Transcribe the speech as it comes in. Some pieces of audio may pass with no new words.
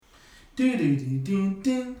And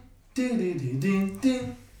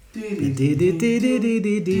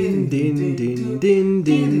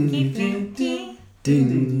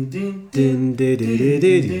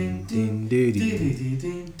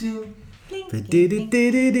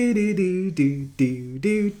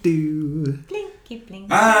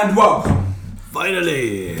welcome.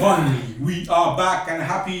 Finally, we are back, and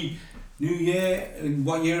happy New Year. And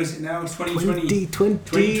what year is it now? It's 2020.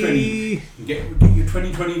 2020. Get your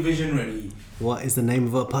 2020 vision ready. What is the name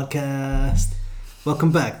of our podcast?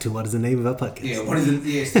 Welcome back to What is the name of our podcast? Yeah, what is it?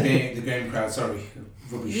 Yes, the game crowd. Sorry.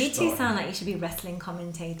 Rubbish you two start. sound like you should be wrestling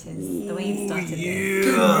commentators. The way you started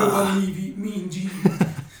this. Me and G.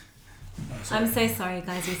 I'm so sorry,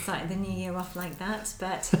 guys. We started the new year off like that,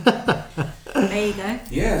 but there you go.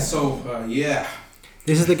 Yeah. So yeah.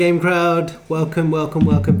 This is the Game Crowd. Welcome.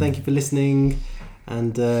 Thank you for listening.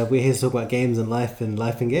 And we're here to talk about games and life and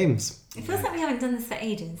games. It feels like we haven't done this for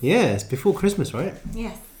ages. Yeah, it's before Christmas, right?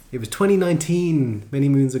 Yes. It was 2019, many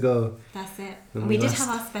moons ago. That's it. When We we did last-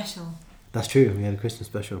 have our special. That's true. We had a Christmas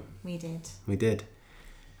special. We did. We did.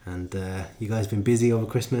 And you guys been busy over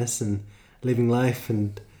Christmas and living life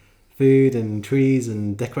and food and trees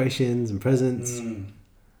and decorations and presents.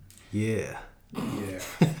 Yeah. Yeah.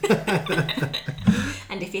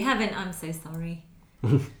 And if you haven't, I'm so sorry.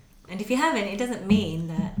 And if you haven't, it doesn't mean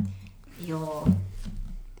that you're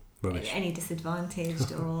Rubbish. any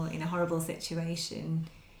disadvantaged or in a horrible situation.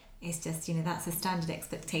 It's just, that's a standard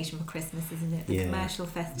expectation for Christmas, isn't it? The Yeah. commercial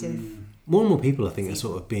festive. More and more people, I think, are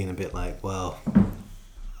sort of being a bit like, well,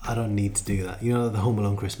 I don't need to do that. The Home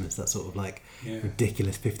Alone Christmas, that sort of like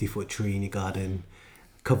ridiculous 50-foot tree in your garden,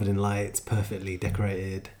 covered in lights, perfectly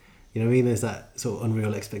decorated. You know what I mean? There's that sort of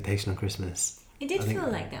unreal expectation on Christmas. It did feel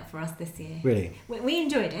like that for us this year. Really? We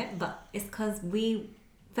enjoyed it, but it's because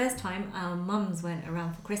first time our mums weren't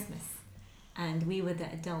around for Christmas and we were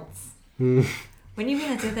the adults. When you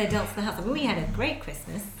realise we're the adults in the house, we had a great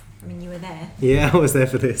Christmas. I mean, you were there. Yeah, I was there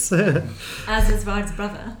for this. As was Raj's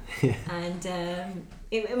brother. Yeah. And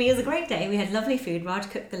it was a great day. We had lovely food. Raj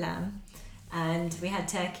cooked the lamb and we had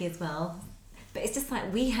turkey as well. But it's just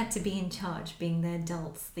like we had to be in charge, being the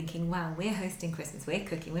adults, thinking, wow, we're hosting Christmas, we're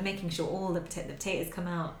cooking, we're making sure all the potatoes come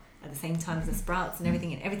out at the same time as the sprouts and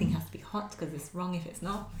everything has to be hot because it's wrong if it's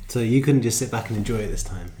not. So you couldn't just sit back and enjoy it this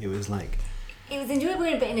time. It was like... It was enjoyable,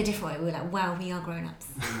 but in a different way. We were like, wow, we are grown-ups.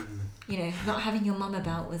 Not having your mum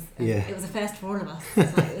about was... It was a first for all of us.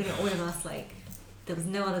 It's like, all of us, there was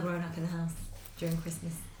no other grown-up in the house during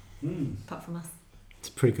Christmas, apart from us. It's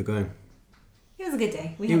pretty good going. It was a good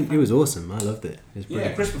day. It was awesome. I loved it. It was brilliant.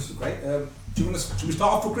 Yeah, Christmas was great. Should we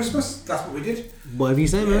start off for Christmas? That's what we did. Whatever you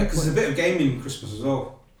say, man. Because there's a bit of gaming in Christmas as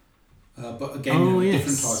well. But a game of a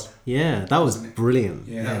different type. Yeah, that was brilliant.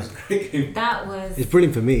 Yeah, that was a great game. That was... It's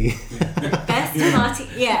brilliant for me. Best party...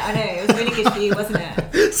 Yeah, I know. It was really good for you, wasn't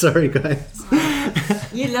it? Sorry, guys.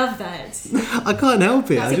 You love that. I can't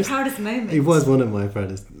help it. That's your proudest moment. It was one of my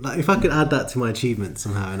proudest. If I could add that to my achievement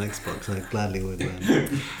somehow in Xbox, I gladly would,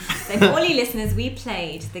 man. So for all you listeners, we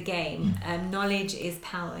played the game Knowledge is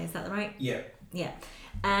Power. Is that right? Yeah. Yeah.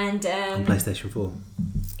 And on PlayStation 4.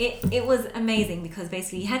 It was amazing because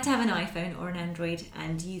basically you had to have an iPhone or an Android,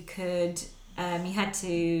 and you could you had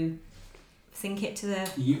to sync it to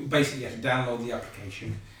the... You basically have to download the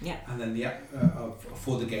application. Yeah. And then the app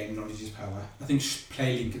for the game, Knowledge is Power. I think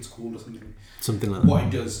PlayLink it's called or something. Something like that. What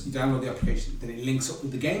it does, you download the application, then it links up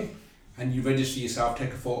with the game, and you register yourself,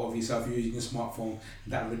 take a photo of yourself using a smartphone,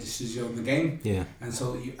 that registers you on the game. Yeah. And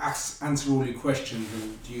so you answer all your questions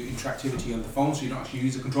and do interactivity on the phone, so you don't actually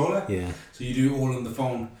use a controller. Yeah. So you do it all on the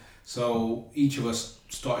phone. So each of us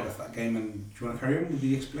started off that game, and do you want to carry on with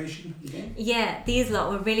the explanation of the game? Yeah, these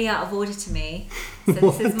lot were really out of order to me. So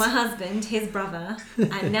this is my husband, his brother,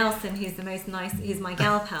 and Nelson, who's who's my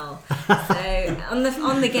gal pal. So on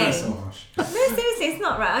the game. That's so harsh. No, seriously, it's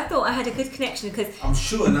not right. I thought I had a good connection because I'm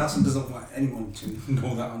sure Nelson doesn't want anyone to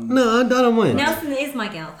know that. No, I don't mind. Nelson is my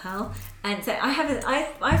gal pal, and so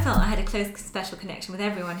I felt I had a close special connection with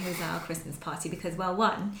everyone who was at our Christmas party because, well,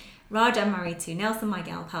 one, Raj I'm married to, Nelson my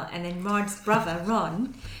gal pal, and then Raj's brother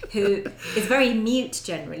Ron, who is very mute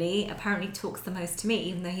generally, apparently talks the most to me,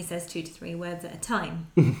 even though he says 2 to 3 words at a time.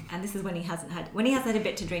 And this is when he has had a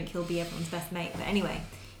bit to drink, he'll be everyone's best mate. But anyway,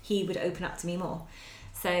 he would open up to me more.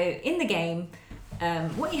 So in the game,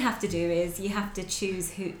 what you have to do is you have to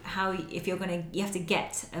choose you have to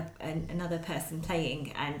get another person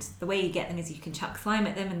playing, and the way you get them is you can chuck slime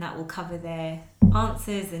at them, and that will cover their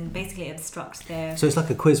answers and basically obstruct their... So it's like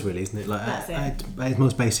a quiz, really, isn't it? Like That's it. at its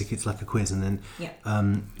most basic, it's like a quiz, and then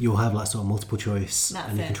you'll have like sort of multiple choice,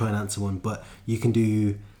 and you can try and answer one, but you can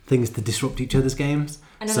do things to disrupt each other's games.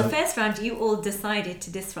 And on the first round, you all decided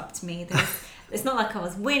to disrupt me. It's not like I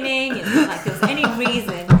was winning, it's not like there was any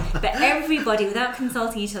reason, but everybody, without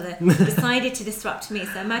consulting each other, decided to disrupt me.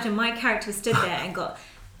 So imagine my character stood there and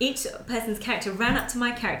each person's character ran up to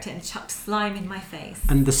my character and chucked slime in my face.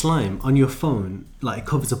 And the slime on your phone, like, it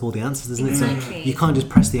covers up all the answers, doesn't it? Exactly. So you can't just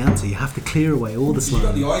press the answer, you have to clear away all the slime.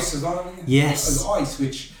 You've got the ice as well, haven't you? Yes. There's ice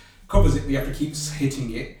which covers it, but you have to keep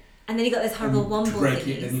hitting it. And then you got those horrible womble to break thingies.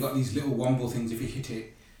 it, then you got these little womble things if you hit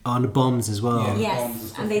it. Oh, and the bombs as well. Yeah. Yes, bombs and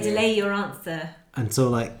stuff, and they delay your answer. And so,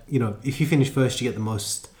 like, you know, if you finish first, you get the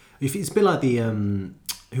most. If it's a bit like the Who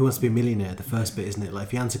Wants to Be a Millionaire, the first bit, isn't it? Like,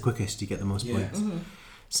 if you answer quickest, you get the most points. Mm-hmm.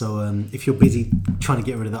 So if you're busy trying to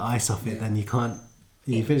get rid of the ice off it, then you can't.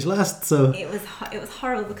 You finish last. So it was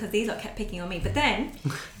horrible because these lot kept picking on me. But then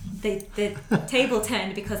the table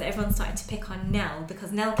turned because everyone started to pick on Nell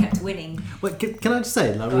because Nell kept winning. Wait, can I just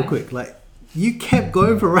say, like, real quick, like, you kept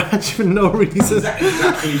going for Raj for no reason.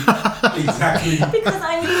 Exactly. Because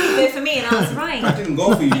I knew you'd go for me and I was right. I didn't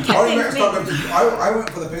go for you. I went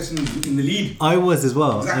for the person in the lead. I was as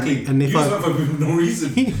well. Exactly. And if you went for no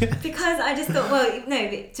reason. Because I just thought, well, no,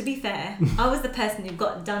 but to be fair, I was the person who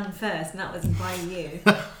got done first, and that was by you.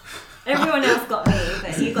 Everyone else got me,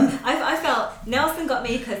 but you got. I felt Nelson got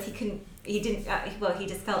me because he couldn't. He didn't. He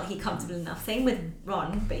just felt he comfortable enough. Same with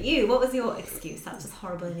Ron. But you, what was your excuse? That's just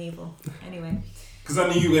horrible and evil. Anyway. Because I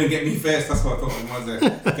knew you were going to get me first. That's what I thought I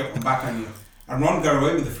was get one back on you. And Ron got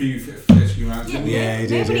away with the first few rounds. Yeah, he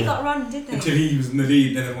did. Nobody got Ron, did they? Until he was in the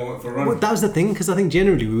lead, then everyone went for Ron. Well, that was the thing, because I think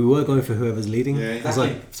generally we were going for whoever's leading. Yeah, exactly.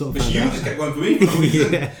 Like, sort of but you just kept going for me for no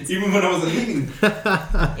reason, even when I wasn't leading.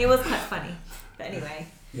 It was quite funny. But anyway.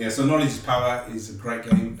 Yeah, so Knowledge is Power is a great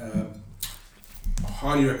game. I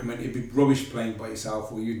highly recommend it. It'd be rubbish playing by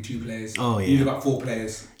yourself or you 2 players. Oh, yeah. You need about 4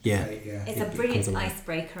 players. Yeah. It's a brilliant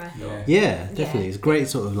icebreaker, I thought. Yeah, definitely. It's great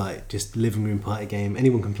sort of like just living room party game.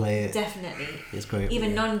 Anyone can play it. Definitely. It's great.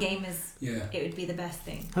 Even non-gamers, it would be the best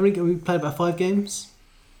thing. How many? We played about 5 games?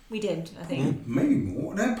 We did, I think. Maybe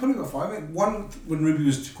more. No, probably about 5. One, when Ruby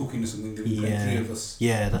was cooking or something, there were 3 of us.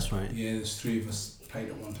 Yeah, that's right. Yeah, there's 3 of us played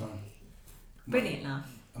at one time. Brilliant laugh.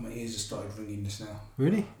 And my ears just started ringing just now.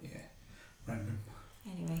 Really? Yeah. Random.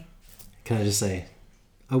 Anyway. Can I just say,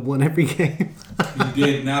 I won every game. You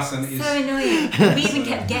did. Nelson is so annoying. We even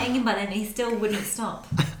kept getting him, but then he still wouldn't stop.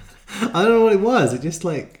 I don't know what it was. It just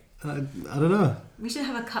like I don't know. We should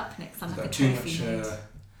have a cup next time. got Like a too trophy. much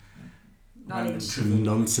Knowledge.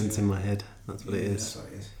 Nonsense in my head. That's what it is. That's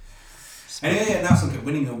what it is. Anyway, Nelson kept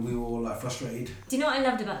winning and we were all like frustrated. Do you know what I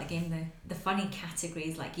loved about the game though? The funny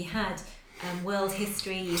categories. Like you had world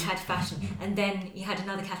history, you had fashion, and then you had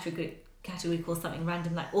another category called something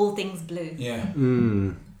random, like all things blue. Yeah.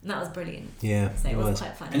 And that was brilliant. Yeah. So it was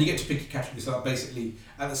quite fun. And you get to pick a category. So basically,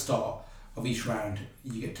 at the start of each round,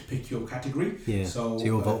 you get to pick your category. Yeah. So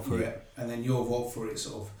you'll vote for it. And then you'll vote for it,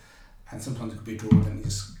 sort of. And sometimes it could be a draw, and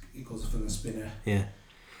then it goes for the spinner. Yeah.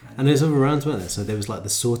 And there's other rounds, weren't there? So there was like the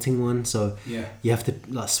sorting one. So you have to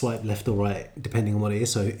like swipe left or right depending on what it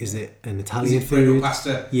is. So is it an Italian bread or food?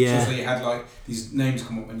 pasta? Yeah. So you had like these names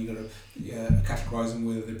come up and you got to categorise them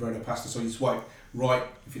whether they're bread or pasta. So you swipe right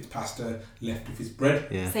if it's pasta, left if it's bread.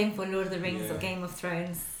 Yeah. Same for Lord of the Rings or Game of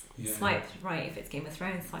Thrones. Yeah. Swipe right if it's Game of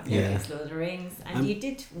Thrones, swipe left if it's Lord of the Rings. And you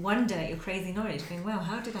did wonder at your crazy knowledge, going, wow,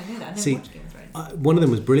 how did I know that? I never watched Game of Thrones. One of them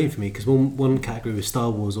was brilliant for me because one category was Star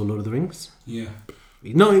Wars or Lord of the Rings. Yeah.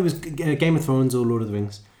 No, it was Game of Thrones or Lord of the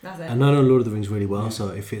Rings. That's it. And I know Lord of the Rings really well, so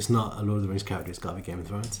if it's not a Lord of the Rings character, it's got to be Game of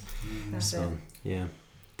Thrones. That's it. Yeah,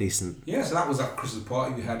 decent. Yeah, so that was our Christmas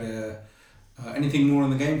party. We had anything more on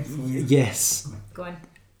the game? Yes. Go on.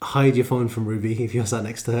 Hide your phone from Ruby if you're sat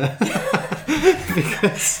next to her.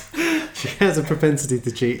 Because she has a propensity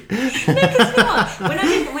to cheat. No, because you know what? When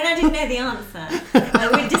I didn't know the answer, I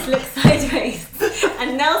would just look sideways.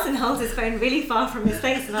 And Nelson holds his phone really far from his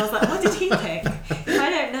face, and I was like, what did he pick? I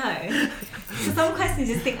don't know. So some questions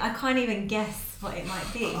you just think, I can't even guess what it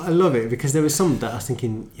might be. I love it because there was some that I was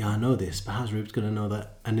thinking, yeah, I know this, but how's Rubes going to know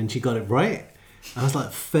that? And then she got it right. I was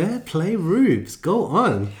like, fair play, Rubes, go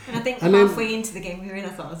on. And I think halfway into the game, we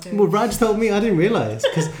realised what I was doing. Well, Raj told me, I didn't realise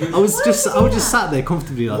because I was just sat there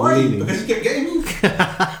comfortably like leaning. Because you kept getting me.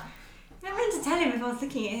 I meant to tell him if I was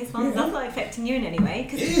looking at his phone. That's not affecting you in any way.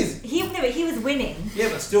 It is. He was winning. Yeah,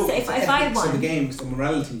 but still, so if I won, the game, it's the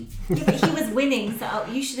morality. Yeah, but he was winning, so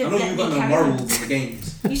you should have let me carry on. I know you've got no morals in the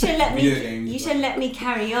games. You should let me. Games, you should let me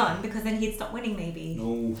carry on because then he'd stop winning, maybe.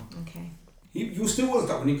 No. Okay. You still won't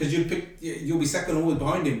stop winning because you'll be second always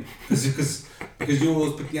behind him because you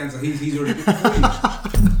always pick the answer. He's already picked before you.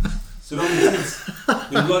 So that makes sense.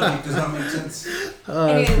 The logic does not make sense.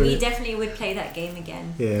 Anyway, we definitely would play that game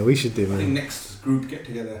again. Yeah, we should do, man. I think next group get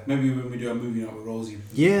together. Maybe when we do a movie night with Rosie.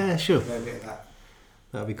 Yeah, sure. Play a bit of that.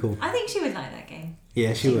 That'd be cool. I think she would like that game.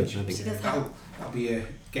 Yeah, she would. I She think. does That'll be a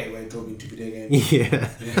gateway drug into video games. Yeah.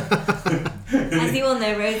 As you all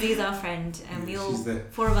know, Rosie's our friend, and we all,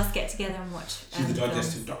 four of us get together and watch. She's the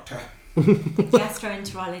digestive doctor.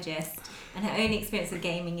 Gastroenterologist, and her only experience with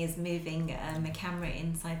gaming is moving a camera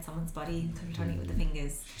inside someone's body and controlling it with the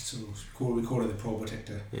fingers. We call her the probe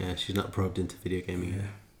detector. Yeah, she's not probed into video gaming yet.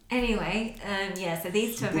 Anyway, so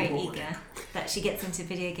these two are very eager that she gets into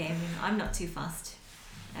video gaming. I'm not too fussed.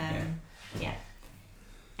 Yeah.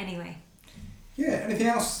 Anyway. Yeah, anything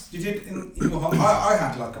else you did in your holiday? I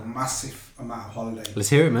had like a massive amount of holiday. Let's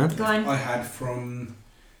hear it, man. Go on. I had from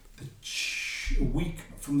the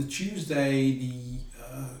Tuesday, the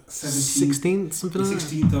 16th, something like that?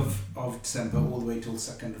 16th of December, all the way till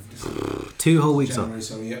 2nd of December. 2 whole weeks January, off.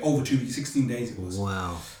 Sorry, yeah, over 2 weeks, 16 days it was.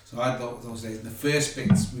 Wow. So I had those days. The first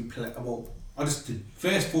bits we played, I just did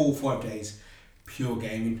first 4 or 5 days, pure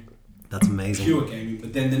gaming. That's amazing. Pure gaming.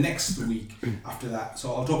 But then the next week after that,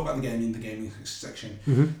 so I'll talk about the gaming section.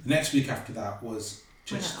 Mm-hmm. The next week after that was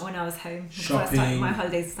just when I was home. Shopping, My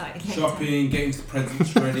holidays started later. Shopping, getting the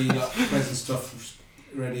presents ready, like present stuff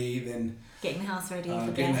ready, then getting the house ready.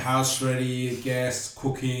 getting the house ready, guests,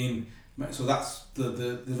 cooking. So that's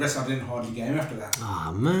the rest. I didn't hardly game after that.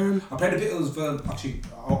 Ah, man. I played a bit of I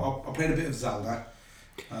played a bit of Zelda.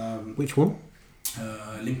 Which one?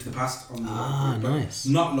 Link to the Past. On the nice.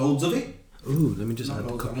 Not loads of it. Ooh, let me just add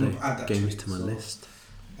a couple of games to my list.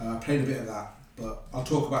 Played a bit of that, but I'll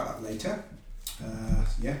talk about that later.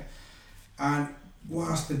 And what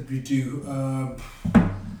else did we do?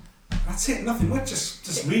 That's it, nothing much,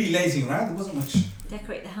 just really lazing around. There wasn't much.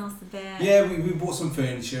 Decorate the house a bit. Yeah, we bought some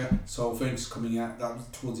furniture, so furniture's coming out. That was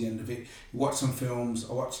towards the end of it. We watched some films.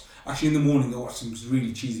 Actually in the morning I watched some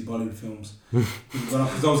really cheesy Bollywood films.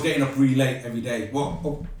 Because I was getting up really late every day.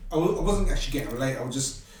 Well, I wasn't actually getting up late, I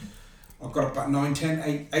got up about 9,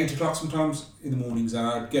 10, 8 o'clock sometimes in the mornings, and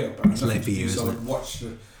I'd get up. It's late for you, so I'd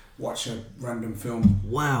watch a random film.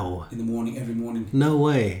 Wow. In the morning, every morning. No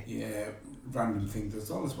way. Yeah, random thing. Let's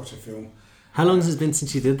watch a film. How long has it been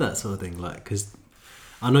since you did that sort of thing? Like, because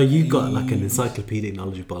I know you've got like an encyclopedic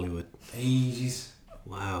knowledge of Bollywood. Ages.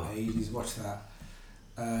 Wow. Ages. Watched that.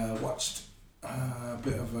 Watched a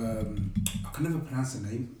bit of I can never pronounce the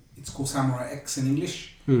name. It's called Samurai X in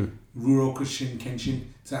English. Ruro Christian Kenshin.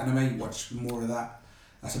 It's an anime. Watch more of that.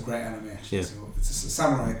 That's a great anime actually. Yeah. So it's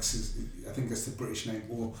Samurai X. I think that's the British name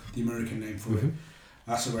or the American name for it.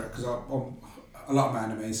 That's a because I like my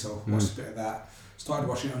anime, so watched a bit of that. Started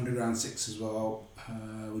watching Underground 6 as well,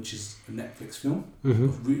 which is a Netflix film.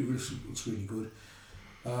 It's really good.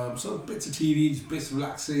 So bits of TV, bits of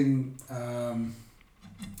relaxing.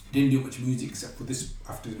 Didn't do much music except for this.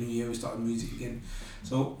 After the new year, we started music again.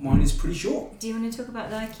 So mine is pretty short. Do you want to talk about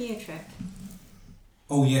the IKEA trip?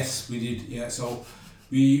 Oh yes, we did. Yeah, so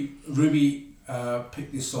Ruby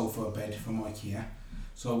picked this sofa bed from IKEA.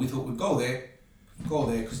 So we thought we'd go there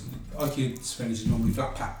because IKEA's furniture is normally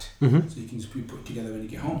flat packed, so you can just put it together when you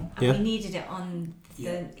get home. And we needed it on the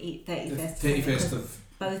 31st. 31st of.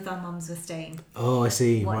 Both our mums were staying. Oh, I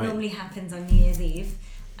see. What normally happens on New Year's Eve,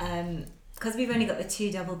 because we've only got the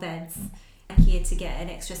 2 double beds, IKEA to get an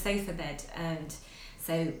extra sofa bed, and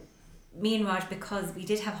so me and Raj, because we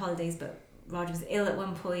did have holidays, but Raj was ill at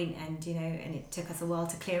one point, and and it took us a while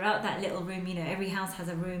to clear out that little room. Every house has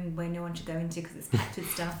a room where no one should go into because it's packed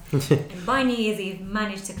with stuff. And by New Year's Eve,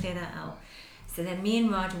 managed to clear that out. So then me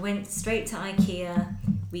and Raj went straight to IKEA.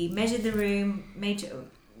 We measured the room,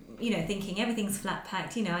 thinking everything's flat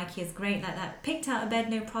packed. IKEA's great like that. Picked out a bed,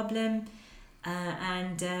 no problem.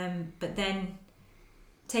 But then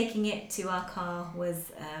taking it to our car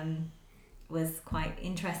was quite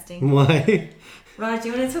interesting. Why? Raj, do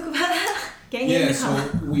you want to talk about that? Getting in the car.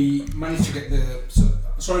 So we managed to get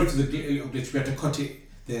sorry for the little glitch. We had to cut it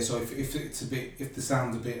there. So if the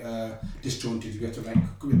sound's a bit disjointed, we have to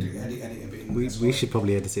edit a bit. We should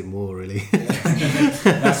probably edit it more, really.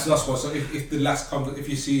 That's why. So if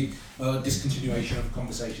you see discontinuation of the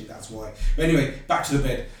conversation, that's why. But anyway, back to the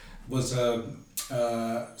bed. Was the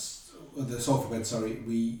sofa bed? Sorry,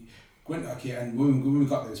 we went to IKEA, and when we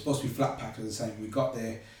got there, it was supposed to be flat packed. As the same, we got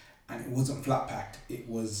there, and it wasn't flat packed. It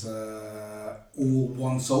was all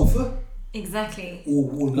one sofa. Exactly.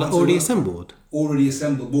 All already assembled. Already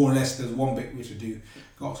assembled, more or less. There's one bit we had to do.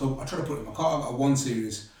 So I tried to put it in my car. I got a 1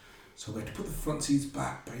 Series. So we had to put the front seats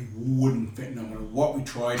back, but it wouldn't fit no matter what we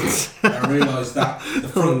tried. And I realised that the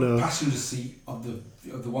front passenger seat of the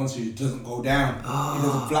 1 Series doesn't go down. It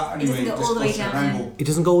doesn't flat anyway. It doesn't go all the way down. It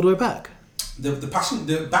doesn't go all the way back?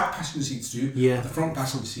 The back passenger seats do. Yeah. The front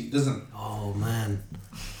passenger seat doesn't. Oh man.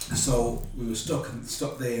 So we were stuck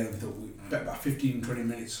there, and we thought we spent about 15-20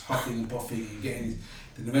 minutes huffing and puffing and getting.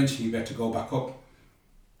 Then eventually we had to go back up.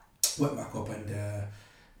 Went back up and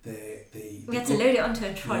we had to load it onto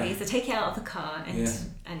a trolley, yeah. so take it out of the car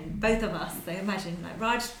and both of us. So imagine like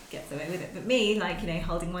Raj gets away with it, but me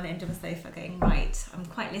holding one end of a sofa, going right. I'm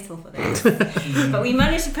quite little for this, but we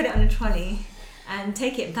managed to put it on a trolley and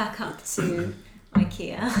take it back up to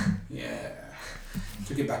IKEA. Yeah,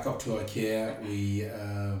 took it back up to IKEA. We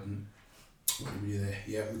what did we do there?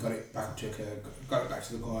 Yeah, we got it back up to IKEA. Got it back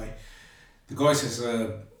to the guy. The guy says,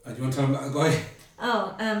 "Do you want to tell him about the guy?"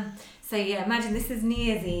 So yeah, imagine this is New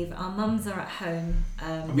Year's Eve. Our mums are at home.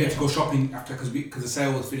 And we had to go shopping after because the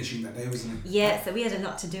sale was finishing that day, wasn't it? Yeah, so we had a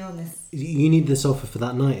lot to do on this. You need the sofa for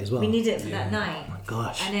that night as well. We need it for that night. Oh my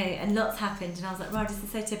gosh. I know, and lots happened, and I was like, "Right, this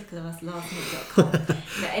is so typical of us, lastminute.com."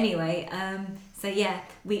 But anyway, so yeah,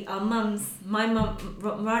 our mums. My mum,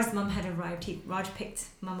 Raj's mum had arrived. Raj picked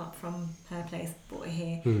mum up from her place, brought her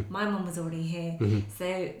here. My mum was already here,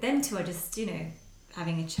 so them two are just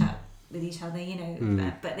having a chat with each other,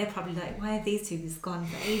 but they're probably like, why have these two just gone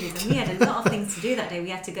for ages? And we had a lot of things to do that day. We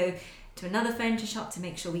had to go to another furniture shop to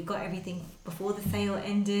make sure we got everything before the sale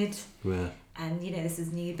ended. Yeah. And this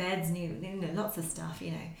is new beds, lots of stuff,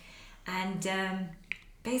 and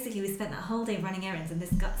basically we spent that whole day running errands. And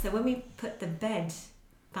so when we put the bed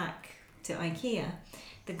back to IKEA,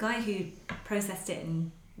 the guy who processed it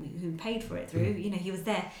and who paid for it through, he was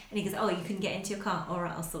there, and he goes, "Oh, you can get into your car, all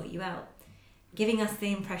right, I'll sort you out," giving us the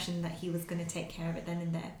impression that he was going to take care of it then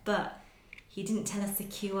and there. But he didn't tell us to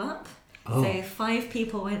queue up. Oh. So 5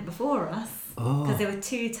 people went before us because there were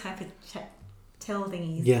 2 type of till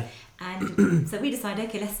thingies. Yeah. And so we decided,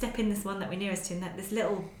 okay, let's step in this one that we're nearest to, and that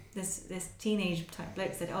this teenage type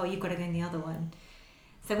bloke said, "Oh, you've got to go in the other one."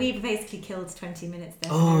 So we basically killed 20 minutes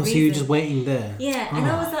there. Oh, so you were just waiting there. Yeah, and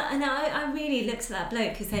I was like, and I really looked at that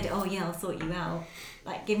bloke who said, "Oh yeah, I'll sort you out,"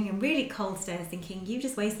 like giving him really cold stares, thinking, "You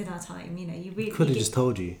just wasted our time." You really could have just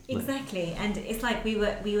told you. Exactly, and it's like we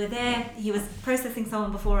were there. He was processing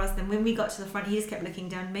someone before us. Then when we got to the front, he just kept looking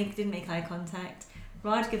down, didn't make eye contact.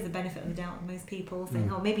 Raj gives the benefit of the doubt on most people,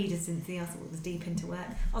 saying, "Oh, maybe he just didn't see us or was deep into work."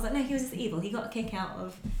 I was like, "No, he was just evil. He got a kick out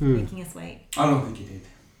of making us wait." I don't think he did.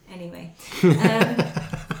 Anyway.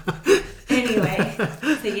 Anyway,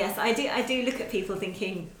 so yes, I do look at people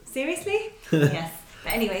thinking, seriously? Yes.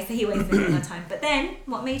 But anyway, so he wasted a lot of time. But then,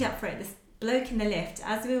 what made up for it, this bloke in the lift,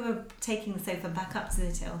 as we were taking the sofa back up to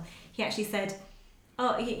the till, he actually said,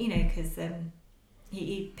 "Oh, because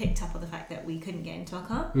he picked up on the fact that we couldn't get into our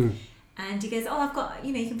car." And he goes, "Oh, I've got,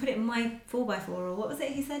 you can put it in my 4x4, or what was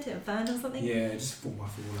it he said, a van or something?" Yeah, just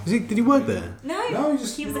 4x4. Did he work there? No,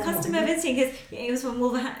 he was a customer visiting, because he was from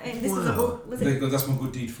Wolverhampton. Was it? That's my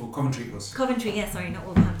good deed for Coventry. It was Coventry, yeah, sorry, not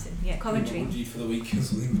Wolverhampton. Yeah, Coventry. Good deed for the week or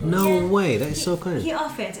something. No way, that is so kind. He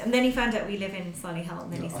offered, and then he found out we live in Solihull,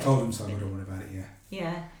 and then he said, I told him so, I don't worry about it,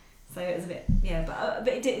 Yeah, so it was a bit, but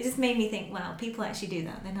it just made me think, wow, people actually do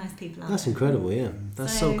that. They're nice people. That's incredible, yeah.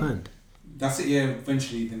 That's so kind. That's it, yeah.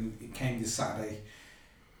 Eventually, then it came this Saturday.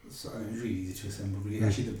 So it was really easy to assemble. Really,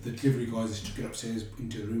 actually, the delivery guys just took it upstairs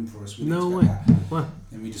into the room for us. No way! Wow.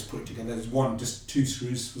 And we just put it together. There's just 2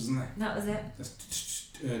 screws, wasn't there? That was it.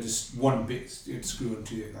 Just one bit screw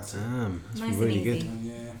onto it. That's that's nice really and easy. good.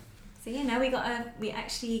 Yeah. So now we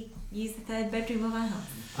actually used the 3rd bedroom of our house.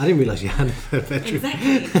 I didn't realise you had a 3rd bedroom.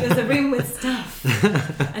 Exactly. It was a room with stuff,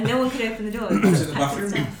 and no one could open the door. Was it the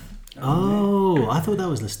bathroom? Oh, I thought that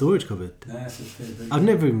was the storage cupboard. That's the 3rd bedroom. I've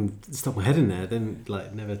never even stuck my head in there. Then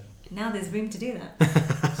never. Now there's room to do that.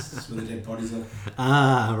 That's where the dead bodies are.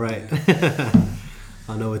 Ah, right.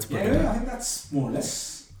 I know it's. Yeah, I think that's more or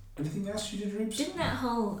less. Anything else you did, Ribs? Didn't that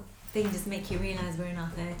whole thing just make you realise we're in our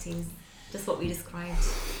 30s? Just what we described.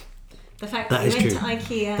 The fact that we went to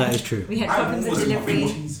IKEA. That is true. We had problems with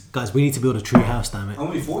delivery. Guys, we need to build a tree house, damn it. I'm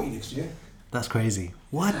only 40 next year. That's crazy.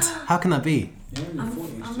 What? How can that be? Yeah,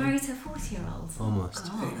 I'm married to a 40-year-old. Almost.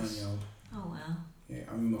 39-year-old. Oh wow. Yeah,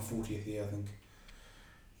 I'm in my 40th year, I think.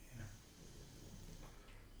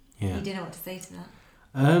 Yeah. You didn't know what to say to that.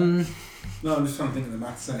 No, I'm just trying to think of the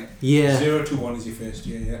maths, innit? Yeah. 0 to 1 is your first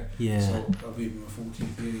year, yeah. Yeah. So I'll be in my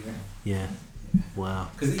 40th year, yeah. Wow.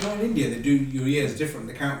 Because in India they do your years different.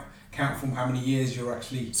 They count from how many years you're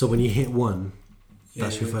actually. So when you hit 1,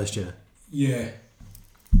 that's your first year. Yeah.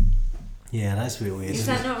 Yeah, that's a bit weird. Is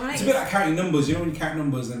that not right? It's a bit like counting numbers. You know, when you count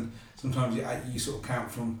numbers, and sometimes you sort of count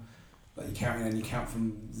from. Like you count and you count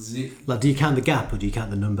from zero. Like, do you count the gap or do you count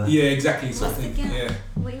the number? Yeah, exactly. Sort What's of the thing. gap? Yeah.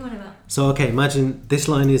 What are you on about? So okay, imagine this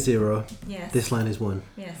line is 0. Yes. This line is 1.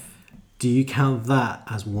 Yes. Do you count that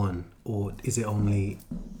as 1, or is it only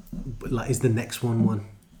like, is the next one?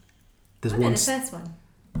 There's one. The first one.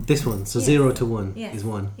 This one. So Yes. 0 to 1 Yes. is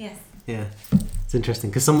 1. Yes. Yeah. It's interesting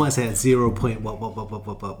because some might say it's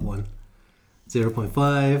 0.1.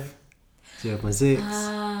 0.5. 0.6. Do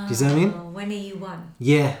you see what I mean? When are you 1?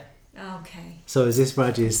 Yeah. Okay. So is this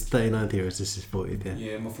Raj's 39th year or is this his 40th year?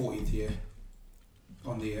 Yeah, my 40th year.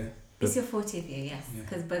 On the year. It's your 40th year, yes.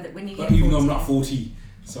 Because when you get But even 40, though I'm not 40,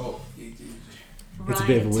 so... It's a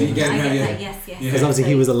bit of a weird. I get that, yes. Because obviously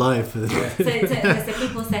he was alive for the... So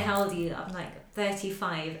people say, how old are you? I'm like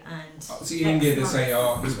 35 and... See, in India they say,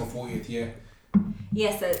 this is my 40th year.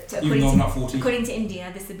 Yes, so even though I'm not 40. according to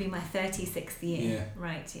India, this would be my 36th year. Yeah.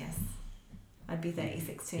 Right, yes. I'd be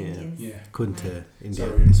 36 to Yeah. Indians. Yeah. According to India.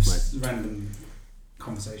 Sorry, It's it's random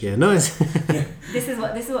conversation. yeah, no, it's... This is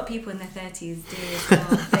what people in their 30s do as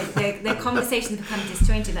well. Their conversations become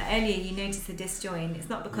disjointed. Like earlier you noticed the disjoin. It's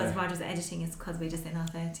not because Raj was editing, it's because we're just in our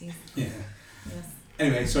 30s. Yeah. Yes.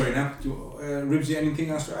 Anyway, sorry now. Ribsy, anything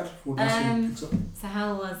else to add? So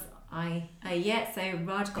how was I? So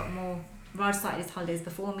Raj started his holidays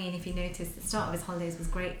before me, and if you noticed, the start of his holidays was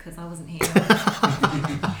great because I wasn't here.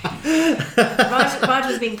 Raj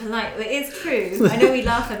was being polite. It is true. I know we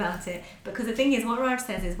laugh about it, because the thing is, what Raj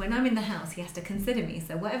says is, when I'm in the house, he has to consider me.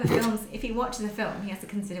 So whatever films, if he watches a film, he has to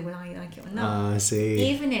consider whether I like it or not. I see.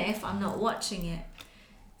 Even if I'm not watching it.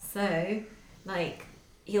 So, like,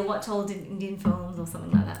 he'll watch old Indian films or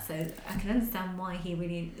something like that. So I can understand why he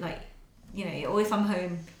really, like, you know, or if I'm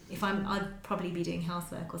home, I'd probably be doing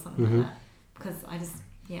housework or something like that, because I'd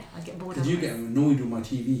get bored. Did you get annoyed with my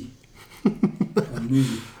TV? On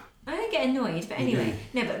movie? I don't get annoyed, but anyway,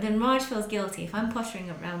 no. But then Raj feels guilty if I'm pottering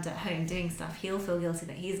around at home doing stuff. He'll feel guilty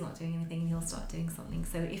that he's not doing anything, and he'll start doing something.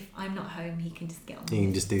 So if I'm not home, he can just get on. You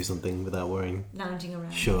can just do something without worrying. Lounging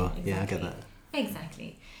around. Sure. Exactly. Yeah, I get that.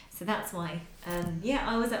 Exactly. So that's why.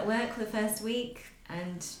 I was at work for the first week,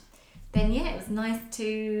 and then it was nice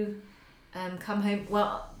to come home.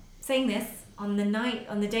 Well, saying this, on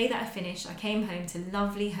the day that I finished, I came home to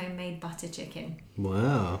lovely homemade butter chicken.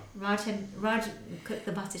 Wow. Raj cooked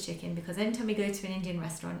the butter chicken, because anytime we go to an Indian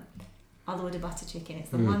restaurant, I'll order butter chicken.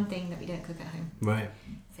 It's the one thing that we don't cook at home. Right.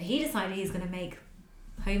 So he decided he's going to make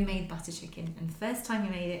homemade butter chicken, and the first time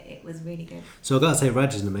he made it, it was really good. So I gotta say,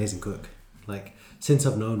 Raj is an amazing cook. Like, since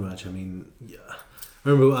I've known Raj, I mean, I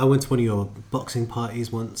remember I went to one of your boxing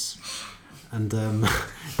parties once, and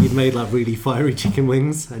you'd made like really fiery chicken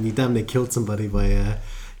wings, and you damn near killed somebody by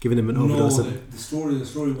giving him an overdose. No, the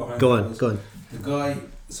story behind Go it on, was go on. The guy.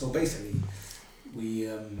 So basically, we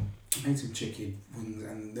made some chicken wings,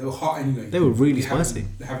 and they were hot anyway. They were really spicy.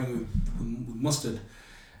 They're having with mustard,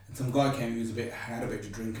 and some guy came who had a bit to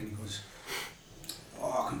drink, and he goes,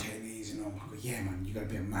 "Oh, I can take these," you know. I go, "Yeah, man, you gotta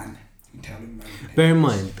be a man. You can tell him, man." Bear in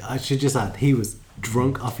mind, I should just add, he was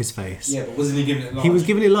drunk off his face. Yeah, but wasn't he giving it large? He was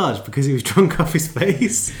giving it large because he was drunk off his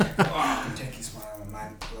face. I can take this, man. I'm a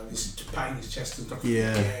man. Like, just patting his chest and stuff.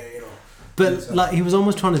 Yeah. You know. But like, he was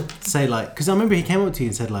almost trying to say, like, because I remember he came up to you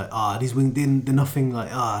and said, like, these wings, they're nothing, like,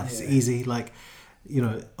 it's easy, like, you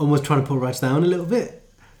know, almost trying to put Raj down a little bit.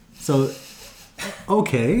 So,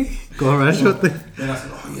 okay, go on, Raj. Then I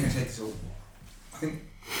said, take this. So I think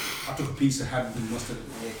I took a piece of ham with mustard.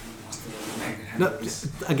 No,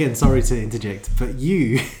 again, sorry to interject, but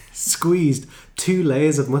you squeezed 2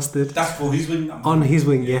 layers of mustard. That's for his wing. On his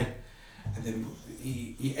wing, yeah. And then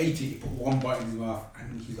he ate it. He put one bite in his mouth,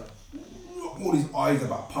 and he's like, all his eyes are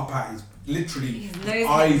about to pop out. He's literally his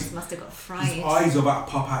eyes must have got fried. His eyes are about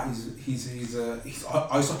to pop out. His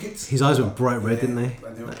eye sockets. His eyes were bright red, didn't they?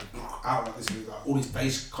 And they were out like this. Like, all his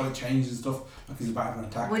face colour changed and stuff. Like he's about to have an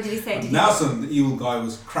attack. What did he say? And Nelson, the evil guy,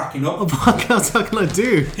 was cracking up. What else can I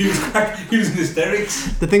do? He was in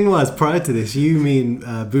hysterics. The thing was, prior to this, you, me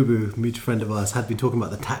and Boo Boo, a mutual friend of ours, had been talking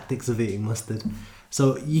about the tactics of eating mustard.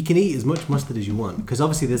 So you can eat as much mustard as you want, because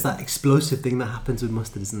obviously there's that explosive thing that happens with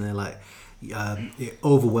mustard, isn't there? Like, it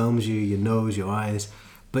overwhelms you, your nose, your eyes.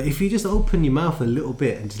 But if you just open your mouth a little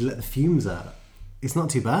bit and just let the fumes out, it's not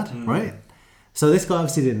too bad, right? So this guy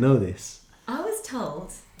obviously didn't know this. I was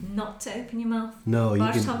told not to open your mouth. No,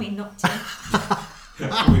 Raj told me not to.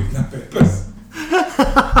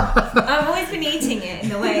 I've always been eating it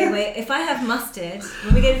in a way where if I have mustard,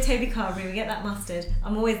 when we go to Toby Carberry, we get that mustard,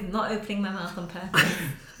 I'm always not opening my mouth on purpose.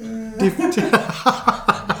 You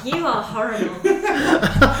are horrible.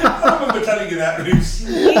 I remember telling you that, Bruce.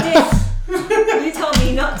 You did. You told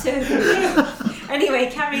me not to. Anyway,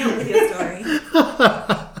 carry on with your story.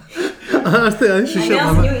 I think I should shut my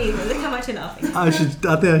Nelson, mouth. you're evil. Look how much you're laughing. I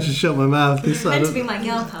think I should shut my mouth. It's meant to be my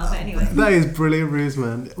gal pal, but anyway. That is brilliant, Rubes,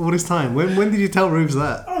 man. All this time. When did you tell Rubes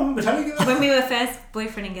that? I don't remember telling you that. When we were first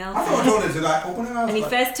boyfriend and girlfriend. I thought I told her to like open her mouth. And he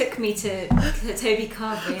first took me to Toby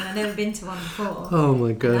Carvery, and I'd never been to one before. Oh my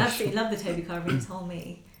And I gosh. absolutely love the Toby Carvery. He told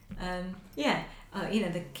me,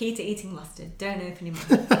 the key to eating mustard: don't open your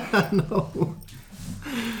mouth. No.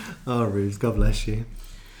 Oh, Rubes, God bless you.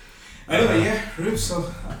 Anyway, yeah, Rubes, so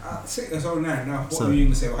that's all now. Now, what were you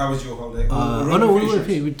going to say? How was your holiday?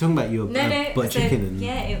 We're talking about your butt chicken. And...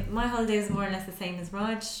 Yeah, my holiday was more or less the same as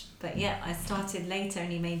Raj, but yeah, I started later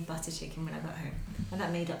and he made butter chicken when I got home, and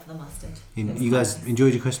that made up for the mustard. You guys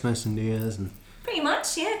enjoyed your Christmas and New Year's? And pretty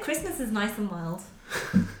much, yeah. Christmas is nice and wild.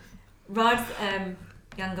 Raj's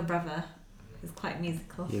younger brother is quite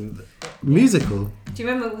musical. Yeah, musical? Do you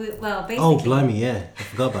remember? Basically... Oh, blimey, yeah. I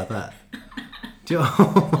forgot about that. We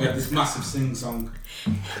had this massive sing-song.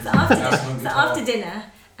 So after dinner,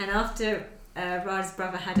 and after Raj's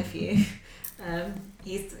brother had a few,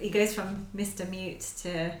 he goes from Mr. Mute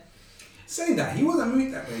to... Saying that, he wasn't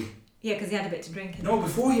mute that way. Yeah, because he had a bit to drink. No,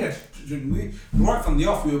 before he had to drink. Right from the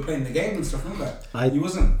off, we were playing the game and stuff, remember? He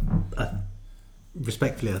wasn't...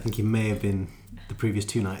 Respectfully, I think he may have been the previous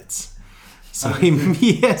 2 nights. So he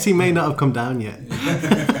may not have come down yet.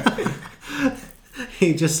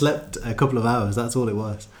 He just slept a couple of hours, that's all it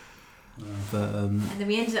was. But, and then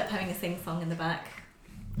we ended up having a sing-song in the back.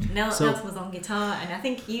 Nelson was on guitar, and I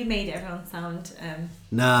think you made everyone sound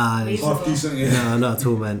half decent, yeah. No, not at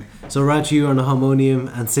all, man. So Raj, you were on a harmonium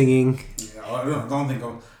and singing. Yeah, I don't think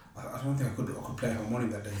I could play a harmonium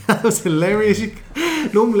that day. That was hilarious.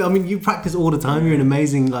 Normally, I mean, you practice all the time. You're an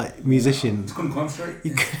amazing musician. I just couldn't concentrate.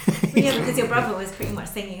 Yeah, because your brother was pretty much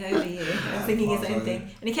singing over you and singing his own thing,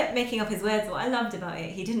 and he kept making up his words. What I loved about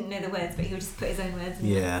it, he didn't know the words, but he would just put his own words in.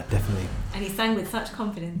 Yeah, definitely. And he sang with such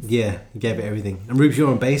confidence. Yeah, he gave it everything. And Rubes, you're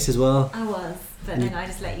on bass as well. I was, but then I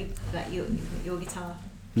just let your guitar.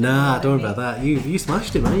 Nah, don't worry about that. You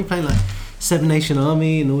smashed it, man. You're playing like Seven Nation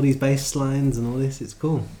Army and all these bass lines and all this. It's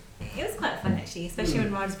cool. It was quite fun actually, especially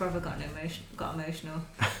when Raj's brother got emotional.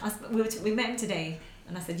 We met him today,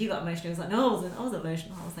 and I said, "You got emotional." He was like, "No, I wasn't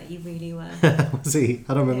emotional." I was like, "You really were." Was he?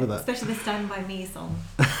 I don't remember that. Especially the "Stand By Me" song.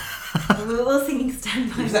 We were all singing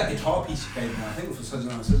 "Stand By Me." It was that guitar piece you played, man. I think it was for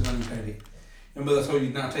Susan you played it. Remember, that's how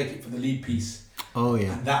you now take it for the lead piece. Oh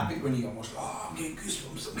yeah. And that bit when you got almost, I'm getting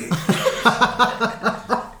goosebumps.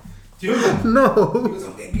 Do you remember that? No. Because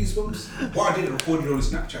I'm getting goosebumps. What I did, I recorded it on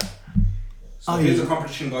Snapchat. So here's a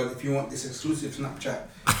competition, guys. If you want this exclusive Snapchat,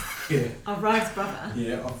 Of Raj's brother.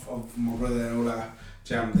 Yeah, of my brother and all that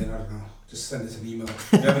jam. Then I don't know. Just send us an email.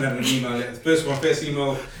 We haven't had an email yet. The first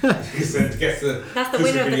email is to get the. That's the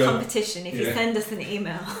winner of the competition. If you send us an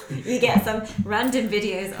email, you get some random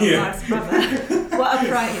videos of Raj's brother. What a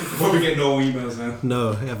prize! Probably get no emails now.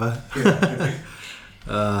 No, ever.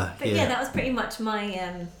 But yeah, that was pretty much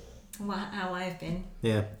my how I've been.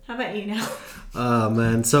 Yeah. How about you now? Oh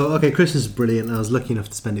man, so Christmas is brilliant. I was lucky enough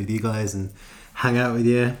to spend it with you guys and hang out with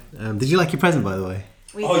you. Did you like your present, by the way?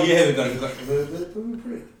 We got it. We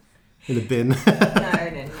put it in the bin. No, not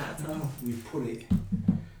at all. No, we put it.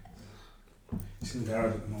 It's in the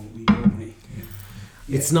garage at the moment. We open it.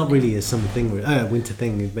 Yeah. It's not really a summer thing, winter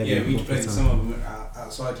thing. We've we played some of them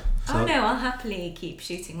outside. Oh no, I'll happily keep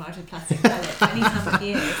shooting Raj with plastic pellets any time of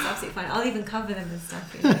year. It's absolutely fine. I'll even cover them with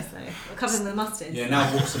stuff, so I'll cover them with mustard. Yeah,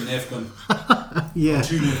 now bought some Nerf gun. Yeah,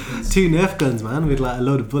 2 Nerf guns. 2 Nerf guns, man, with like a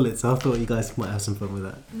load of bullets. I thought you guys might have some fun with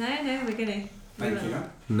that. No, we're gonna. Thank you.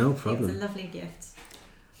 No problem. It's a lovely gift.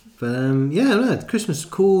 But Christmas is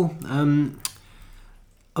cool.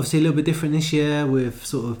 Obviously a little bit different this year with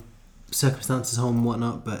sort of circumstances home and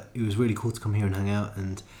whatnot, but it was really cool to come here and hang out,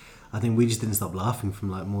 and I think we just didn't stop laughing from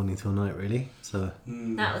like morning till night, really. So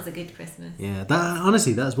that was a good Christmas. Yeah,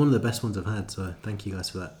 honestly that's one of the best ones I've had, so thank you guys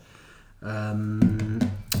for that.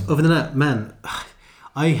 Other than that, man,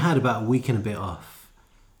 I had about a week and a bit off,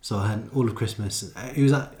 so I had all of Christmas. It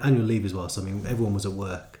was annual leave as well, so I mean everyone was at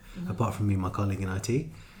work apart from me and my colleague in IT,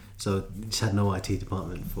 so just had no IT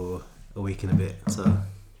department for a week and a bit. So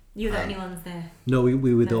you were the only ones there? No, we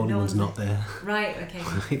were the only ones not there. Right,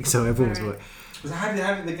 okay. So everyone was working. So how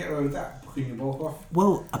did they get away with that, booking you both off?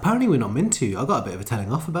 Well, apparently we're not meant to. I got a bit of a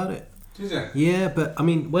telling off about it. Did you? Yeah, but I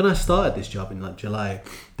mean, when I started this job in like July,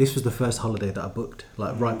 this was the first holiday that I booked,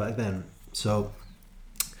 like right back then. So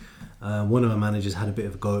one of my managers had a bit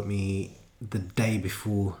of a go at me the day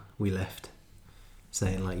before we left,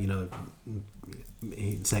 saying like,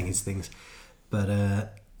 saying his things. But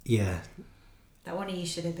yeah. That one of you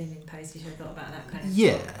should have been in post. You should have thought about that kind of stuff.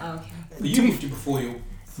 Yeah. Oh, okay. But you moved before you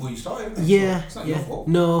started. Yeah. So it's not your fault.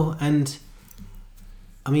 No, and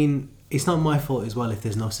I mean, it's not my fault as well if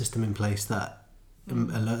there's no system in place that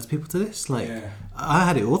alerts people to this. Like, I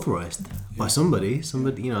had it authorised by somebody,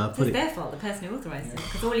 you know, I put it's their fault, the person who authorised it,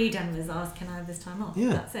 because all you done was ask, can I have this time off?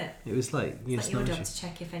 Yeah. That's it. It was like, it's like your job to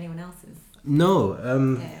check if anyone else is no,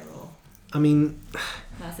 there or... I mean,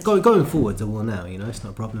 going forwards I will now, you know, it's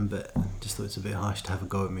not a problem, but just thought it's a bit harsh to have a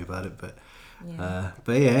go at me about it, but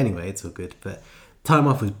anyway, it's all good. But time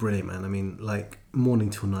off was brilliant, man. I mean, like,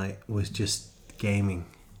 morning till night was just gaming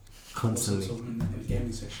constantly.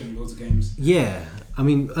 Gaming section, loads of games. Yeah, I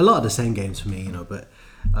mean, a lot of the same games for me, you know, but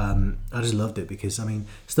I just loved it because, I mean,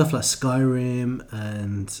 stuff like Skyrim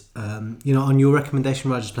and, you know, on your recommendation,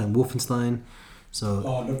 I was just playing Wolfenstein. So,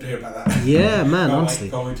 I'd love to hear about that. Yeah, man, honestly.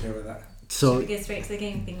 Can't wait to hear about that. So, should we go straight to the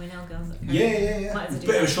game thing when now goes? Yeah. It's a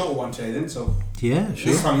bit of a shorter one today then, so... Yeah,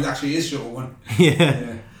 sure. This time it actually is a shorter one.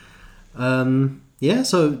 Yeah,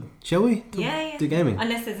 so shall we do gaming?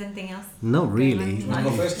 Unless there's anything else. Not really. Want to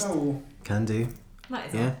go first now? Or? Can do. Might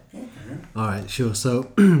as well. Yeah. Alright, sure. So,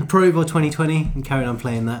 Pro Evo 2020, and carried on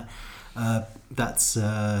playing that. That's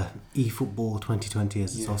eFootball 2020,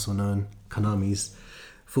 as it's also known, Konami's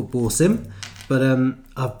football sim. But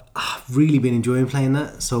I've really been enjoying playing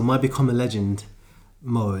that. So my Become a Legend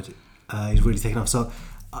mode is really taken off. So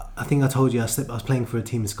I think I told you I was playing for a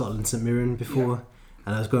team in Scotland, St Mirren before,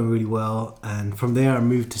 and I was going really well. And from there I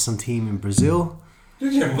moved to some team in Brazil.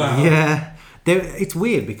 Did you? Wow. Yeah. It's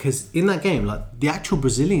weird because in that game, like, the actual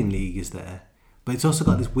Brazilian league is there, but it's also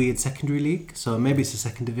got this weird secondary league. So maybe it's the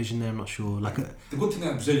second division there, I'm not sure. Like the good thing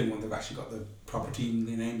about the Brazilian one, they've actually got the proper team,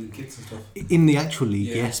 their names and kits and stuff. In the actual league,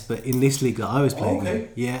 yes, but in this league that I was playing,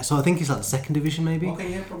 so I think it's like the second division maybe. Okay,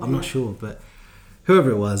 yeah, probably. I'm not sure, but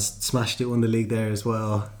whoever it was smashed it, won the league there as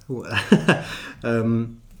well. What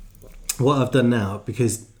I've done now,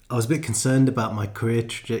 because I was a bit concerned about my career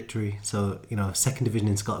trajectory, so, you know, second division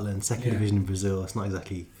in Scotland, second division in Brazil, it's not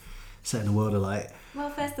exactly setting the world alight. Well,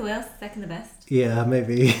 first the worst, second the best. Yeah,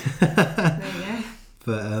 maybe. There you go.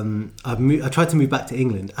 But I tried to move back to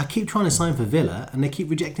England. I keep trying to sign for Villa and they keep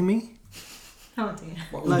rejecting me. Oh dear.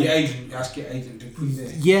 What, like, the agent, ask your agent to put you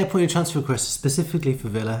there? Yeah, putting a transfer request specifically for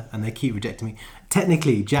Villa and they keep rejecting me.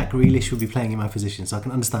 Technically, Jack Grealish would be playing in my position, so I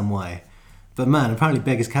can understand why. But man, apparently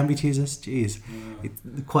beggars can be choosers. Jeez, it's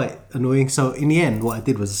quite annoying. So in the end, what I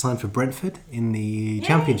did was I signed for Brentford in the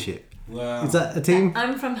Championship. Wow. Is that a team?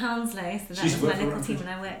 I'm from Hounslow, so that was my local team when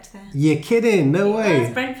I worked there. You're kidding? No way.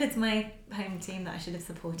 Well, Brentford's my home team that I should have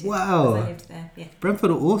supported. Wow. Because I lived there. Yeah.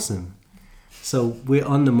 Brentford are awesome. So we're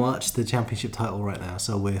on the march to the Championship title right now.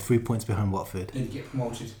 So we're 3 points behind Watford. Then you get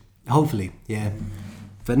promoted. Hopefully, yeah.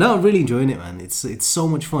 But no, I'm really enjoying it, man. It's so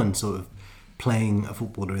much fun, sort of playing a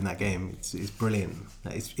footballer in that game. It's brilliant.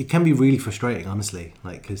 It can be really frustrating, honestly,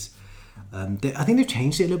 like, because I think they've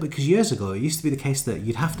changed it a little bit, because years ago it used to be the case that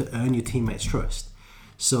you'd have to earn your teammates' trust.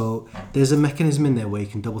 So there's a mechanism in there where you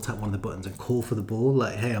can double tap one of the buttons and call for the ball,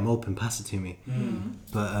 like, hey, I'm open, pass it to me.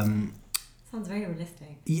 But sounds very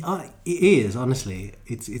realistic. Yeah, it is, honestly.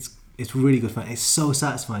 It's really good fun. It's so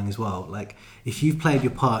satisfying as well. Like, if you've played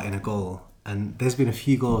your part in a goal, and there's been a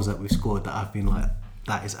few goals that we've scored that I've been like,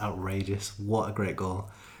 that is outrageous, what a great goal.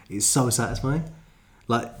 It's so satisfying.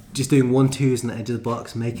 Like, just doing 1-2s on the edge of the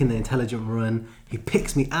box, making the intelligent run, he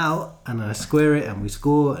picks me out and I square it and we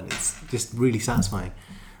score, and it's just really satisfying.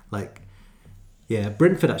 Like, yeah,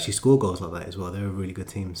 Brentford actually score goals like that as well. They're a really good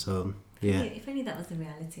team, so yeah. If only that was the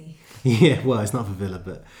reality. Yeah, well, it's not for Villa,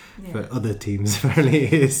 but for other teams apparently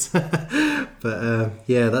it is. But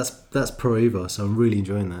yeah, that's Pro Evo, so I'm really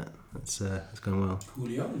enjoying that. It's going well.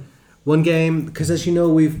 Coolio. One game, because as you know,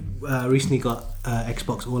 we've recently got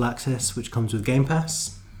Xbox All Access, which comes with Game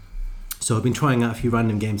Pass. So I've been trying out a few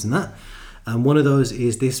random games in that. And one of those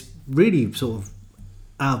is this really sort of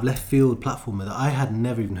out of left field platformer that I had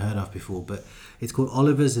never even heard of before, but it's called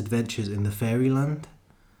Oliver's Adventures in the Fairyland.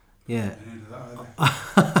 Yeah.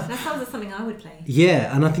 That sounds like something I would play.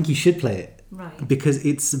 Yeah, and I think you should play it. Right. Because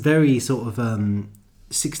it's very sort of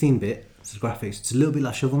 16-bit graphics. It's a little bit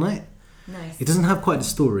like Shovel Knight. Nice. It doesn't have quite a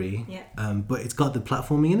story, but it's got the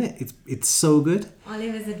platforming in it. It's so good.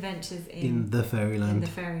 Oliver's Adventures in the Fairyland. In the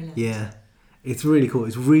Fairyland. Yeah, it's really cool.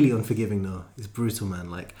 It's really unforgiving though. It's brutal,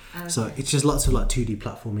 man. Like, so it's just lots of like 2D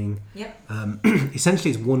platforming. Yep.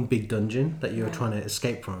 Essentially, it's one big dungeon that you're trying to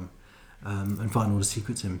escape from, and find all the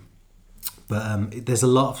secrets in. But there's a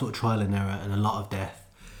lot of sort of trial and error and a lot of death.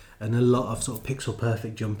 And a lot of sort of pixel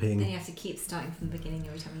perfect jumping. Then you have to keep starting from the beginning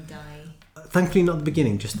every time you die. Thankfully not the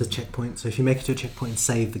beginning, just the checkpoint. So if you make it to a checkpoint and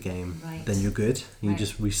save the game, then you're good. You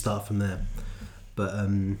just restart from there. But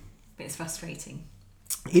it's frustrating.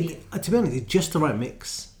 To be honest, it's just the right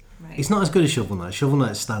mix. Right. It's not as good as Shovel Knight. Shovel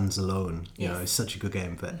Knight stands alone. You know, it's such a good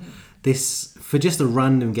game. But this, for just a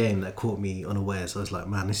random game that caught me unaware, so I was like,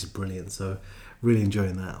 man, this is brilliant. So really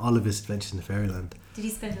enjoying that. Oliver's Adventures in Fairyland. Did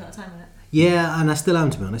you spend a lot of time on it? Yeah, and I still am,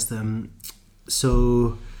 to be honest.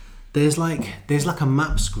 So there's like a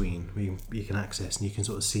map screen where you can access, and you can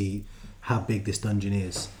sort of see how big this dungeon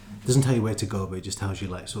is. It doesn't tell you where to go, but it just tells you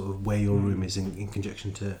like sort of where your room is in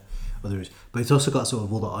conjunction to other rooms. But it's also got sort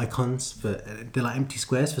of all the icons they're like empty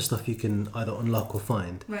squares for stuff you can either unlock or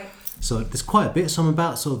find. Right. So there's quite a bit. So I'm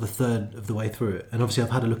about sort of a third of the way through it, and obviously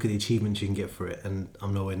I've had a look at the achievements you can get for it, and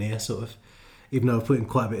I'm nowhere near sort of, even though I've put in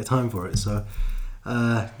quite a bit of time for it. So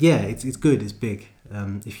yeah, it's good. It's big.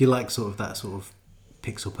 If you like sort of that sort of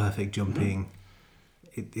pixel perfect jumping,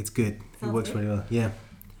 it's good. It works really well. Yeah.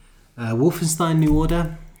 Wolfenstein New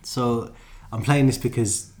Order. So I'm playing this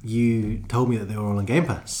because you told me that they were all on Game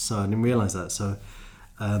Pass, so I didn't realise that. So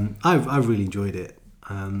I've really enjoyed it.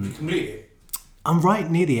 You completed it? I'm right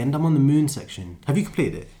near the end. I'm on the moon section. Have you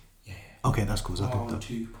completed it? Yeah. Okay, that's cool. So part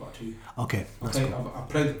 2. Okay, that's cool. I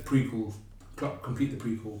played the prequel, complete the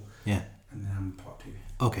prequel. Yeah. And then I'm part 2.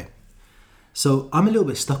 Okay. So I'm a little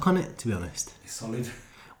bit stuck on it, to be honest. It's solid.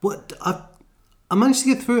 What I managed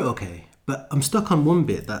to get through it okay, but I'm stuck on one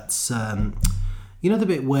bit that's you know the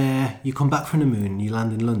bit where you come back from the moon and you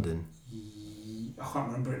land in London? I can't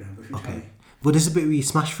remember it now, but if you tell me. Well, there's a bit where you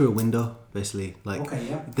smash through a window, basically. Like,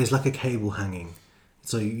 there's like a cable hanging.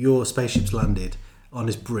 So your spaceship's landed on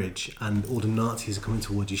this bridge and all the Nazis are coming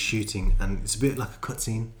towards you shooting, and it's a bit like a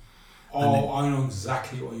cutscene. Oh, I know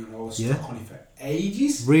exactly what you know. I was stuck on it for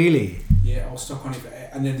ages. Really? Yeah, I was stuck on it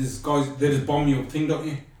and then there's guys, they just bomb your thing, don't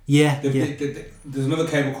you? Yeah, there's another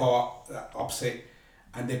cable car opposite,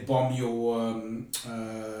 and they bomb your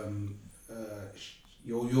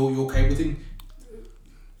cable thing.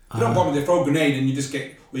 They don't bomb it, they throw a grenade and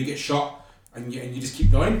you get shot and you just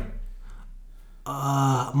keep dying.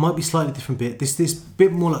 Might be slightly different bit. This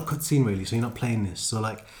bit more like cutscene really, so you're not playing this. So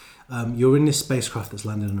like you're in this spacecraft that's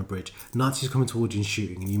landed on a bridge. Nazis coming towards you and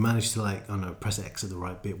shooting, and you manage to like, I don't know, press X at the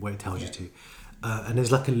right bit where it tells you to. And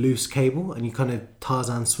there's like a loose cable, and you kind of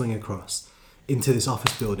Tarzan swing across into this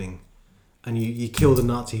office building, and you kill the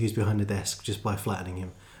Nazi who's behind the desk just by flattening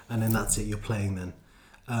him, and then that's it. You're playing then.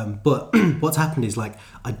 But what's happened is like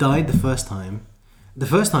I died the first time. The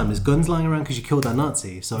first time there's guns lying around because you killed that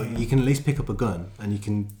Nazi, so you can at least pick up a gun and you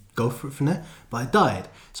can go for it from there. But I died,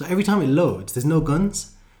 so every time it loads, there's no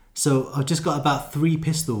guns. So I've just got about 3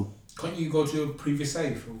 pistol. Can't you go to a previous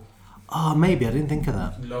save? Maybe I didn't think of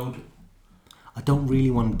that. Load. I don't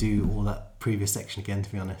really want to do all that previous section again,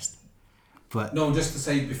 to be honest. But no, just to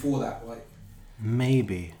save before that, like.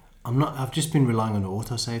 Maybe I'm not. I've just been relying on the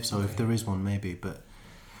autosave, so if there is one, maybe.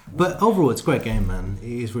 But overall, it's a great game, man.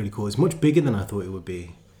 It is really cool. It's much bigger than I thought it would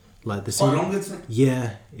be. Like the longer, isn't it?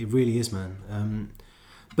 Yeah, it really is, man.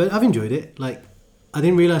 But I've enjoyed it. Like, I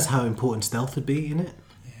didn't realise how important stealth would be in it.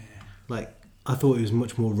 Yeah. Like, I thought it was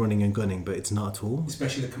much more running and gunning, but it's not at all.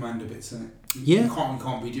 Especially the commander bits, isn't it? Yeah. You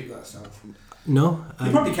can't beat it with that stealth. No.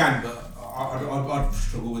 You probably can, but I'd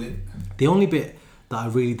struggle with it. The only bit that I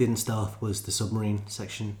really didn't stealth was the submarine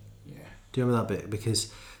section. Yeah. Do you remember that bit?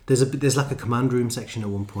 Because there's like a command room section at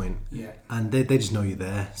one point. Yeah. And they just know you're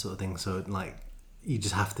there, sort of thing. So like, you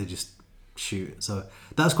just have to just shoot. So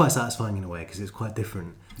that was quite satisfying in a way because it's quite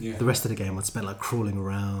different. Yeah. The rest of the game, I'd spent like crawling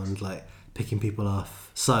around, like picking people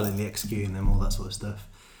off, silently executing them, all that sort of stuff.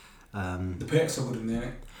 The perks are good in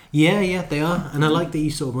there. Yeah, they are, and I like that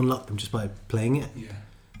you sort of unlock them just by playing it. Yeah.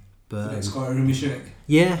 But it's Skyrim mission.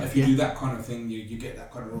 Yeah. If you do that kind of thing, you get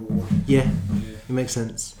that kind of reward. Yeah. It makes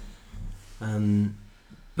sense.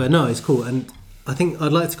 But no, it's cool, and I think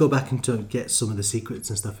I'd like to go back and to get some of the secrets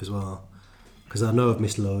and stuff as well, because I know I've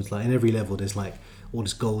missed loads. Like in every level, there's like all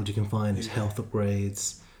this gold you can find, there's health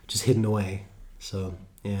upgrades, just hidden away. So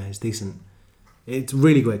yeah, it's decent. It's a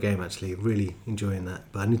really great game, actually. Really enjoying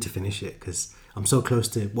that, but I need to finish it because I'm so close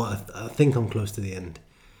to I think I'm close to the end.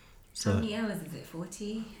 So, how many hours is it?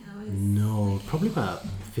 40 hours? No, probably about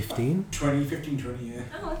 15. 20, yeah.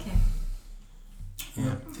 Oh, okay.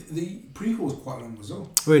 Yeah. The prequel was quite long as well.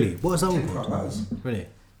 Really? What was that one? 12 hours. Really?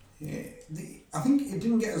 Yeah. I think it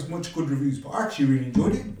didn't get as much good reviews, but I actually really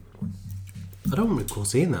enjoyed it. I don't recall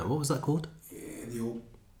seeing that. What was that called? Yeah,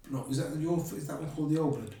 is that one called The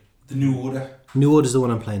Old Blood? The New Order. New Order's the one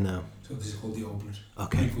I'm playing now. So this is called The Old Blood.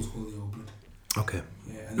 Okay. The prequel's called The Old Blood. Okay.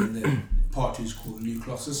 Yeah, and then the part 2 is called The New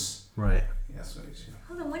Colossus. Right. Yeah, that's what it is. Yeah.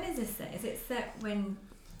 Hold on, when is this set? Is it set when...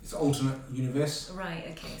 It's an alternate universe. Right,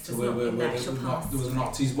 okay. So where the actual past. There was a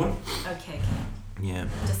Nazis one. Okay. Yeah.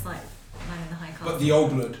 Just like Man in the High Castle. But The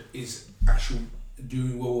Old Blood is actual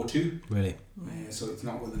during World War II. Really? Yeah, so it's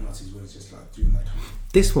not where the Nazis were, it's just like during that time.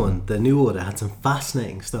 This one, the New Order, had some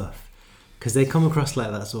fascinating stuff because they come across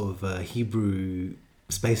like that sort of Hebrew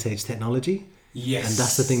space age technology. Yes. And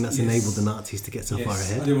that's the thing that's enabled the Nazis to get so far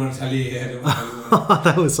ahead. I didn't want to tell you. Yeah, I didn't want to tell you.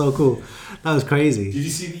 That was so cool. That was crazy. Did you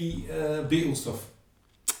see the Beatles stuff?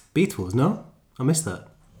 Beatles? No? I missed that.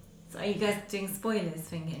 So are you guys doing spoilers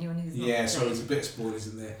for anyone who's not? Yeah, sorry, there's a bit of spoilers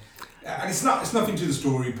in there. And it's nothing to the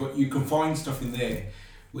story, but you can find stuff in there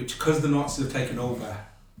which, because the Nazis have taken over,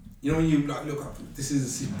 you know, when you like look up, this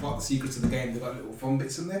is part of the secrets of the game, they've got little fun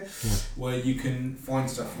bits in there where you can find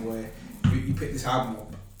stuff where you pick this album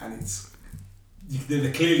up and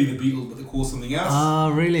they're clearly the Beatles, but they call something else. Ah,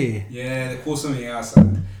 really? Yeah, they call something else,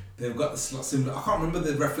 and they've got this similar. I can't remember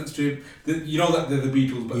the reference to it. You know that they're the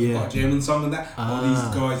Beatles, but they've got a German song and that. All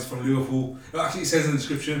these guys from Liverpool. Actually, it says in the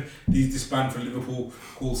description, this band from Liverpool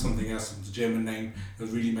called something else. It's a German name. It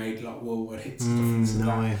was really made like worldwide hits and stuff.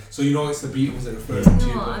 No way. So you know it's the Beatles they're referring You to.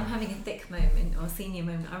 know what? I'm having a thick moment or senior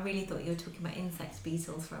moment. I really thought you were talking about insect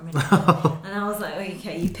Beatles for a minute, and I was like, oh,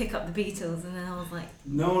 okay, you pick up the Beatles, and then I was like,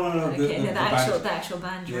 No. okay, The actual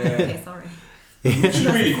band. Yeah. Right? Okay, sorry. Which is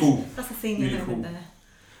really cool. That's a senior Really moment cool. there.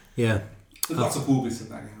 Yeah. There's lots of cool bits in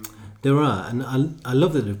that game. There are, and I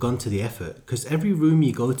love that they've gone to the effort, because every room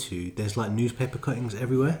you go to, there's like newspaper cuttings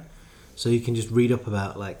everywhere, so you can just read up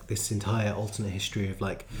about like this entire alternate history of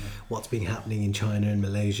like what's been happening in China and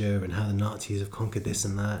Malaysia and how the Nazis have conquered this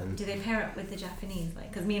and that. And do they pair up with the Japanese?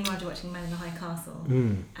 Like, because me and Roger are watching Man in the High Castle,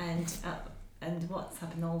 and what's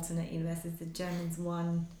happened? The alternate universes, the Germans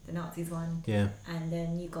won, the Nazis won, and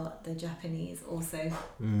then you got the Japanese also,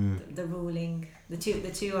 the ruling. The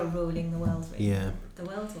two are ruling the world. Really. Yeah. The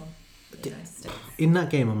world or the United States. In that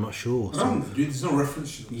game, I'm not sure. There's no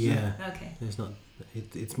reference to them. Yeah. Okay. It's not.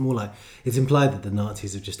 It's more like it's implied that the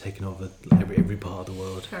Nazis have just taken over every part of the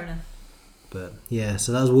world. Fair enough. But yeah,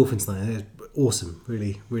 so that was Wolfenstein. It was awesome,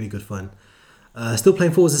 really, really good fun. Still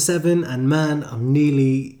playing Forza 7, and man, I'm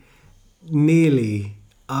nearly.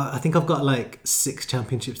 I think I've got like 6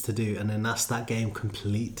 championships to do, and then that's that game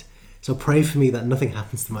complete. So pray for me that nothing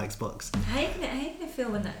happens to my Xbox. How are you gonna feel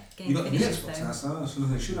when that game You got the finishes? Xbox now, so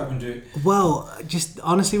nothing should happen to it. Well, just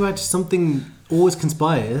honestly, right, just something always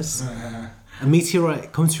conspires. A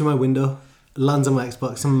meteorite comes through my window, lands on my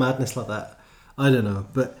Xbox, some madness like that. I don't know,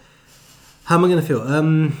 but how am I going to feel?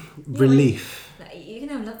 Relief. You're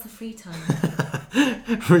gonna have lots of free time.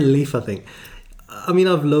 Relief, I think. I mean,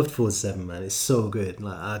 I've loved Forza 7, man. It's so good.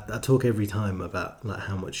 Like I talk every time about like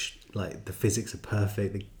how much like the physics are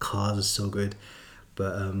perfect, the cars are so good.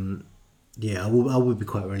 But yeah, I would be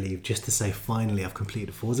quite relieved just to say finally I've completed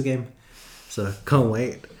a Forza game. So can't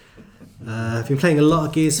wait. I've been playing a lot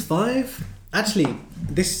of Gears 5. Actually,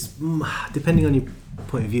 this, depending on your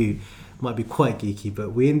point of view, might be quite geeky,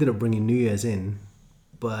 but we ended up bringing New Year's in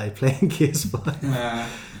by playing Gears 5.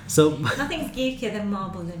 So nothing's geekier than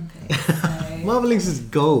Marble Olympics. So Marvel Links is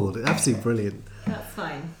gold. Absolutely brilliant. that's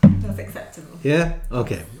fine. That's acceptable. Yeah?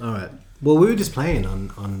 Okay. All right. Well, we were just playing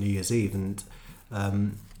on New Year's Eve, and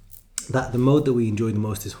that the mode that we enjoy the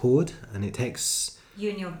most is Horde, and it takes... You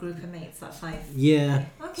and your group of mates, like 5. Yeah.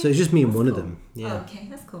 Okay. So it's just me and That's one of cool. them. Yeah. Oh, okay,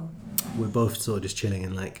 that's cool. We're both sort of just chilling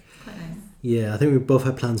and like... Quite nice. Yeah, I think we both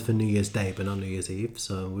had plans for New Year's Day, but not New Year's Eve,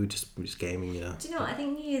 so we're just gaming, you know. Do you know what? I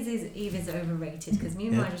think New Year's Eve is overrated, because me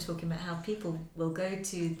and Ryan were talking about how people will go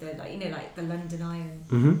to the like the London Eye,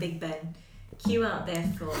 Big Ben, queue out there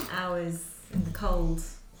for hours in the cold,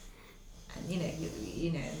 and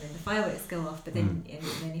and then the fireworks go off. But then and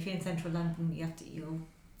then if you're in central London,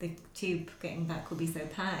 the tube getting back will be so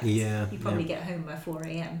packed. Yeah, you probably get home by 4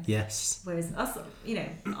 a.m. Yes. Whereas us,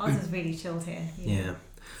 ours is really chilled here. Yeah.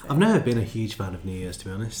 So. I've never been a huge fan of New Year's, to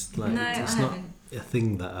be honest. Like, no, it's I not haven't. A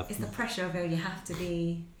thing that It's the pressure of you have to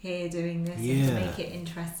be here doing this Yeah. to make it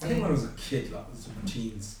interesting. I think when I was a kid, like some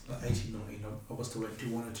teens, like 18, 19, I must have went to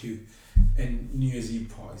 1 or 2 and New Year's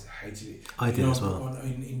Eve parties. I hated it. I did as well.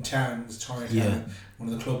 In towns, Chinatown, one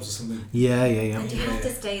of the clubs or something. Yeah. And you have to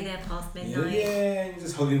stay there past midnight. Yeah, and you're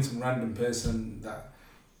just hugging some random person that,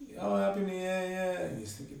 Happy New Year, yeah. And you're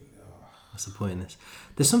just thinking, What's the point in this?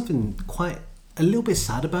 There's something quite a little bit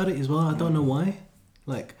sad about it as well. I don't know why.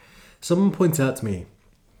 Like, someone pointed out to me,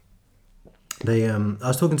 I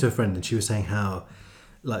was talking to a friend and she was saying how,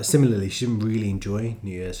 like, similarly, she didn't really enjoy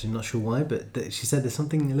New Year's. She's not sure why, but she said there's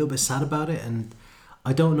something a little bit sad about it, and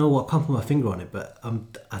I don't know what, can't put my finger on it, but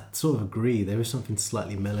I sort of agree. There is something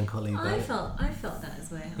slightly melancholy about it. I felt that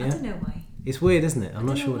as well. Yeah? I don't know why. It's weird, isn't it? I'm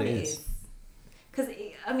not I don't sure know what it is. Because,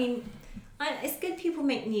 it's good people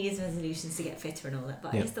make New Year's resolutions to get fitter and all that,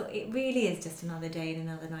 but I just thought it really is just another day and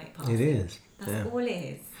another night party. It is. That's all it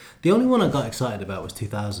is. The only one I got excited about was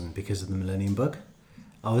 2000 because of the Millennium Bug.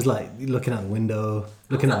 I was like looking out the window,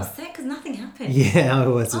 I was upset because nothing happened. Yeah, I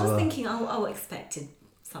was as I was well. thinking, I expected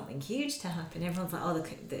something huge to happen. Everyone's like, oh,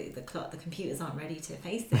 the computers aren't ready to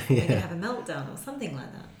face this. They're gonna have a meltdown or something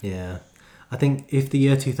like that. Yeah, I think if the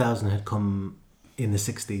year 2000 had come in the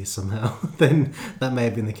 60s somehow, then that may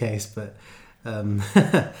have been the case. But I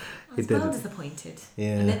was well disappointed.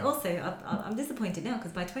 Yeah. And then also, I'm disappointed now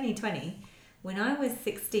because by 2020, when I was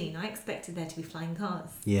 16, I expected there to be flying cars.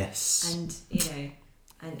 Yes. And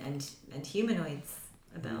and humanoids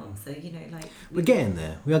about. So like we're getting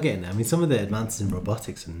there. We are getting there. I mean, some of the advances in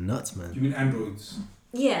robotics are nuts, man. You mean androids?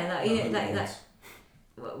 Yeah,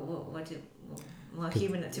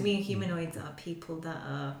 to me, humanoids are people that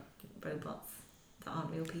are robots that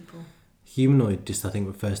aren't real people. Humanoid just, I think,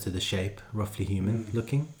 refers to the shape, roughly human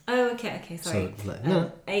looking. Oh, okay, sorry. So,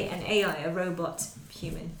 an AI, a robot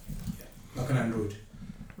human. Yeah, like an android.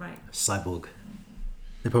 Right. Cyborg.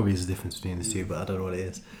 There probably is a difference between the two, but I don't know what it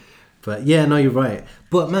is. But yeah, no, you're right.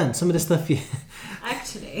 But man, some of the stuff you...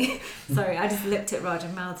 Actually, sorry, I just looked at Raj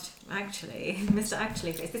and mouthed, actually, Mr.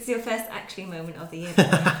 Actually Face. This is your first actually moment of the year.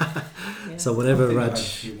 Yeah. So whenever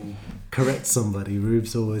Raj corrects somebody,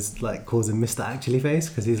 Rube's always like calls him Mr. Actually Face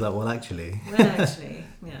because he's like, well, actually. Well, actually,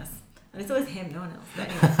 yes. And it's always him, no one else. But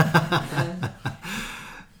anyway.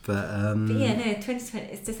 But yeah, no, 2020,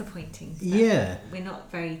 it's disappointing. Yeah. We're not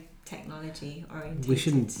very technology oriented. We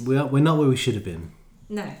shouldn't. We're not where we should have been.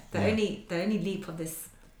 No, the only leap of this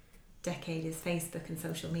decade is Facebook and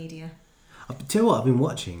social media. I'll tell you what, I've been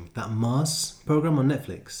watching that Mars program on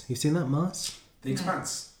Netflix. You seen that, Mars? The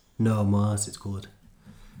Expanse? No, Mars it's called.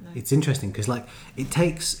 No. It's interesting because like it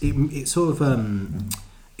takes it sort of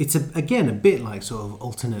it's again a bit like sort of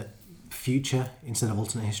alternate future instead of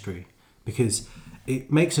alternate history, because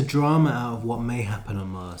it makes a drama out of what may happen on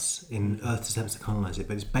Mars in Earth's attempts to colonize it,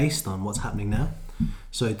 but it's based on what's happening now.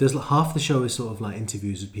 So it does, half the show is sort of like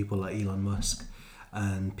interviews with people like Elon Musk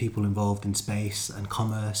and people involved in space and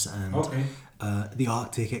commerce and the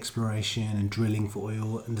Arctic exploration and drilling for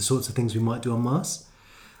oil and the sorts of things we might do on Mars.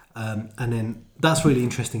 And then that's really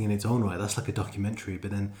interesting in its own right. That's like a documentary.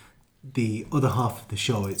 But then the other half of the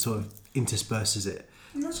show, it sort of intersperses it.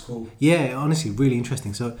 That's cool. Yeah, honestly, really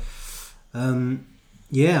interesting. So,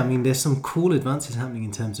 yeah, I mean, there's some cool advances happening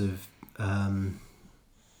in terms of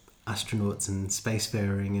astronauts and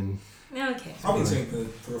spacefaring and... Okay. I've been saying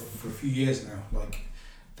for a few years now, like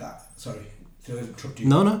that... Sorry, to interrupt you.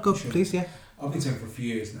 No, go, please, yeah. I've been saying for a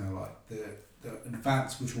few years now, like the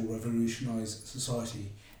advance which will revolutionise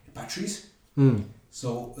society is batteries.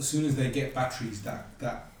 So as soon as they get batteries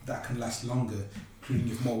that can last longer, including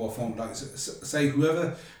your mobile phone, like say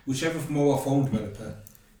whichever mobile phone developer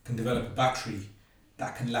can develop a battery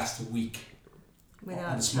that can last a week on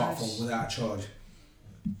a smartphone without a charge.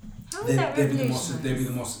 How is that revolutionised? They'll be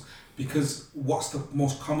the most, because what's the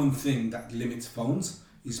most common thing that limits phones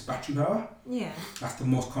is battery power. Yeah. That's the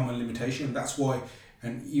most common limitation. That's why,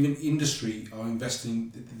 and even industry are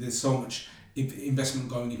investing. There's so much investment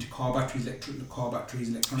going into car batteries, electronic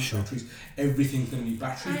batteries. Everything's going to be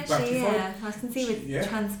battery. Yeah, I can see with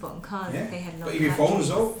transport and cars if they had long. But if your phone as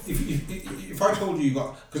well, if I told you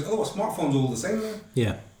got, because smartphones are all the same.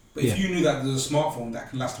 Yeah. But if you knew that there's a smartphone that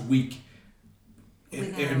can last a week,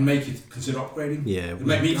 it would make you consider upgrading. Yeah, it would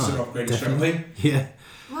make me consider upgrading straight away. Yeah.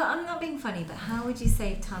 Well, I'm not being funny, but how would you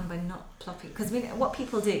save time by not plopping? Because what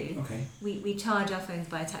people do, we charge our phones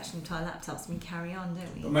by attaching them to our laptops and we carry on,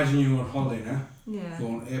 don't we? But imagine you're on holiday now. Yeah. You're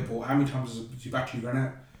on airport. How many times does your battery run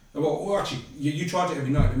out? Well, actually, you charge it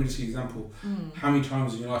every night. Let me just give you an example. How many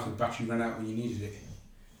times in your life has battery run out when you needed it?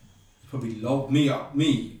 Probably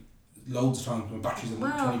me, loads of times. My battery's on 20%.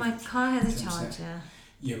 Well, my car has a charger.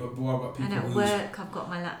 Yeah, but what about people? And at work, I've got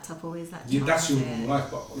my laptop always that charger. Yeah, that's your normal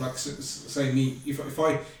life. But like, say me, if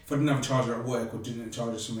I didn't have a charger at work or didn't have a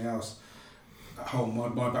charger somewhere else at home,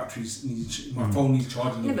 my batteries my phone needs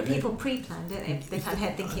charging. Yeah, but people pre-plan, don't they? They've had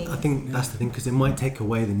head thinking. I think that's the thing, because it might take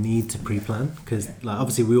away the need to pre-plan. Because like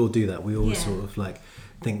obviously we all do that. We all sort of like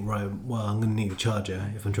think, right, well, I'm going to need a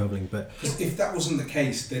charger if I'm travelling. But if that wasn't the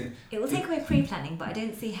case, then it will take away pre-planning. But I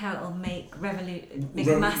don't see how it will make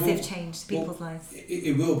a massive change to people's lives.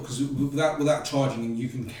 It will, because without charging, you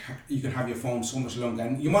can have your phone so much longer.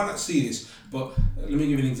 And you might not see this, but let me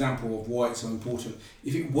give you an example of why it's so important.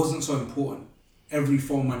 If it wasn't so important, every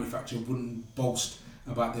phone manufacturer wouldn't boast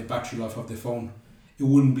about their battery life of their phone. It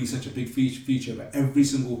wouldn't be such a big feature, but every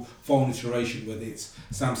single phone iteration, whether it's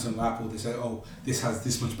Samsung or Apple, they say, oh, this has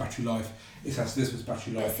this much battery life, it has this much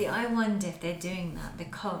battery life. But see, I wonder if they're doing that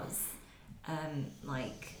because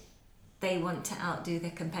they want to outdo their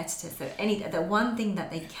competitors. So the one thing that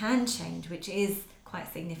they can change, which is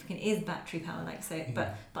quite significant, is battery power.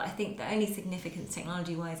 But I think the only significance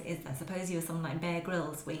technology-wise is that suppose you're someone like Bear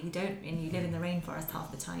Grylls, where you don't, and you live in the rainforest half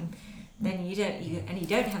the time, then you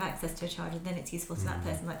don't have access to a charger, then it's useful to that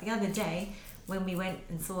person. Like the other day, when we went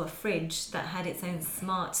and saw a fridge that had its own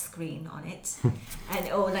smart screen on it,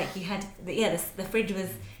 the fridge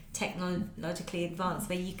was technologically advanced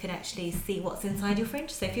where you could actually see what's inside your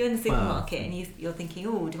fridge. So if you're in the supermarket and you're thinking,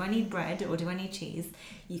 oh, do I need bread or do I need cheese,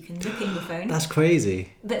 you can look at your phone. That's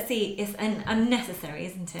crazy. But see, it's unnecessary,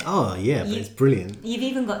 isn't it? Oh yeah, but it's brilliant. You've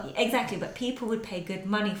even got but people would pay good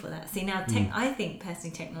money for that. See now, I think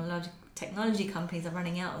personally technology companies are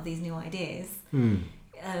running out of these new ideas.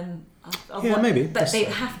 Maybe. But they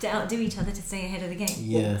have to outdo each other to stay ahead of the game.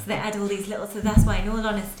 Yeah. So they add all these little. So that's why, in all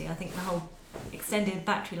honesty, I think the whole extended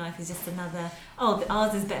battery life is just another. Oh,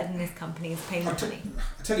 ours is better than this company's. Pay more money.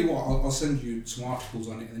 I tell you what, I'll send you some articles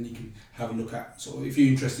on it, and then you can have a look at. So if you're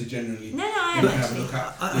interested generally, I am you can actually. have a look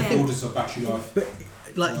at the importance of battery life. But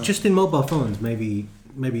like just in mobile phones, maybe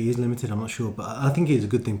it is limited. I'm not sure, but I think it is a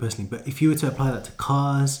good thing personally. But if you were to apply that to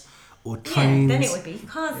cars or trains, then it would be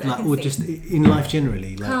cars. or just in life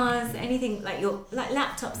generally, like cars, anything like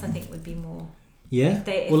laptops. I think would be more. Yeah,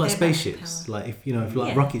 if like they're spaceships, like if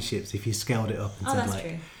rocket ships, if you scaled it up and said like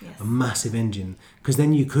true. Yes. a massive engine, because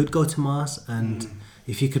then you could go to Mars, and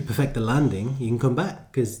if you could perfect the landing, you can come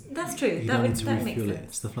back because that's true. You don't need to refuel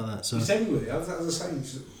it, stuff like that. So it's everywhere. As I was saying,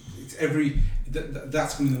 it's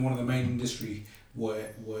that's going to be one of the main industry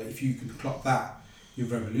where if you can clock that,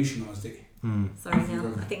 you've revolutionised it. Sorry,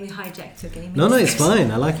 Neil. I think we hijacked your game. No, it's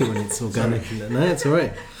fine. I like it when it's organic. No, it's all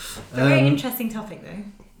right. It's a very interesting topic, though.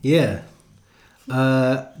 Yeah.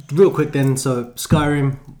 Real quick then, so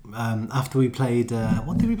Skyrim, after we played,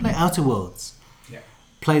 what did we play? Outer Worlds. Yeah.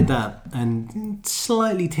 Played that, and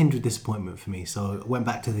slightly tinged with disappointment for me, so I went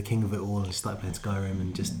back to the king of it all and started playing Skyrim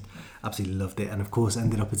and just absolutely loved it, and of course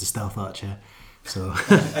ended up as a stealth archer. So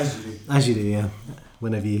as you do, yeah,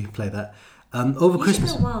 whenever you play that. Over Christmas.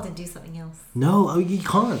 You should go wild and do something else. No, you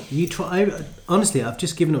can't. You try. Honestly, I've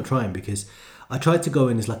just given up trying because I tried to go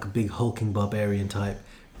in as like a big hulking barbarian type.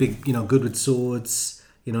 Big, good with swords,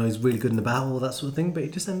 he's really good in the battle, that sort of thing, but you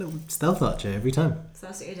just end up with stealth archer every time. So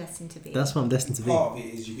that's what you're destined to be. That's what I'm destined to be. Part of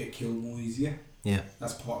it is you get killed more easier. Yeah.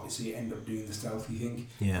 That's part of it, so you end up doing the stealthy thing.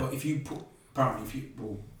 Yeah. But if you I've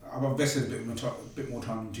invested a bit more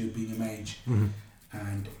time into being a mage,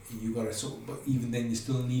 and you got to but even then you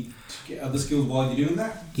still need to get other skills while you're doing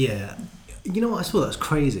that. Yeah. You know what, I saw that's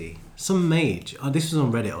crazy. Some mage, this was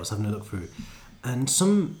on Reddit, I was having a look through, and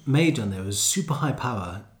some mage on there was super high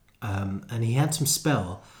power, and he had some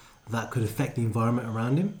spell that could affect the environment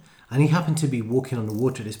around him, and he happened to be walking on the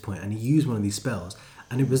water at this point, and he used one of these spells,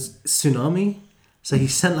 and it was tsunami, so he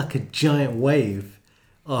sent like a giant wave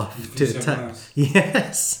off to attack.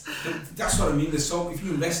 Yes, that's what I mean. There's if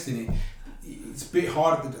you invest in it, it's a bit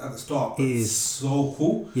hard at the start, but it's so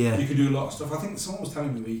cool. Yeah, you can do a lot of stuff. I think someone was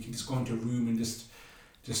telling me where you can just go into a room and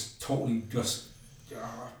just totally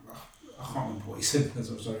I can't remember what he said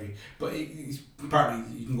because I'm sorry, but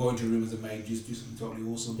apparently you can go into a room as a mage, just do something totally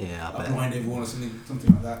awesome. Yeah, I bet. Blind everyone or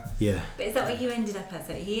something like that. Yeah. But is that what you ended up as?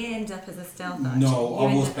 So he ended up as a stealth archer. No,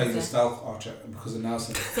 I was playing a stealth archer because of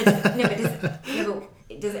Nelson. So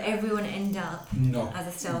does everyone end up as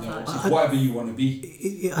a stealth archer? It's whatever you want to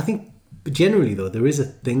be. I think generally though there is a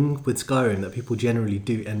thing with Skyrim that people generally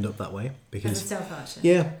do end up that way because as a stealth archer.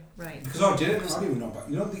 Yeah. Right. Because I didn't even know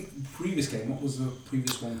about. The previous game. What was the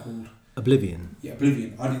previous one called? Oblivion. Yeah,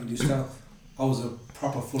 Oblivion. I didn't do stealth. I was a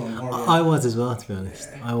proper full-on warrior. I was as well, to be honest.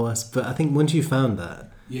 Yeah. I was, but I think once you found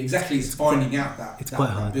that, yeah, exactly. It's finding out that it's quite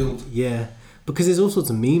hard. Build. Yeah, because there's all sorts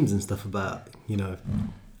of memes and stuff about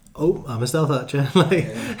oh, I'm a stealth archer.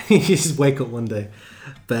 You just wake up one day.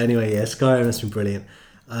 But anyway, yeah, Skyrim has been brilliant.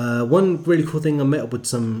 One really cool thing, I met up with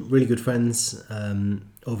some really good friends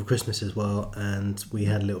over Christmas as well, and we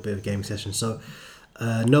had a little bit of a gaming session. So,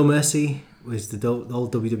 No Mercy was the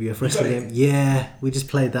old WWF wrestling game. Yeah, we just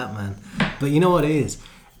played that, man. But you know what it is?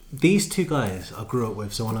 These two guys I grew up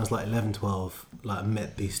with, so when I was like 11, 12, I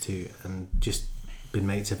met these two and just been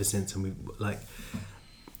mates ever since. And we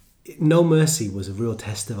No Mercy was a real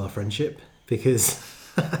test of our friendship because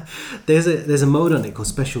there's a mode on it called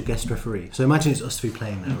Special Guest Referee. So imagine it's us three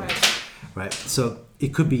playing now, right? So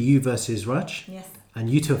it could be you versus Raj. Yes. And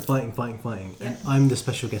you two are fighting, and I'm the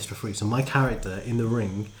special guest referee. So my character in the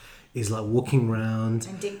ring is like walking around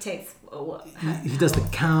and dictates what he does the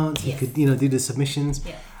counts. He could do the submissions.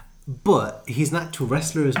 Yeah. But he's an actual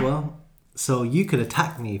wrestler as well. So you could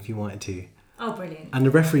attack me if you wanted to. Oh, brilliant! And the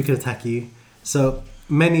referee could attack you. So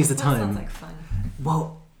many's the time. Sounds like fun.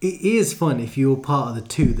 Well, it is fun if you're part of the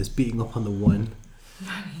two that's beating up on the one.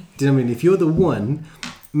 Do you know what I mean? If you're the one.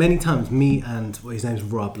 Many times, me and his name's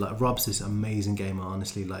Rob. Rob's this amazing gamer.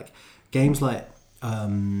 Honestly, games like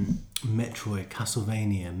Metroid,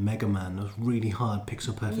 Castlevania, Mega Man, those really hard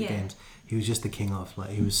pixel perfect games, he was just the king of.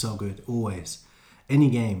 Like, he was so good, always. Any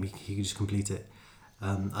game, he could just complete it.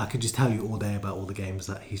 I could just tell you all day about all the games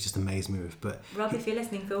that he's just amazed me with. But Rob, if you're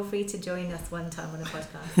listening, feel free to join us one time on a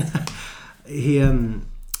podcast.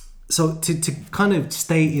 So to kind of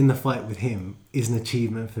stay in the fight with him is an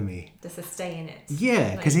achievement for me. Just to stay in it.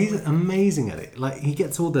 Yeah, because he's amazing at it. Like, he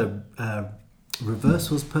gets all the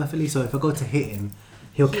reversals perfectly. So if I go to hit him,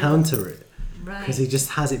 he'll counter it. Right. Because he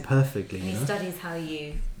just has it perfectly. And he studies how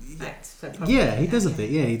you act. Yeah, he does a bit.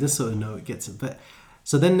 Yeah, he does sort of know it gets it. But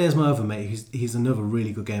so then there's my other mate. He's another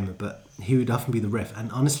really good gamer, but he would often be the ref. And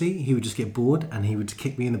honestly, he would just get bored and he would just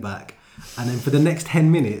kick me in the back. And then for the next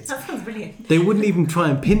 10 minutes, that sounds brilliant. They wouldn't even try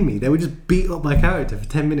and pin me. They would just beat up my character for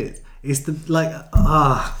 10 minutes. It's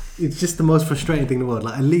it's just the most frustrating thing in the world.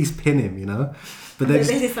 Like, at least pin him, you know? But they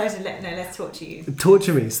decided, let's torture you.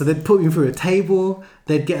 Torture me. So they'd put me through a table.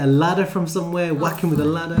 They'd get a ladder from somewhere, whack him with a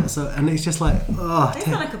ladder. And it's just like, They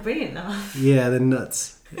sound like a brilliant laugh. Yeah, they're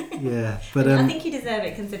nuts. Yeah, but I think you deserve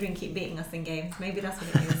it considering you keep beating us in games. Maybe that's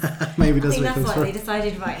what it is. Maybe that's I think what that's why they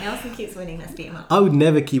decided, right, Nelson keeps winning, let's beat him up. I would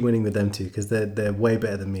never keep winning with them two because they're way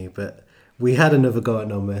better than me. But we had another go at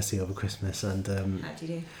No Mercy over Christmas, and how'd you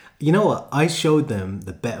do? You know what? I showed them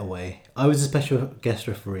the better way. I was a special guest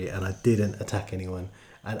referee, and I didn't attack anyone,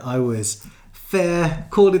 and I was fair,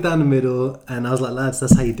 called it down the middle, and I was like, lads,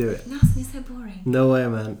 that's how you do it. Nelson, you're so boring. No way,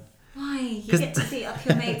 man. Why? You get to beat up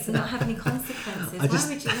your mates and not have any consequences. Why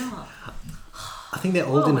would you not? I think they're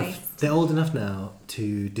old enough. They're old enough now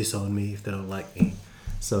to disown me if they don't like me.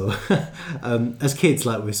 So, as kids,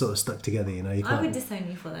 like, we're sort of stuck together, you know. You can't... I would disown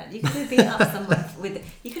you for that. You could have beat up someone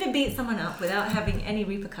You could have beat someone up without having any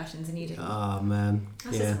repercussions, and you didn't. Oh man,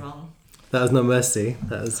 that's just wrong. That was No Mercy.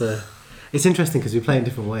 That was. It's interesting because we play in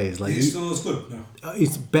different ways. Like, is it still as good? No.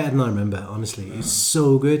 It's better than I remember. Honestly, It's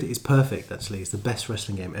so good. It's perfect. Actually, it's the best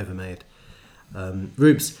wrestling game ever made.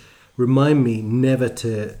 Rubes, remind me never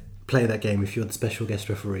to play that game if you're the special guest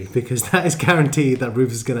referee, because that is guaranteed that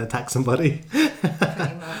Rubes is going to attack somebody. Pretty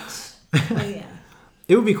much. Well, yeah.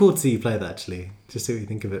 It would be cool to see you play that, actually. Just see what you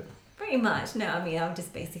think of it. Pretty much. No, I mean, I'll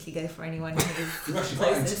just basically go for anyone who is You've actually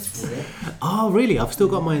got it. Oh, really? I've still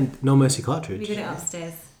got my No Mercy cartridge. We got it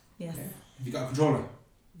upstairs. Yes. Yeah. Have you got a controller?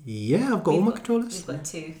 Yeah, I've got all my controllers. We've got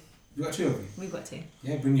two. You got two of them? We've got two.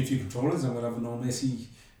 Yeah, bring your two controllers and we'll have a No Mercy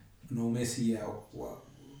what?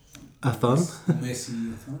 A thon? No Mercy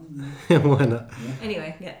a thon? Yeah. Why not? Yeah.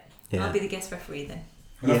 Anyway, yeah. I'll be the guest referee then.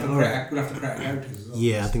 We'll have to create characters as well.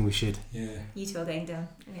 Yeah, I think we should. Yeah. You two are going down.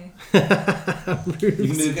 Anyway. You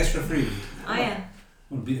can be the guest referee. I am. I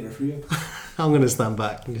want to be the referee up. I'm going to stand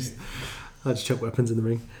back and I'll just chuck weapons in the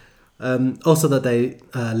ring. Also that day,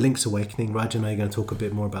 Link's Awakening. Raj and I are going to talk a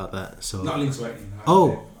bit more about that. So not Link's Awakening.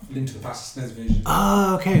 Link to the Past SNES version.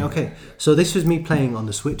 Ah, okay. So this was me playing on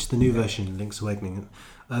the Switch, the new version, Link's Awakening.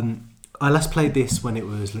 I last played this when it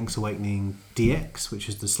was Link's Awakening DX, which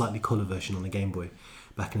is the slightly colour version on the Game Boy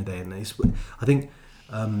back in the day. And I think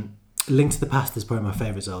Link to the Past is probably my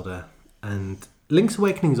favourite Zelda, and Link's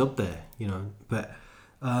Awakening is up there, you know. But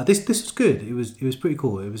this was good. It was pretty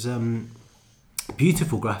cool. It was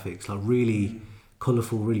beautiful graphics, like really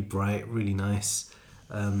colourful, really bright, really nice.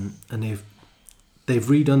 And they've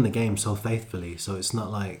redone the game so faithfully, so it's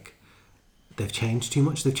not like they've changed too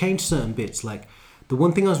much. They've changed certain bits. Like, the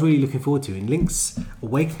one thing I was really looking forward to in Link's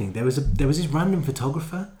Awakening, there was this random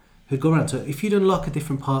photographer who'd go around. So if you'd unlock a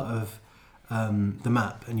different part of the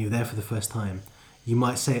map and you're there for the first time, you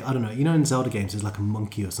might say, I don't know, you know, in Zelda games there's like a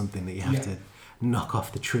monkey or something that you have to knock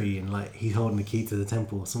off the tree, and like he's holding the key to the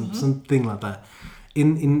temple, something like that.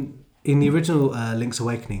 In the original Link's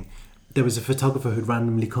Awakening, there was a photographer who'd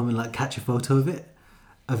randomly come and like catch a photo of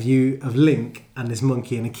of Link and this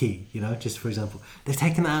monkey and a key, you know, just for example. They've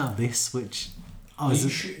taken that out of this, which are you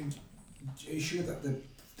sure that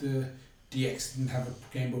the DX didn't have a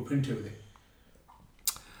Game Boy printer with it?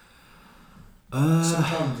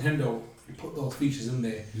 Sometimes Nintendo put those features in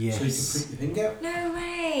there so you can print your thing out. No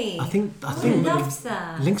way! I think loved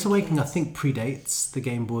that. Link's Awakening, I think, predates the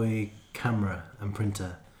Game Boy camera and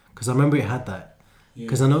printer, because I remember it had that.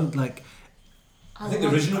 Because I know, like, I think the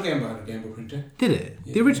original Game Boy had a Game Boy printer. Did it?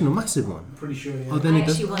 Yeah. The original massive one? I'm pretty sure, yeah. Oh, then I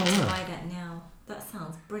actually want to buy that now. That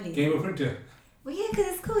sounds brilliant. Game Boy printer? Well, yeah, because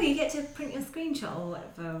it's cool. You get to print your screenshot or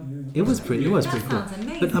whatever. It was pretty cool. That sounds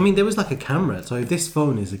amazing. But I mean, there was like a camera. So if this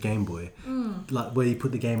phone is a Game Boy, like where you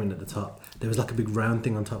put the game in at the top, there was like a big round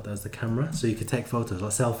thing on top that was the camera, so you could take photos,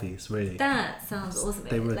 like selfies, really. That sounds awesome.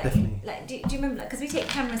 They were like, definitely. Like, do you remember? Because we take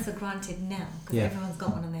cameras for granted now, because everyone's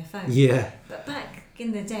got one on their phone. Yeah. But back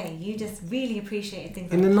in the day, you just really appreciated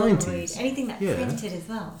things in like the Polaroid, 90s. anything that printed as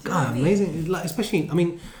well. God, amazing! Like especially, I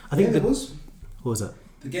mean, I think there was. What was that?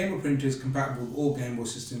 The Game Boy printer is compatible with all Game Boy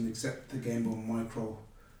systems except the Game Boy Micro.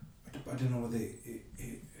 I don't know whether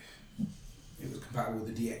it was compatible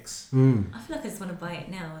with the DX. I feel like I just want to buy it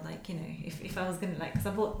now. Like, you know, if I was going to, like, because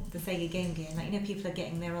I bought the Sega Game Gear, and, like, you know, people are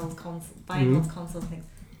getting their old console, buying old console things.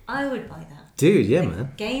 I would buy that. Dude, yeah, like,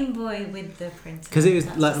 man. Game Boy with the printer. Because it was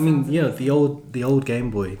that like, I mean, sounds you know, amazing. the old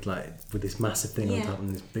Game Boy, like with this massive thing on top and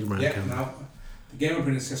this big round camera. Now, the Game Boy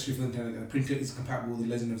printer accessory for the Nintendo, the printer is compatible with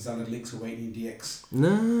the Legend of Zelda Link's Awakening DX.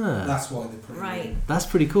 Nah. That's why they put it in. That's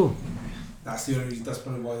pretty cool. That's the only reason. That's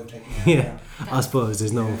probably why they're taking it out. Yeah, I suppose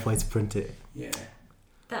there's no way to print it. Yeah.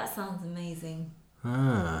 That sounds amazing.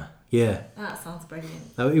 Yeah. That sounds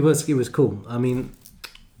brilliant. It was cool. I mean,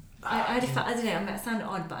 I don't know, it might sound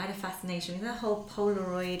odd, but I had a fascination with that whole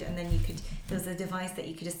Polaroid, and then there was a device that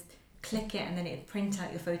you could just click it and then it'd print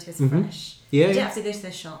out your photos fresh. Yeah. You didn't have to go to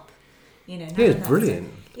the shop. You know, yeah, it's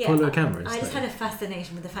brilliant. Polaroid cameras. I just had a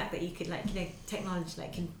fascination with the fact that you could, like, you know, technology,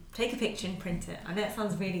 like, can take a picture and print it. I know it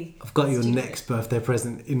sounds really I've got your stupid. next birthday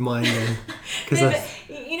present in mind then. No, but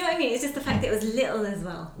you know what I mean? It's just the fact that it was little as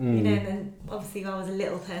well. You know, and then obviously I was a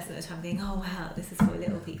little person at the time going, oh wow, this is for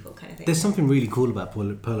little people kind of thing. There's something really cool about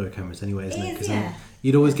Polaroid cameras anyway, isn't it? Yeah.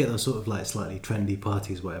 You'd always get those sort of like slightly trendy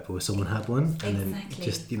parties whatever where someone had one and then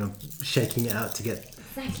just, you know, shaking it out to get...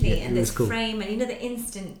 Exactly, yeah, and this cool. frame and, you know, the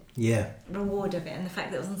instant reward of it, and the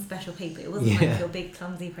fact that it was on special paper. It wasn't like your big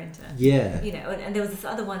clumsy printer. Yeah. You know, and there was this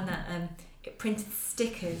other one that it printed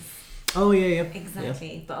stickers. Oh yeah.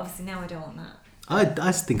 Exactly, yeah. But obviously now I don't want that.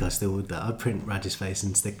 I think I still would that. I'd print Raj's face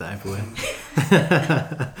and stick that everywhere.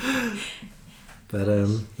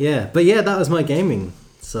 But yeah, that was my gaming.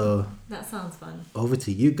 So that sounds fun. Over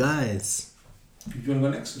to you guys. Do you want to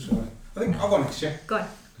go next or shall I? I think I'll go next, yeah. Go on.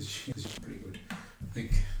 Because she's pretty good, I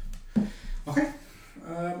think. Okay.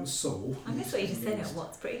 So. I missed what you just said.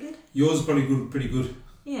 What's pretty good? Yours is probably good, pretty good.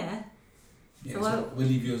 Yeah. Yeah. So we'll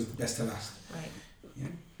leave yours the best to last. Right. Yeah.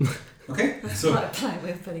 Okay. That's so. quite a polite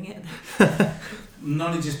way of putting it.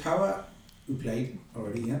 Knowledge is power. We played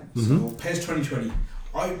already, yeah. So PES 2020.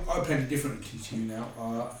 I played it differently to you now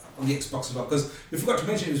on the Xbox as well, because we forgot to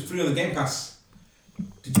mention it was free on the Game Pass.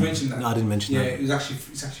 Did you mention that? No, I didn't mention that. Yeah, it's actually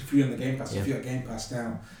free on the Game Pass. If you got Game Pass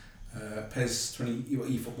now, PES 20,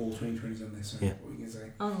 eFootball 2020 is on there. So what are you gonna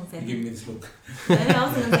say? You're giving me this look. No, I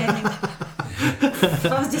wasn't gonna say anything.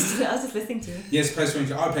 I was just listening to you. Yes, PES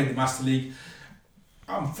 2020. I played the Master League.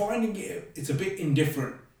 I'm finding it's a bit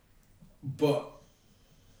indifferent, but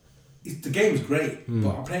the game's great.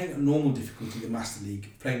 But I'm playing at normal difficulty, the Master League,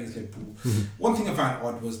 playing as Liverpool. One thing I found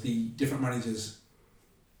odd was the different managers.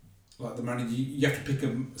 Like the manager, you have to pick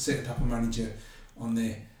a certain type of manager on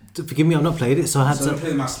there. Forgive me, I've not played it, so I had to. So to play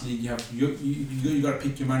the Master League, you got to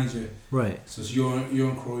pick your manager. Right. So it's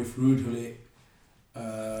Johan Cruyff, Ruud Gullit.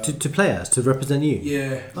 To play as, to represent you.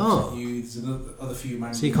 Yeah. Oh. There's other few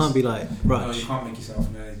managers. So you can't be like Rush. No, you can't make yourself.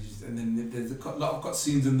 No, and then there's a lot of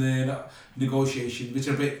cutscenes in there, a lot of negotiation, which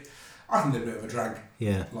are a bit. I think they're a bit of a drag.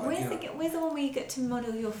 Yeah. Like, where's the one where you get to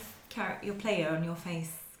model your player on your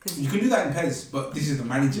face? You can do that in PES, but this is the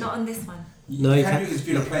manager. Not on this one. No, you can't. Do it as if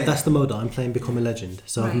you're a player. That's the mode that I'm playing, Become a Legend.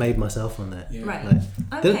 So I've made myself on there. Yeah. Right.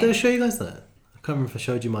 Like, did I show you guys that? I can't remember if I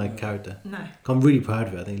showed you my character. No. I'm really proud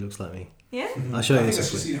of it. I think it looks like me. Yeah? I'll show you this.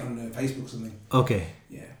 this. I think I've seen it on Facebook or something. Okay.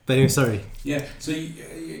 Yeah. But anyway, sorry. Yeah, so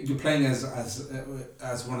you're playing as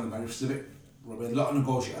one of the managers. It's a bit a lot of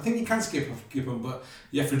negotiation. I think you can skip them, but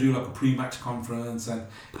you have to do like a pre-match conference, and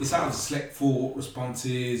it's out of select 4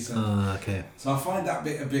 responses. And okay. So I find that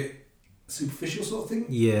bit a bit superficial sort of thing.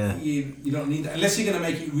 Yeah. You don't need that unless you're going to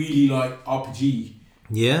make it really like RPG.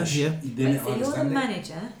 Yeah. So you're the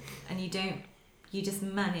manager, and you just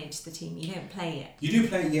manage the team. You don't play it. You do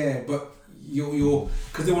play, yeah, but you're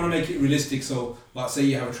because they want to make it realistic. So, like, say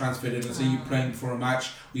you have a transfer deadline, and say you're playing for a match,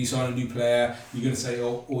 or you sign a new player, you're going to say,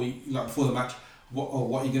 like before the match, what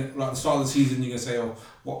are you going to, like at the start of the season, you're going to say,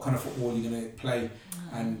 what kind of football you're going to play,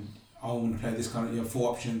 and I'm going to play this kind of. You have 4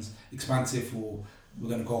 options: expansive, or we're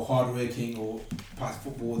going to go hard working, or pass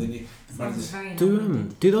football. Then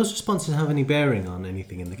do those responses have any bearing on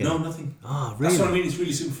anything in the game? No, nothing. Oh, really? That's what I mean. It's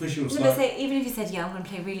really superficial. No, but say, even if you said, I'm going to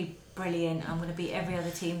play really brilliant, I'm going to beat every other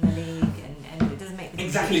team in the league, and it doesn't make the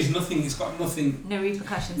exactly. It's nothing. It's got nothing. No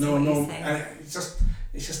repercussions. No. And it's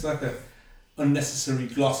just like a unnecessary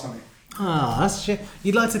gloss on it. That's shit.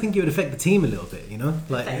 You'd like to think it would affect the team a little bit, you know,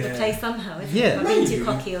 like affect the play somehow. Yeah. Being too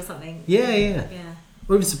cocky or something. Yeah.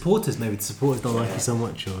 Or even supporters, maybe the supporters don't like you so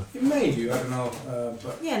much, or it may do. I don't know.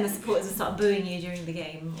 But and the supporters will start booing you during the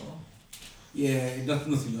game, or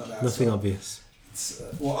nothing like that. Nothing obvious. it's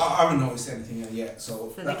well, I haven't noticed anything yet.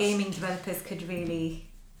 So the gaming developers could really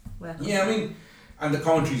work on I mean, and the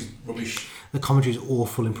commentary's rubbish. The commentary's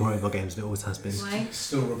awful in Pro Evo games, and it always has been. Why? It's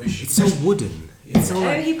still rubbish. It's so wooden. Yeah. It's all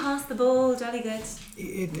he passed the ball, jolly good.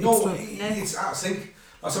 It's out of sync.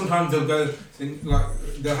 Like sometimes they'll go, like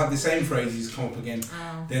they'll have the same phrases come up again.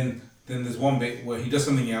 Oh. Then there's one bit where he does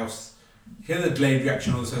something else. Hear the delayed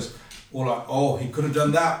reaction, or says, or like, oh, he could have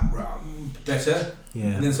done that better. Yeah.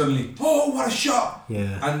 And then suddenly, oh, what a shot!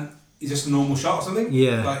 Yeah. And it's just a normal shot or something.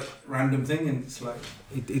 Yeah. Like random thing, and it's like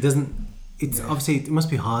it doesn't. It's obviously it must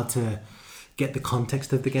be hard to get the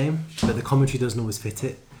context of the game, but the commentary doesn't always fit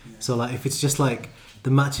it. Yeah. So like if it's just like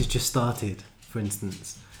the match has just started, for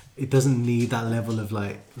instance, it doesn't need that level of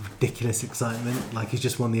like ridiculous excitement. Like he's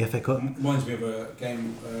just won the FA Cup. Reminds me of a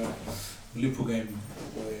game, Liverpool game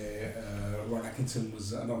where Ron Atkinson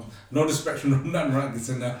was no disrespect from Ron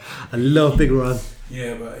Atkinson now. I love Big Ron.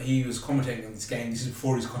 Yeah, but he was commentating on this game. This is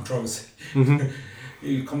before his controversy. Mm-hmm.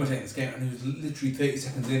 He was commentating this game, and he was literally 30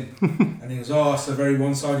 seconds in, and he was, "Oh, it's a very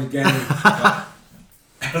one-sided game." I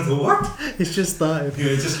thought, what? It's just started. Yeah,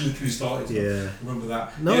 it just literally started. So Yeah. remember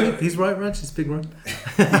that. No, yeah. he's right, Raj. It's Big Ron.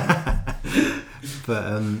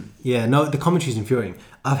 But no, the commentary's infuriating.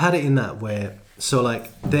 I've had it in that where, so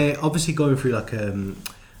like they're obviously going through like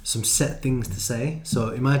some set things to say. So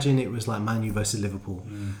imagine it was like Man U versus Liverpool.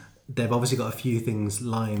 They've obviously got a few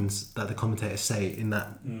lines that the commentators say in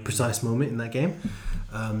that precise moment in that game.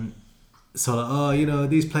 So like,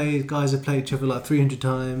 these guys have played each other like 300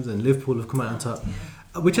 times and Liverpool have come out on top,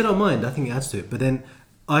 which I don't mind. I think it adds to it. But then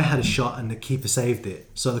I had a shot and the keeper saved it.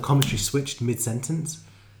 So the commentary switched mid-sentence.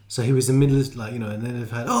 So he was in the middle of and then they've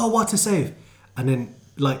had, oh, what a save. And then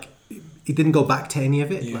like, he didn't go back to any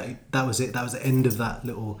of it. Yeah. Like that was it. That was the end of that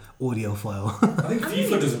little audio file. I think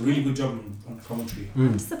FIFA does a really good job on commentary.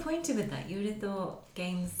 I'm disappointed with that. You would have thought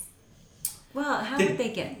games. Well, how would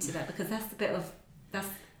they get to that? Because that's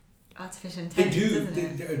artificial intelligence.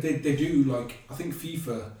 They do. Like I think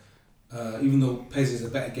FIFA, even though PES is a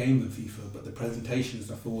better game than FIFA, but the presentation and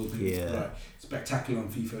stuff have always been like spectacular on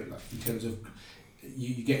FIFA. Like in terms of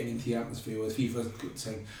you getting into the atmosphere, where FIFA's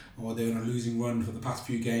saying, "Oh, they're on a losing run for the past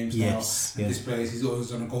few games now." And this place, he's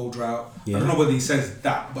always on a goal drought. I don't know whether he says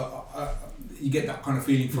that, but you get that kind of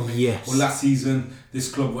feeling from it. Yes. Well, last season,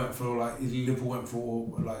 this club went for Liverpool went for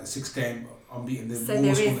like 6 game unbeaten. So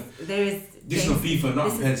there is. This is on FIFA,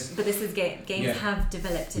 not PES. But this is games have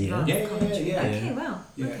developed advanced commentary. Yeah. Okay, well.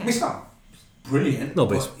 Yeah. Okay. It's not brilliant. No,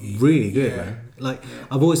 but it's really good, man. Like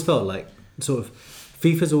I've always felt like sort of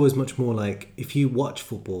FIFA's always much more like if you watch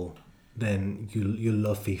football, then you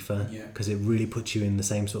love FIFA because it really puts you in the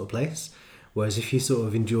same sort of place. Whereas if you sort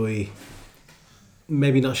of enjoy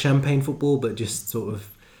maybe not champagne football, but just sort of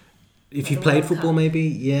if you played football,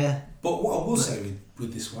 maybe But what I will say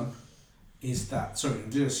with this one is that I'm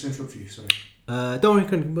just interrupt you. Sorry. Don't worry.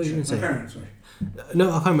 What are you going to say? Sorry. No,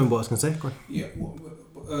 I can't remember what I was going to say. Go on. Yeah.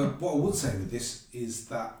 What I would say with this is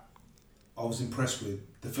that I was impressed with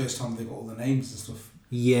the first time they got all the names and stuff.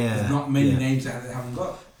 Yeah. There's not many names that they haven't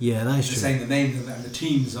got. Yeah, that is They're true. saying the names and the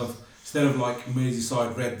teams of, instead of like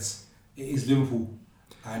Merseyside Reds, it is Liverpool,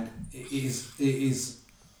 and it is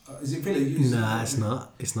it Villa? Nah, it's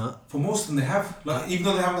not. It's not. For most of them, they have even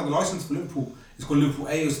though they haven't got the license for Liverpool, it's called Liverpool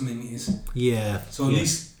A or something. It is. Yeah. So at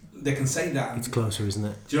least they can say that. It's closer, isn't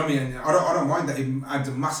it? Do you know what I mean? I don't mind that. It adds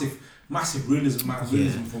a massive realism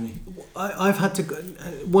for me. I've had to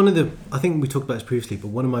one of the I think we talked about this previously, but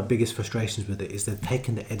one of my biggest frustrations with it is they've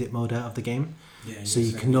taken the edit mode out of the game, so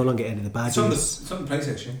you can no longer edit the badges. It's on the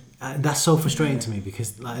PlayStation. That's so frustrating to me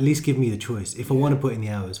because at least give me the choice if I want to put in the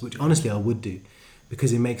hours, which honestly I would do,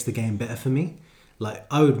 because it makes the game better for me. Like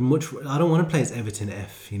I don't want to play as Everton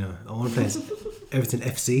F, I want to play as Everton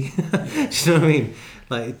FC. Do you know what I mean?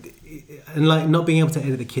 Like, and like not being able to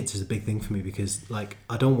edit the kits is a big thing for me because like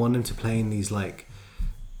I don't want them to play in these like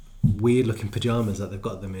weird looking pajamas that they've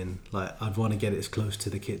got them in. Like I'd want to get it as close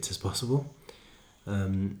to the kits as possible,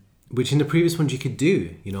 which in the previous ones you could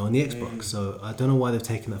do, on the Xbox. So I don't know why they've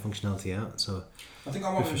taken that functionality out. So I think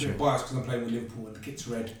I might be a bit biased because I'm playing with Liverpool and the kit's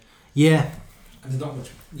red. Yeah. And there's not much.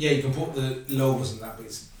 Yeah, you can put the logos and that, but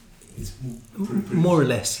it's pretty more or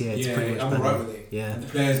less. Yeah, it's pretty much I'm better. alright with it. Yeah, and the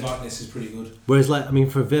players' likeness is pretty good. Whereas, like, I mean,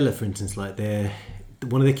 for Villa, for instance, like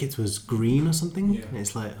one of their kits was green or something. Yeah. And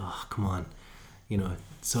it's like, oh, come on,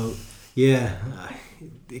 So yeah,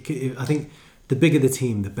 I think the bigger the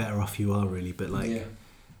team, the better off you are, really. But like,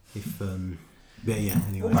 if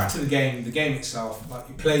anyway. Well, back to the game. The game itself, like,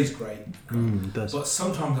 it plays great. It does. But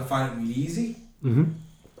sometimes I find it really easy. Mm-hmm.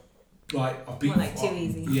 Like I beat, too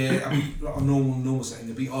easy. Yeah, I beat like a normal setting.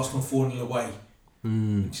 I beat Arsenal 4-0 away,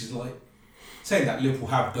 which is like saying that Liverpool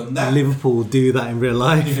have done that. Liverpool do that in real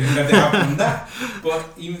life. They have done that,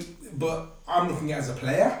 but I'm looking at it as a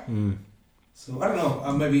player. So I don't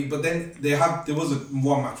know, maybe. But then there was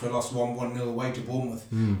one match where I lost 1-0 away to Bournemouth.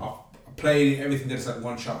 I played everything. They just had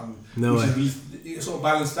one shot, and it sort of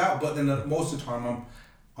balanced out. But then most of the time,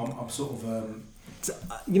 I'm sort of.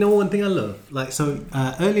 You know, one thing I love,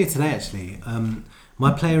 earlier today actually,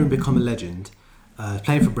 my player in Become a Legend,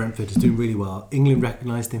 playing for Brentford, is doing really well. England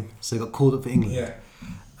recognised him, so he got called up for England. Yeah.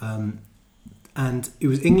 And it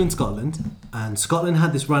was England-Scotland, and Scotland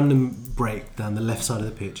had this random break down the left side of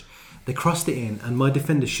the pitch. They crossed it in, and my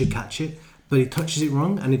defender should catch it, but he touches it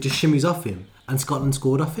wrong, and it just shimmies off him, and Scotland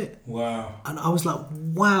scored off it. Wow. And I was like,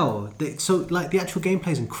 wow. The actual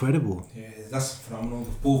gameplay is incredible. Yeah, that's phenomenal.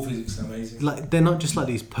 The ball physics are amazing. They're not just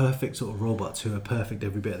these perfect sort of robots who are perfect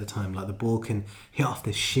every bit of the time. The ball can hit off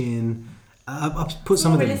the shin. I've put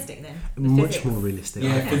some of them... realistic then? Much more realistic.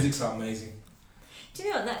 Yeah, physics are amazing. Do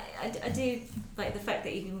you know what, I do like the fact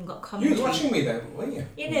that you've even got commentary. You were watching me then, weren't you?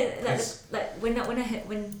 You know,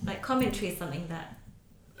 when commentary is something that,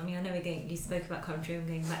 I mean, I know you spoke about commentary, I'm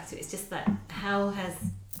going back to it. It's just that how has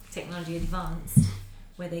technology advanced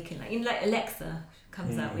where they can Alexa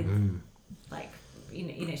comes out with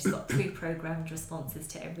she's got pre-programmed responses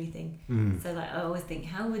to everything. So I always think,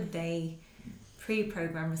 how would they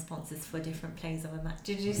pre-program responses for different plays of a match?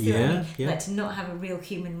 Did you see what I mean? Yeah. To not have a real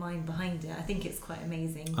human mind behind it, I think it's quite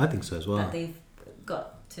amazing. I think so as well. That they've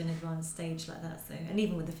got to an advanced stage like that. So, and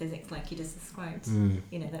even with the physics, like you just described,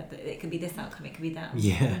 that it could be this outcome, it could be that.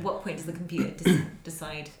 Yeah. At what point does the computer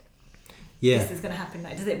decide? Yeah. This is going to happen.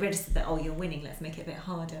 Does it register that you're winning? Let's make it a bit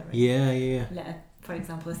harder. Yeah. For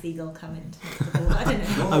example, a seagull come and knock the ball. I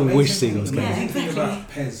don't know. I wish seagulls came. came. The amazing thing about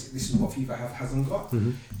PES, this is what FIFA hasn't got,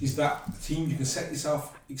 is that team you can set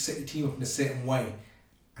your team up in a certain way,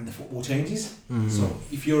 and the football changes. So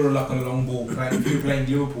if you're a long ball player, if you're playing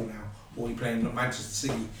Liverpool now, or you're playing Manchester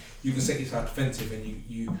City, you can set yourself defensive and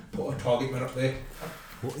you put a target man up there.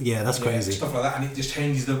 Yeah, that's crazy. Stuff like that, and it just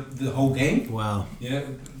changes the whole game. Wow. Yeah,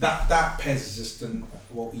 that PES is just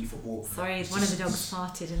eFootball. Sorry, one of the dogs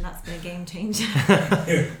farted, and that's been a game changer.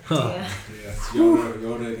 Yeah, it's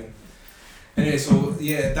Yoda again. Anyway, so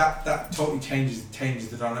that totally changes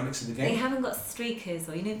the dynamics of the game. They haven't got streakers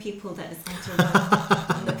or people that just want to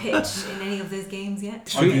run on the pitch in any of those games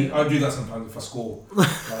yet. I do that sometimes if I score.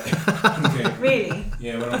 Really?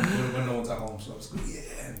 Yeah, when no one's at home, so I just go,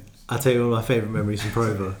 yeah. I'll tell you one of my favourite memories from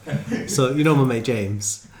Pro Evo. So, my mate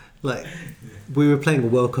James, we were playing a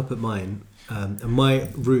World Cup at mine, and my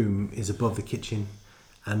room is above the kitchen,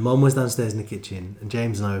 and Mum was downstairs in the kitchen, and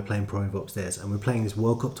James and I were playing Pro Evo upstairs, and we were playing this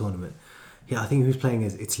World Cup tournament. Yeah, I think he was playing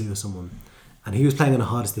as Italy or someone, and he was playing on the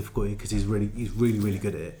hardest difficulty because he's really, really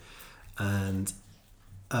good at it. And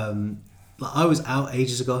I was out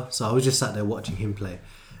ages ago, so I was just sat there watching him play.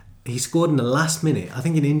 He scored in the last minute, I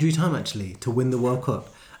think in injury time actually, to win the World Cup.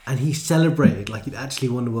 And he celebrated like he'd actually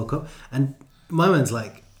won the World Cup. And my man's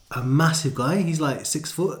a massive guy. He's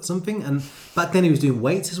 6 foot something. And back then he was doing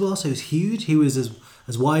weights as well, so he was huge. He was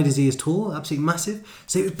as wide as he is tall, absolutely massive.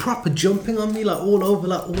 So he was proper jumping on me all over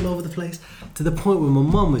the place. To the point where my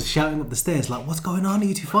mum was shouting up the stairs, what's going on? Are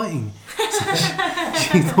you two fighting? So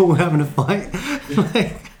she thought we were having a fight.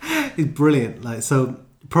 It's brilliant. So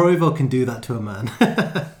Pro Evo can do that to a man.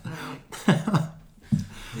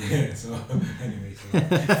 Yeah, so anyway,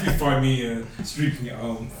 if you find me streaking at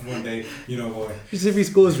home one day, you know why. Just if he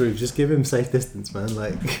scores Rube, just give him safe distance, man.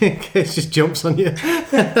 It just jumps on you.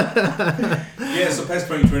 Yeah, so PES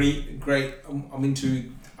 2020, great. I'm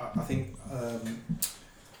into, I think,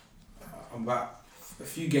 I'm about a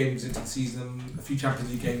few games into the season, a few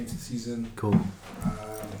Champions League games into the season. Cool.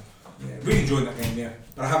 Really enjoyed that game, yeah.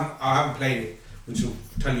 But I haven't played it, which will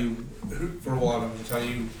tell you for a while. I'm going to tell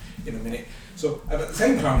you in a minute. So at the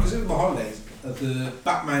same time, because it was my holidays, the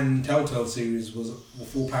Batman Telltale series was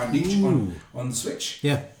 £4 each on the Switch.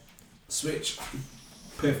 Yeah. Switch,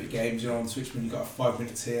 perfect games. On the Switch when you got 5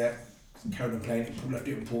 minutes here, carry on playing it, probably left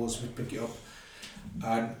it on pause, pick it up,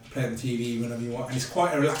 and play on the TV whenever you want. And it's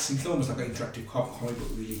quite a relaxing film. It's like an interactive comic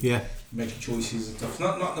book, really. Yeah. Making choices and stuff. It's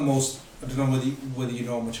not the most. I don't know whether you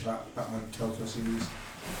know much about Batman Telltale series.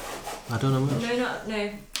 I don't know much.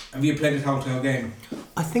 No. Have you played a Telltale game?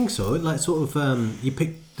 I think so. You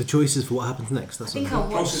pick the choices for what happens next. That's I think I'll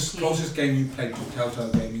watch closest game you played to a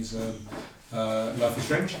Telltale game is Life is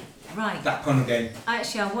Strange. Right. That kind of game.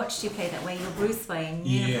 Actually, I watched you play that way. You're Bruce Wayne,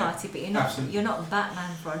 you're in a party, but you're not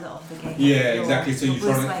Batman for a lot of the game. Yeah, exactly. So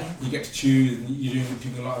you're you get to choose, and you're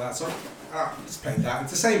doing a lot of that. So I just played that.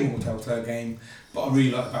 It's the same old Telltale game, but I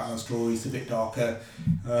really like the Batman story. It's a bit darker,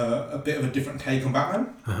 a bit of a different take on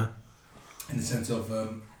Batman. Uh-huh. In the sense of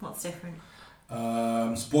what's different?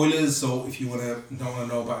 Spoilers, so if you don't want to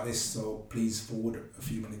know about this, so please forward a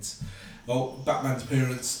few minutes. Well, Batman's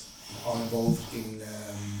parents are involved in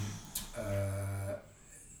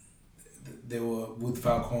they were with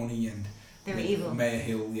Falcone and they were evil. Mayor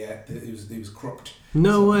Hill, he was corrupt.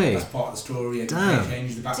 No way. That's part of the story, and Damn. they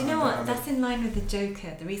changed the Batman. Do you know what? Batman. That's in line with the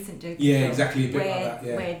Joker, the recent Joker. Yeah, film, exactly. A bit where, like that.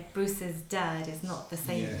 Yeah. where Bruce's dad is not the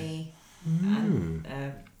saintly.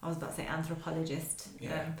 I was about to say anthropologist.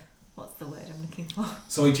 Yeah. What's the word I'm looking for?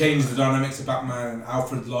 So he changed the dynamics of Batman, and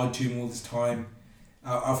Alfred lied to him all this time.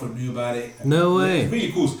 Alfred knew about it. No way. It's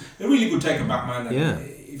really cool. A really good take on Batman. And Yeah.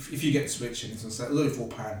 If you get the Switch, and it's only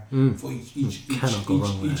 £4 for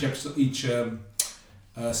each episode, each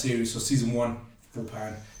series. So season 1,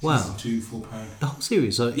 £4. Wow. Season 2, £4. The whole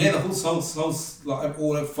series. So Yeah, the whole like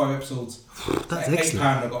all 5 episodes. that's £8. excellent.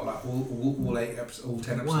 I got like all 8 episodes, all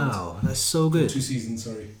 10 episodes. Wow, that's so good. 2 seasons,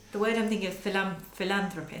 sorry. The word I'm thinking of,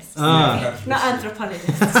 philanthropist. Ah. Not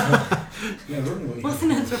anthropologist. Yeah, really. What's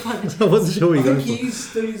an anthropologist? I wasn't sure what I you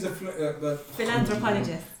think going he's a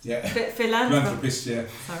Philanthropologist. Yeah. Philanthropist. Yeah.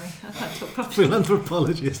 Sorry, I can't talk properly.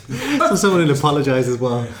 Philanthropologist. So someone who apologises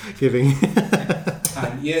while giving.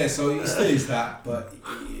 And yeah, so it still is that, but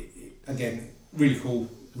again, really cool.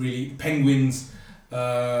 Really, Penguin's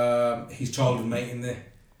his childhood mate in there.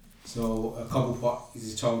 So Cobblepot is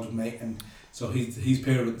his childhood mate, and so his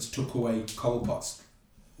parents took away Cobblepot's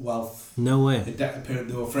wealth. No way.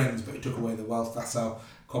 They were friends, but he took away the wealth. That's how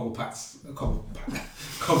Cobblepot's got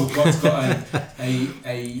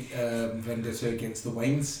a vendetta against the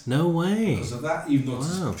Waynes. No way. Because of that, even though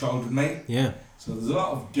it's his childhood mate. Yeah. So there's a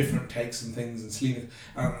lot of different takes and things, and Selena,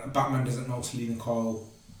 Batman doesn't know Selena Kyle,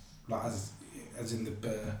 like as in the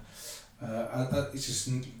it's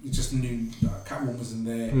just new Catwoman's in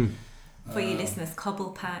there. For you listeners,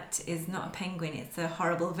 Cobblepot is not a penguin; it's a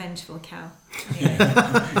horrible, vengeful cow.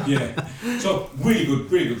 Yeah. So really good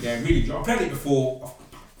game. Really good. I played it before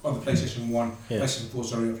on the PlayStation 1, PlayStation 4.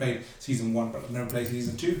 Sorry, I played season 1, but I've never played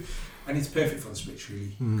season 2, and it's perfect for the Switch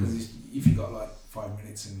really, because if you got like 5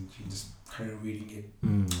 minutes and you can just carry on reading it,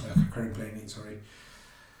 carry on playing it. Sorry.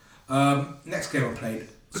 Next game I played.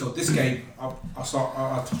 So this game, I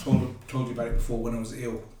told you about it before when I was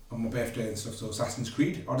ill on my birthday and stuff. So Assassin's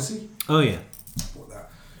Creed Odyssey. Oh yeah. Bought that.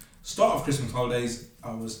 Start of Christmas holidays.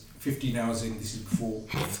 I was 15 hours in. This is before,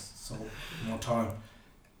 so more time.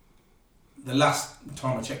 The last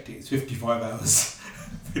time I checked it, it's 55 hours.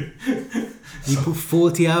 You put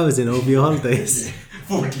 40 hours in over your holidays. Yeah,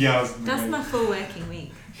 40 hours. That's my full working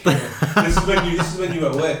week. Yeah. This is when you were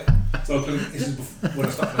at work. So this is when I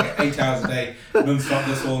started like 8 hours a day, non-stop.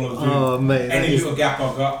 That's all I was doing. Oh mate, any little gap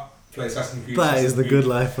I've got, play Assassin's Creed. That is the good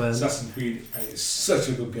life, man. Assassin's Creed, it's such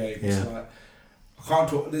a good game. Yeah. It's like, I can't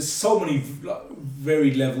talk. There's so many like,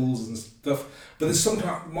 varied levels and stuff, but there's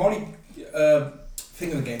sometimes Marley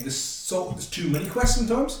thing of the game. There's too many quests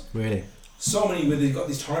sometimes. Really. So many where they've got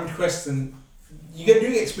these timed quests and you get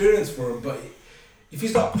new experience for them, but if you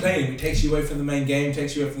start playing, it takes you away from the main game,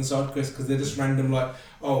 takes you away from the side quests because they're just random. Like,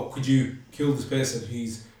 oh, could you kill this person?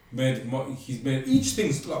 He's made each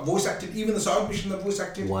thing's like voice acted. Even the side mission, they're voice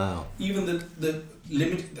acted. Wow. Even the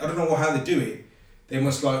limit. I don't know how they do it. They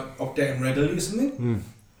must like update them regularly or something.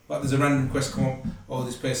 Like there's a random quest come up. Oh,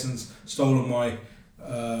 this person's stolen my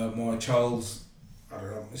my child's. I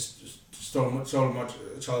don't know. It's just stolen my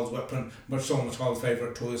child's weapon, stolen my child's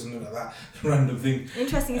favourite toy or something like that. Random thing.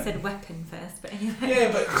 Interesting you said weapon first, but anyway.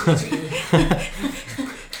 Yeah, but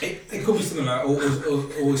it could be something like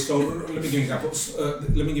or stole. Let me give you an example.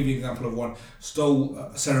 Let me give you an example of one. Stole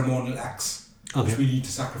a ceremonial axe, which we need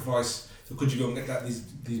to sacrifice. So could you go and get that?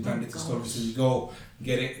 These bandits are stolen. So you go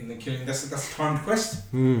get it and then kill him. That's a timed quest.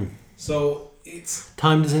 So it's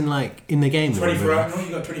timed as in like in the game. 24 hours. No,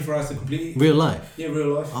 you got 24 hours to complete it. Real life. Yeah,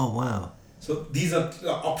 real life. Oh wow. So these are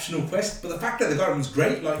optional quests, but the fact that they got them is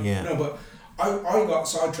great. Like you know, but I got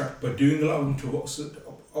sidetracked by doing a lot of them to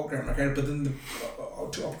upgrade my character, but then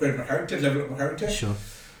to upgrade my character, level up my character. Sure.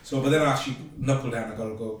 So, but then I actually knuckle down. I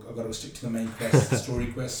gotta stick to the main quest, story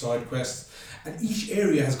quests, side quests, and each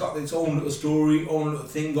area has got its own little story, own little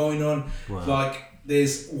thing going on. Wow. Like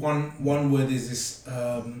there's one where there's this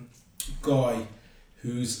guy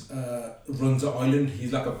who's runs an island.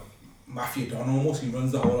 He's like a mafia don almost. He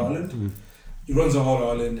runs the whole island. He runs the whole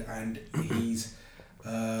island, and he's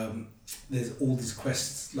there's all these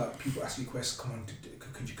quests. Like people ask you quests. Come on,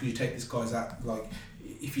 could you take this guy's out? Like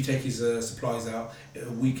if you take his supplies out,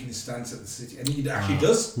 it'll weaken his stance at the city, and he actually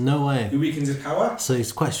does. No way. It weakens his power. So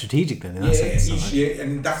he's quite strategic then. In that sense,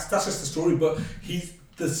 and that's just the story. But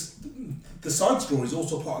the side story is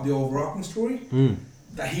also part of the overarching story.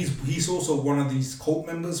 that he's also one of these cult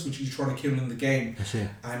members which he's trying to kill in the game. I see.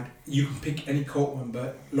 And you can pick any cult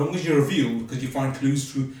member, as long as you're revealed, because you find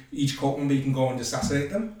clues through each cult member, you can go and assassinate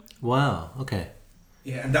them. Wow. Okay.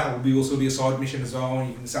 Yeah, and that will be also be a side mission as well, and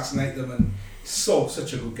you can assassinate them, and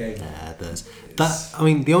such a good game. Yeah, it does.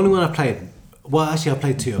 The only one I played. Well, actually, I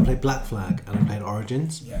played 2. I played Black Flag and I played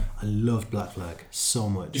Origins. Yeah. I loved Black Flag so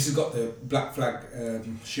much. This has got the Black Flag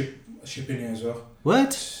ship in here as well.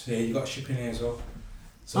 What? Yeah, you got a ship in here as well.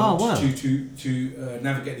 So wow. to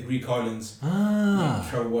navigate the Greek islands, you can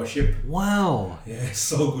travel by ship. Wow. Yeah, it's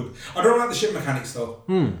so good. I don't like the ship mechanics though.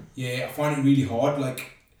 Yeah, I find it really hard.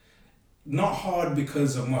 Like, not hard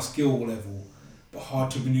because of my skill level, but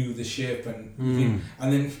hard to maneuver the ship and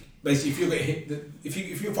then basically if you get hit,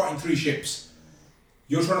 if you're fighting 3 ships.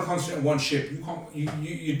 You're trying to concentrate on one ship. You can't.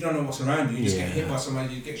 You don't know what's around you. You just get hit by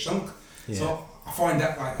somebody. You get sunk. Yeah. So I find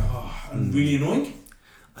that really annoying.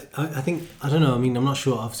 I think I don't know. I mean, I'm not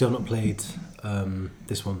sure. Obviously, I've not played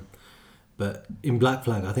this one, but in Black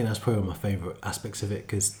Flag, I think that's probably one of my favourite aspects of it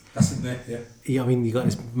because that's in there. Yeah. Yeah. I mean, you got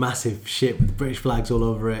this massive ship with British flags all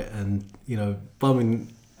over it, and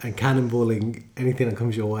bombing and cannonballing anything that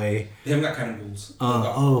comes your way. They haven't got cannonballs.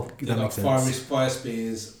 That makes sense. Fire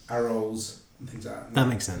spears, arrows. And things like that. That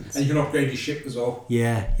makes sense. And you can upgrade your ship as well.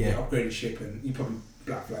 Yeah. Upgrade your ship, and you probably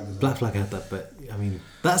Black Flag as well. Black Flag had that, but I mean,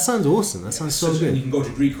 that sounds awesome. That sounds so good. And you can go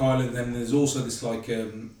to Greek island, and there's also this like,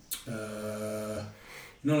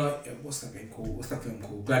 what's that game called? What's that film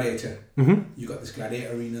called? Gladiator. Mm-hmm. You got this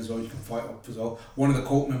Gladiator arena as well. You can fight up as well. One of the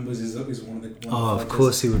cult members is one of the. Of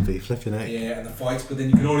course he would be flipping out. Yeah, and the fights, but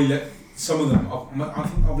then you can only let some of them. I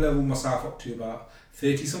think I've leveled myself up to about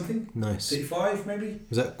 30 something. Nice. 35 maybe.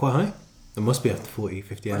 Is that quite high? It must be after 40,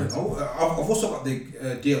 50 hours. I don't know. I've also got the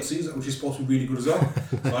DLCs, which is supposed to be really good as well.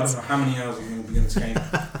 So I don't know how many hours I'm going to be in this game.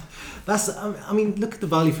 I mean, look at the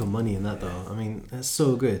value for money in that though. I mean, that's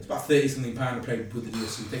so good. It's about £30 something to play with the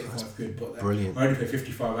DLC, 35 quid, but brilliant. I already played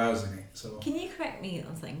 55 hours in it. So can you correct me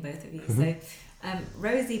on something, both of you? Mm-hmm. So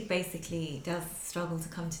Rosie basically does struggle to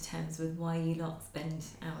come to terms with why you lot spend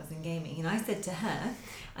hours in gaming. And I said to her,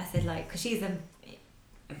 because she's a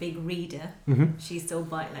big reader, she still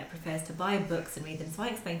prefers to buy books and read them. So I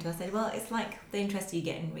explained to her, I said, well, it's like the interest you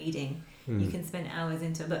get in reading. You can spend hours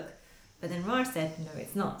into a book. But then Raj said, no,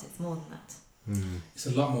 it's not. It's more than that. It's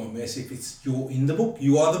a lot more immersive. You're in the book.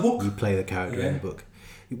 You are the book. You play the character in the book.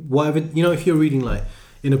 Whatever, if you're reading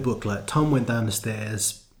in a book, like Tom went down the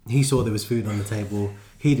stairs, he saw there was food on the table,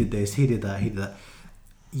 he did this, he did that.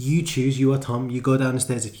 You choose, you are Tom, you go down the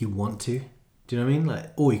stairs if you want to. Do you know what I mean?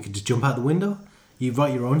 Or you could just jump out the window. You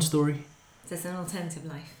write your own story. So it's an alternative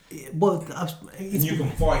life. Well, and you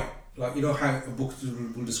can fight, how a book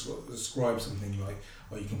will describe something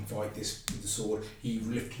you can fight this with the sword. He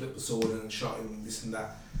lifted up the sword and shot him, this and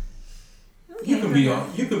that. Okay, you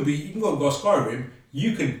can go Skyrim.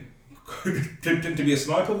 You can pretend to be a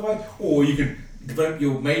sniper guy, or you can develop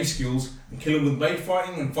your maid skills and kill him with maid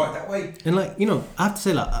fighting and fight that way. And I have to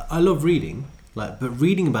say, I love reading, but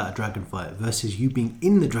reading about a dragon fight versus you being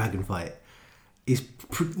in the dragon fight is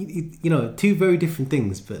two very different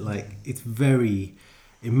things, but it's very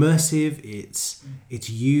immersive. It's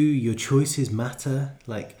your choices matter.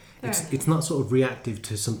 It's not sort of reactive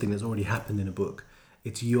to something that's already happened in a book.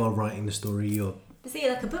 It's you are writing the story. But see,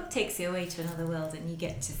 a book takes you away to another world, and you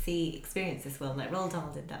get to experience this world. Like Roald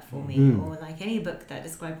Dahl did that for me, or any book that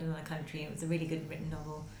described another country. It was a really good written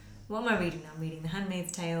novel. What am I reading now? I'm reading The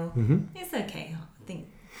Handmaid's Tale. It's okay. I think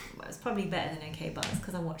it's probably better than okay, but it's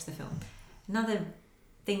because I watched the film. Another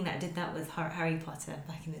thing that did that was Harry Potter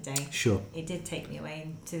back in the day. Sure. It did take me away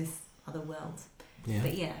into this other world. Yeah.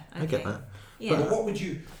 But yeah, okay. I get that. Yeah. But what would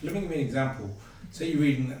you... Let me give you an example. Say you're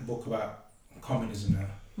reading a book about communism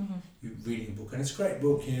now. You're reading a book, and it's a great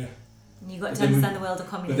book, yeah. And you got to understand the world of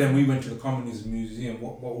communism. But then we went to the Communism Museum.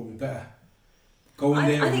 What would be better? Go in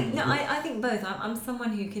there. I think both. I'm someone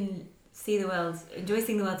who can see the world, enjoy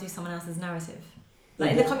seeing the world through someone else's narrative.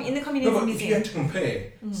 In the Communism Museum. If you had to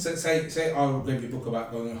compare, say I would give you a book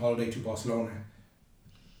about going on holiday to Barcelona,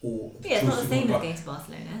 or it's not the same as going to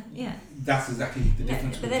Barcelona. Yeah. That's exactly the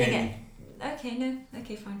difference. But then again,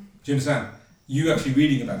 okay, fine. Do you understand? You actually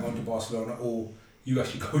reading about going to Barcelona, or you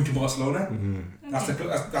actually going to Barcelona?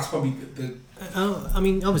 That's probably the. I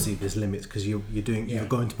mean, obviously there's limits because you're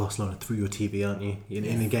going to Barcelona through your TV, aren't you?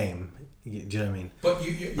 In a game. Do you know what I mean? But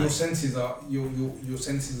your senses are your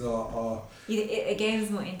senses are. A game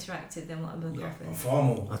is more interactive than what a book offers. Far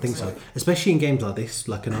more. I think so, especially in games like this,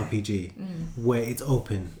 like an RPG, where it's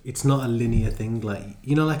open. It's not a linear thing,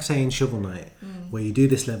 like say in Shovel Knight, where you do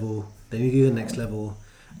this level, then you do the next level.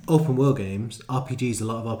 Open world games, RPGs. A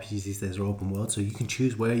lot of RPGs these days are open world, so you can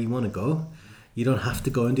choose where you want to go. you don't have to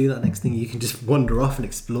go and do that next thing. You can just wander off and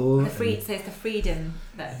explore. So it's the freedom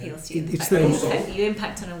that appeals to you. It's You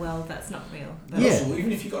impact on a world that's not real. But also,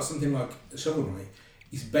 even if you got something like Shovel Knight,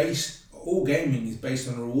 all gaming is based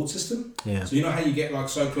on a reward system. Yeah. So you know how you get like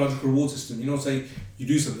psychological reward system. You know, say you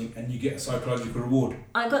do something and you get a psychological reward.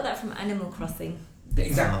 I got that from Animal Crossing.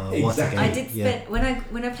 Exactly. I did spend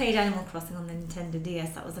when I played Animal Crossing on the Nintendo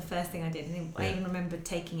DS. That was the first thing I did, and I even remember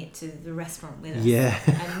taking it to the restaurant with us. Yeah.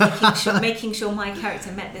 And making sure my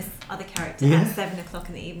character met this other character at 7:00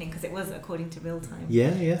 in the evening, because it was according to real time.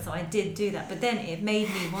 Yeah, yeah. So I did do that, but then it made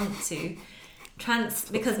me want to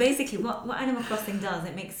because basically what Animal Crossing does,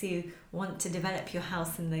 it makes you want to develop your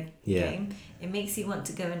house in the game. It makes you want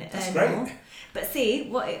to go and earn more. But see,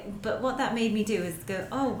 what that made me do is go,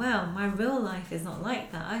 oh wow, my real life is not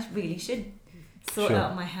like that. I really should sort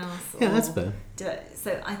out my house. Yeah, that's fair.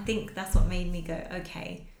 So I think that's what made me go,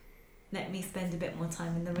 okay, let me spend a bit more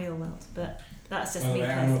time in the real world. But that's just me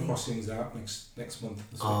personally. Animal Crossing is out next month.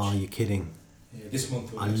 Oh, you're kidding. Yeah, this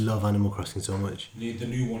month. I love Animal Crossing so much. The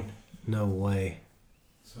new one. No way.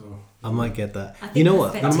 So I might get that. I think you know I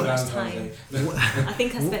what? I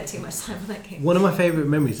think I spent too much time on that game. One of my favourite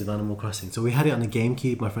memories of Animal Crossing. So we had it on the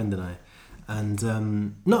GameCube, my friend and I. And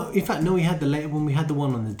we had the later one. We had the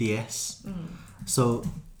one on the DS. So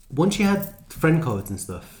once you had friend codes and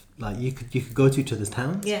stuff, like you could go to each other's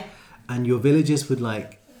towns. Yeah. And your villages would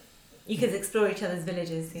like. You could explore each other's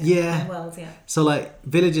villages. Yeah. And worlds. Yeah. So like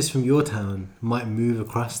villages from your town might move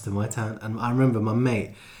across to my town, and I remember my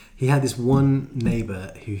mate. He had this one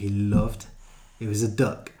neighbour who he loved. It was a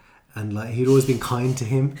duck, and like he'd always been kind to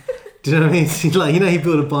him. Do you know what I mean? Like, you know, he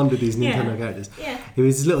built a bond with these Nintendo characters. Yeah. He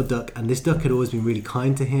was this little duck, and this duck had always been really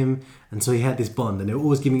kind to him, and so he had this bond, and they were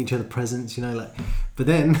always giving each other presents, you know, like. But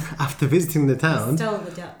then after visiting the town, you stole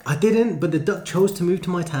the duck. I didn't, but the duck chose to move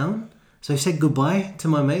to my town, so he said goodbye to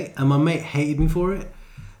my mate, and my mate hated me for it.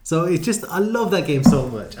 So it's just, I love that game so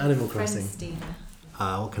much. Animal Crossing.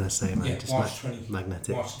 What can I say, man? Yeah, just March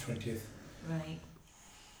magnetic. March 20th. Right.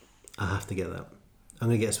 I have to get that. I'm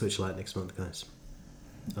going to get a Switch Lite next month, guys.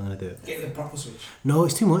 I'm going to do it. Get the proper Switch. No,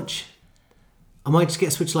 it's too much. I might just get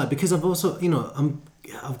a Switch Lite because I've also,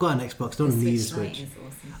 I've got an Xbox. Don't need a Switch.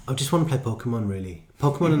 Awesome. I just want to play Pokemon, really.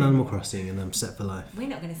 Pokemon and Animal Crossing, and I'm set for life. We're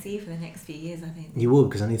not going to see you for the next few years, I think. You will,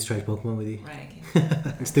 because I need to trade Pokemon with you. Right, okay.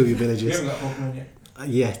 And steal your villages. You haven't got Pokemon yet?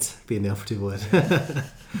 Yet, being the operative word. Fair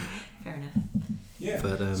enough. Yeah.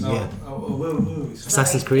 But, Sorry,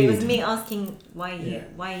 Assassin's Creed. It was me asking why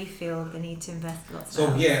you feel the need to invest lots of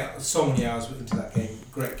hours. So many hours into that game.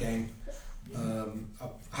 Great game. I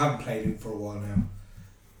haven't played it for a while now.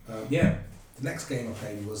 The next game I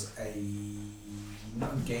played was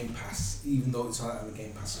not on Game Pass, even though it's on the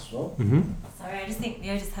Game Pass as well. Mm-hmm. Sorry, I just think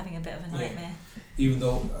you're just having a bit of a nightmare. Even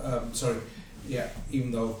though it's on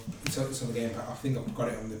the Game Pass, I think I've got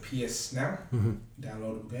it on the PS now. Mm-hmm.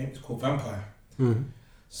 Downloadable game. It's called Vampyr. Mm-hmm.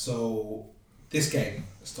 So this game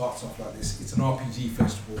starts off like this. It's an RPG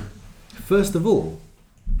first of all. First of all?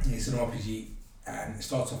 It's an RPG and it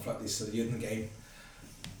starts off like this. So you're in the game.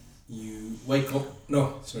 You wake up.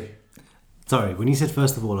 No, sorry, when you said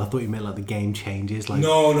first of all, I thought you meant like the game changes. Like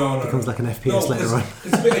no. Becomes like an FPS later on.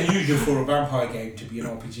 It's a bit unusual for a vampire game to be an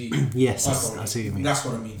RPG. Yes, I see what you mean. That's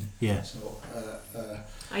what I mean. Yeah. So,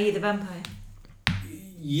 are you the vampire?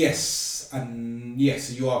 Yes, and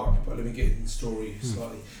yes, you are. But let me get in the story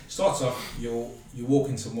slightly. Starts off, you're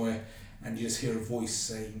walking somewhere, and you just hear a voice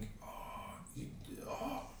saying,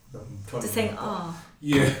 Just saying, oh.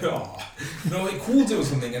 Yeah, No, it calls him or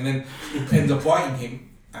something, and then it ends up biting him,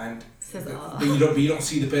 and says, but you don't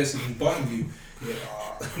see the person who's biting you. Yeah,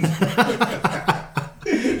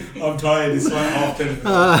 I'm tired. It's like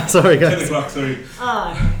 10:30. Sorry, guys. 10 o'clock. Sorry.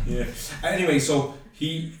 Oh. Yeah. Anyway, so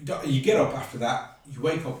you get up after that. You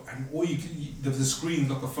wake up, and all there's a screen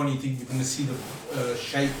like a funny thing. You're gonna see the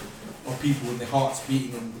shape of people with their hearts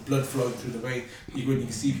beating and the blood flowing through the vein. You can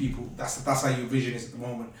see people. That's how your vision is at the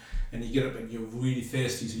moment. And you get up and you're really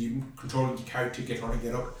thirsty, so you're controlling your character, trying to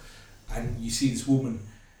get up, and you see this woman,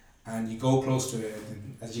 and you go close to her,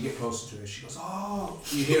 and as you get closer to her, she goes, "Oh!"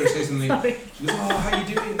 You hear her say something. She goes, "Oh, how you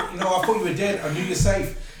doing? I thought you were dead. I knew you're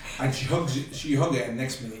safe." And she hug her, and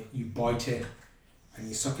next minute you bite her, and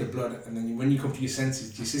you suck her blood, and then when you come to your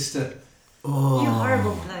senses, it's your sister. Oh. You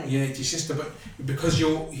horrible bloke. Yeah, it's your sister, but because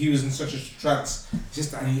he was in such a trance,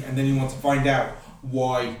 sister, and then you want to find out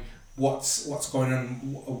why. What's going on?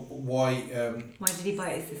 Why did he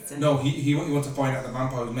bite his sister? No, he wants to find out the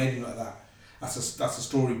vampire who made him like that. That's a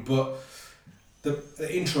story. But the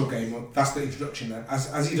intro game, that's the introduction. And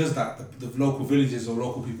as he does that, the local villagers or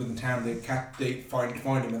local people in the town they find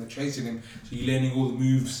him and they're chasing him. So you're learning all the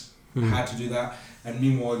moves how to do that. And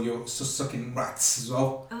meanwhile, you're sucking rats as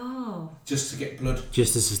well. Oh. Just to get blood.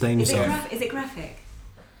 Just to sustain yourself. Is it graphic?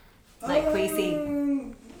 Like where you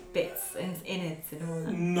see bits and innards and all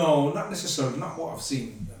that? No, not necessarily. Not what I've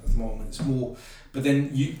seen at the moment. It's more... But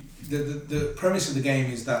then the premise of the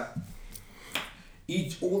game is that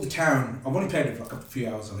all the town... I've only played it for like a few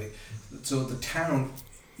hours of it. So the town...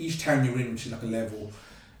 Each town you're in, which is like a level...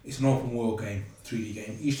 It's an open world game, 3D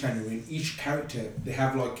game. Each town you're in, each character, they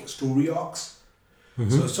have like story arcs.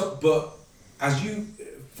 But as you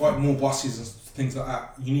fight more bosses and things like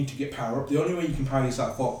that, you need to get power up. The only way you can power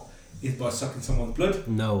yourself up is by sucking someone's blood.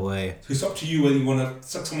 No way. So it's up to you whether you want to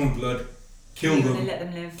suck someone's blood, kill them, let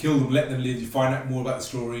them live. Kill them, let them live. You find out more about the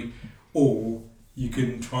story, or you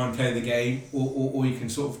can try and play the game, or you can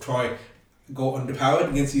sort of try go underpowered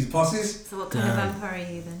against these bosses. So what kind of vampire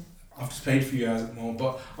are you then? I've just played a few hours at the moment,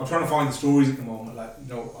 but I'm trying to find the stories at the moment. Like, you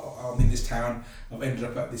know, I'm in this town. I've ended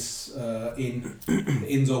up at this inn. The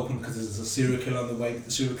inn's open because there's a serial killer on the way. But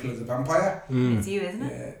the serial killer is a vampire. It's you, isn't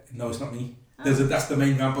it? Yeah, no, it's not me. Oh. That's the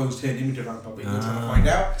main vampire who's turned him into a vampire. But you're trying to find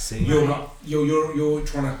out. See. You're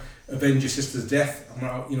trying to avenge your sister's death.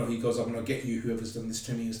 He goes, I'm gonna get you, whoever's done this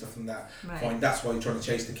to me and stuff and that. Right. Fine, that's why you're trying to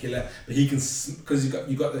chase the killer. But he can, because you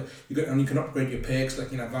can upgrade your perks,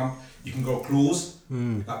 like you can grow claws,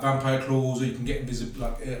 like vampire claws, or you can get invisible,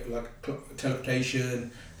 like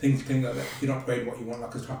teleportation, things like that. You can upgrade what you want,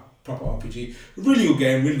 like a proper RPG. Really good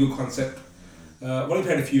game, really good concept. I've only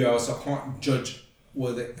played a few hours, so I can't judge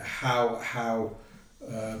how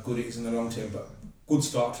good it is in the long term, but good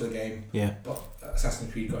start to the game. Yeah. But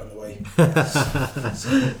Assassin's Creed got in the way.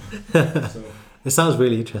 so it sounds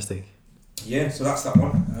really interesting. Yeah, so that's that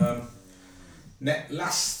one.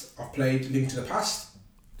 Last I've played Link to the Past.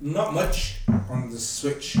 Not much on the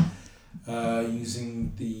Switch,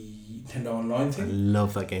 using the Nintendo Online thing. I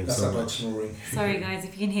love that game so much. Snoring. Sorry guys,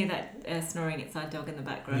 if you can hear that snoring, it's our dog in the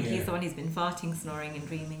background. Yeah. He's the one who's been farting, snoring and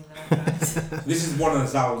dreaming in the background. This is one of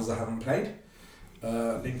the Zeldas I haven't played.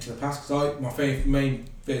 Link to the Past, because my main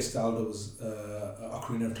first Zelda was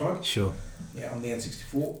Ocarina of Time. Sure. Yeah, on the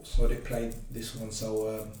N64, so I did play this one.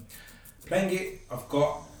 So playing it, I've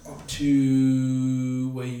got up to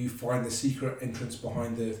where you find the secret entrance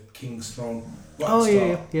behind the king's throne.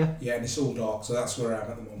 Yeah, and it's all dark, so that's where I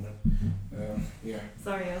am at the moment. Yeah.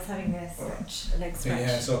 Sorry, I was having a leg stretch.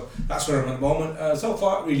 Yeah, so that's where I'm at the moment. So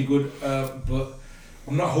far, really good, but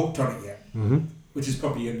I'm not hooked on it yet. Mm-hmm. Which is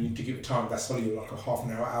probably you need to give it time. That's only like a half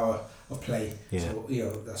an hour of play. Yeah. So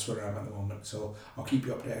that's where I am at the moment. So I'll keep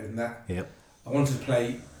you updated on that. Yep. I wanted to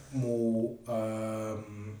play more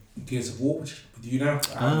Gears of War, which with you now.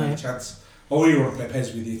 I haven't had a chance. I really want to play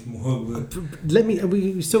PES with you more.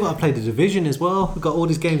 We still got to play the Division as well. We've got all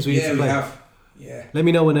these games we need to play. Yeah, we have. Yeah. Let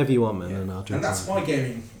me know whenever you want, man, and I'll do it. And that's my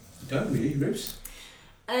gaming done, really, Bruce.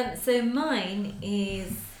 So mine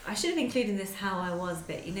is, I should have included this how I was,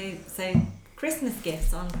 but so Christmas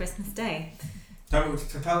gifts on Christmas Day. Tell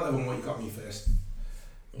everyone what you got me first.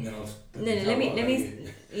 No, let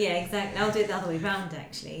me. Yeah, exactly. I'll do it the other way round,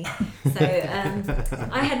 actually. So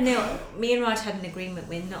me and Raj had an agreement.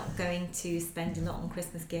 We're not going to spend a lot on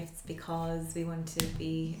Christmas gifts because we want to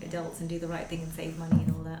be adults and do the right thing and save money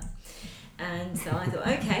and all that. And so I thought,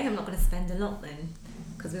 okay, I'm not going to spend a lot then,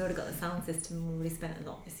 because we already got the sound system and we already spent a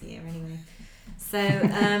lot this year anyway. So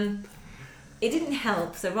it didn't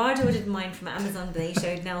help. So Raj ordered mine from Amazon, but he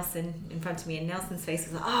showed Nelson in front of me, and Nelson's face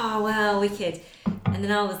was like, "Oh well, wicked." And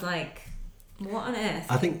then I was like, "What on earth?"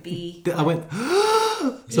 I went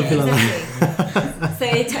something like that. So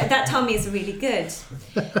that told me it's really good.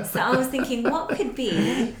 So I was thinking, what could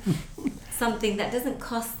be something that doesn't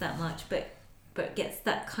cost that much, but gets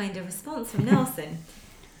that kind of response from Nelson?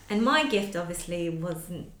 And my gift obviously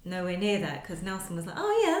wasn't nowhere near that, because Nelson was like,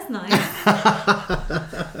 "Oh yeah, that's nice."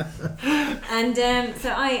 And so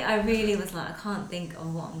I really was like, I can't think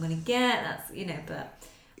of what I'm going to get. That's but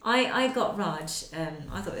I got Raj.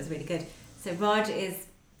 I thought it was really good. So Raj is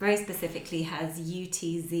very specifically has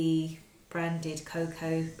UTZ branded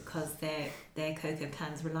cocoa, because their cocoa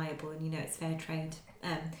plan's reliable and it's fair trade.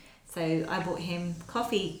 So I bought him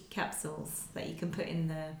coffee capsules that you can put in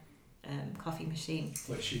the coffee machine.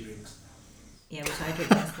 Which she drinks. Yeah, which I drink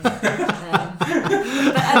mostly. But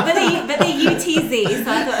the UTZ, so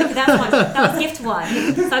I thought, okay, that's one. That was gift one.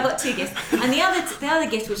 So I got two gifts. And the other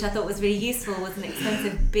gift, which I thought was really useful, was an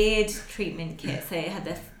expensive beard treatment kit. So it had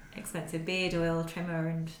the expensive beard oil, trimmer,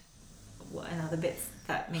 and other bits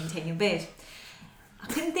that maintain your beard. I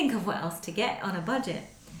couldn't think of what else to get on a budget.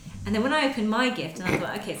 And then when I opened my gift, and I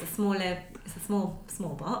thought, okay, it's a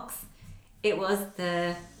small box. It was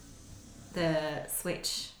the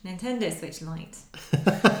Nintendo Switch Lite.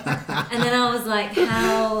 And then I was like,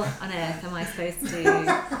 how on earth am I supposed to?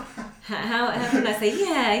 How can I say,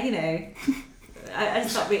 yeah, you know? I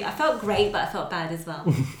just felt I felt great, but I felt bad as well.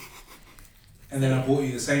 And then I bought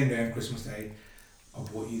you the same day on Christmas Day. I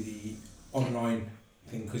bought you the online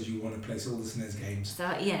thing because you want to place all the SNES games. So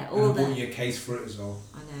yeah, and I bought you a case for it as well.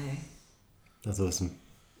 I know. That's awesome.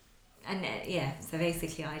 And so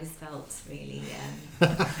basically I just felt really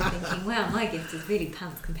thinking, wow, my gift is really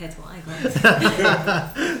pants compared to what I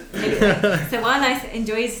got. Anyway, so while I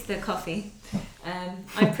enjoyed the coffee,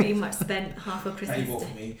 I pretty much spent half of Christmas. That you bought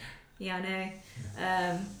for me. Yeah, I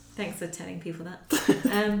know. Thanks for telling people that.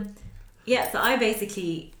 So I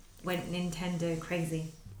basically went Nintendo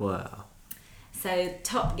crazy. Wow. So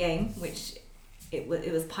top game, which it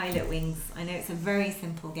was Pilot Wings. I know it's a very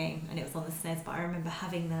simple game and it was on the SNES, but I remember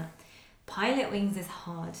having that. Pilot Wings is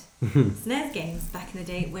hard. SNES games back in the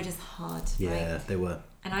day were just hard, Yeah, right? they were.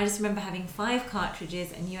 And I just remember having 5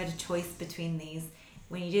 cartridges and you had a choice between these.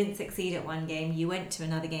 When you didn't succeed at one game, you went to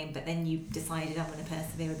another game, but then you decided I'm going to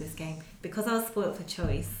persevere with this game. Because I was spoiled for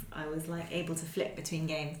choice, I was like able to flip between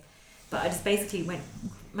games. But I just basically went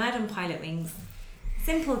mad on Pilot Wings.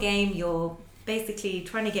 Simple game, you're basically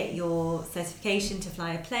trying to get your certification to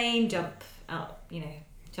fly a plane, jump out,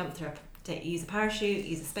 jump through use a parachute,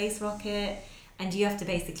 use a space rocket, and you have to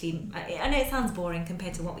basically, I know it sounds boring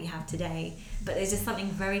compared to what we have today, but there's just something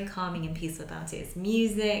very calming and peaceful about it. It's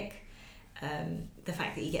music, the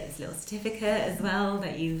fact that you get this little certificate as well,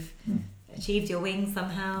 that you've achieved your wings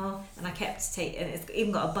somehow, and I kept and it's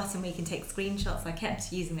even got a button where you can take screenshots. I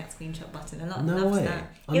kept using that screenshot button a lot. No way. That.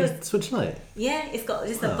 On the Switch Lite? Yeah, it's got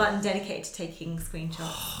just a button dedicated to taking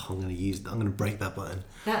screenshots. I'm gonna break that button.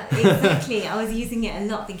 Exactly. I was using it a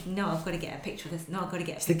lot, thinking, no, I've got to get a picture of this. No, I've got to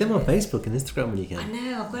get a picture. Stick them on Facebook and Instagram when you can. I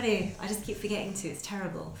know, I've got to. I just keep forgetting to. It's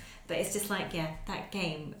terrible. But it's just like, that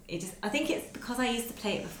game, I think it's because I used to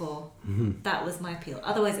play it before. That was my appeal.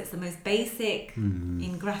 Otherwise, it's the most basic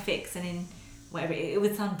in graphics and in whatever. It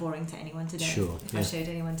would sound boring to anyone today if I showed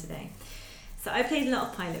anyone today. So I played a lot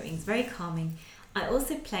of Pilot Wings, very calming. I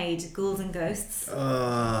also played Ghouls and Ghosts.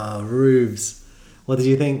 Rubes. What did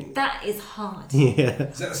you think? That is hard. Yeah.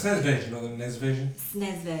 Is that the SNES version or the NES version?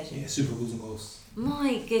 SNES version. Yeah, Super Ghouls and Ghosts.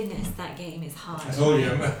 My goodness, that game is hard. I told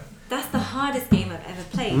you, That's the hardest game I've ever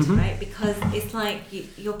played, right? Because it's like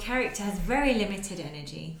your character has very limited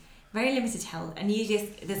energy, very limited health, and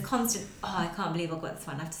there's constant, I can't believe I got this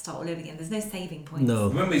one, I have to start all over again. There's no saving points. No.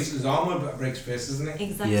 Remember, his armour breaks first, isn't it?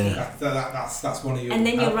 Exactly. Yeah. That's one of your... And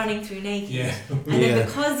then you're running through naked. Yeah. And then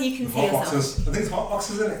because you can see hot yourself... boxes. I think it's hot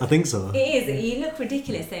boxes, isn't it? I think so. It is. You look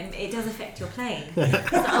ridiculous and it does affect your playing.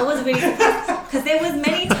 So I was really surprised because there was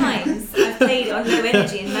many times I've played on low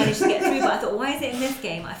energy and managed to get through, but I thought, why is it in this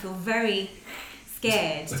game I feel very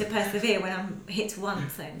scared to persevere when I'm hit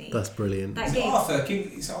once only? That's brilliant. That It's game. Arthur.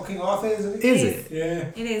 It's King Arthur, isn't it? Is it?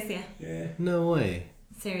 Yeah. It is, yeah. Yeah. No way.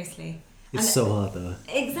 Seriously. It's so hard though.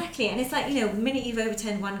 Exactly, and it's like, the minute you've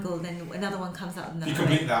overturned one goal, then another one comes out. If you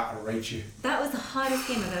complete that, I'll rate you. That was the hardest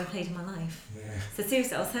game I've ever played in my life. Yeah. So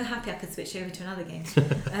seriously, I was so happy I could switch over to another game.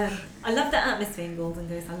 I love the atmosphere in Ghouls and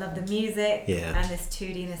Ghosts. I love the music and this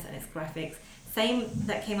 2Dness and its graphics. Same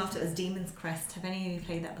that came after it was Demon's Crest. Have any of you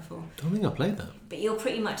played that before? I don't think I played that. But you're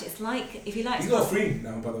pretty much, it's like, if you like... You got free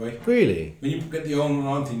now, by the way. Really? When you get the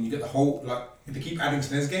online thing, you get the whole, if they keep adding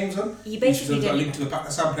SNES games on, you basically got a Link to the Past.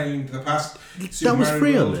 That's how I'm playing Link to the Past. That was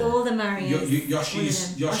free on there? All the Marios.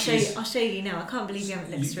 Yoshi's... I'll show you now. I can't believe you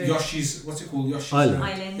haven't looked through. Yoshi's... What's it called? Yoshi's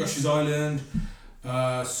Island. Yoshi's Island.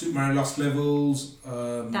 Super Mario Lost Levels.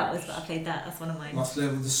 That was what I played. That's one of mine. Lost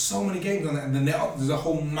Levels. There's so many games on it, and then there's a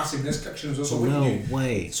whole massive NES collection as well. So no what you do,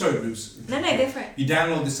 way. Sorry, Bruce. No, go for it. You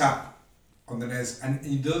download this app on the NES, and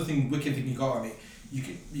the other wicked thing you got on it,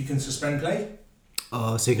 you can suspend play.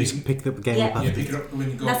 Oh, so you can pick up the game up. Yeah, pick it up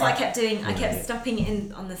when you go That's back. what I kept doing. I kept stopping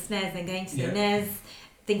in on the SNES and going to the NES,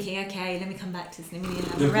 thinking, okay, let me come back to this and have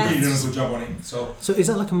a They've rest. really done a good job on it. So is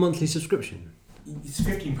that like a monthly subscription? It's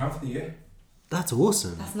 £15 for the year. That's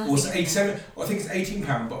awesome. That's Or nothing. it's I think it's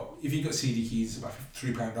 £18, but if you got CD keys, it's about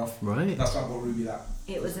 £3 off. Right. That's like what Ruby that.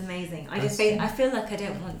 It was amazing. I feel like I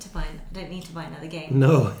don't need to buy another game.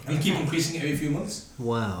 No. And you keep increasing it every few months.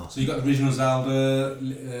 Wow. So you got the original Zelda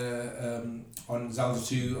on Zelda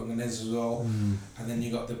 2 on the NES as well, and then you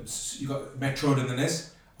got Metroid on the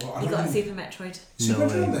NES. You got Super Metroid. Super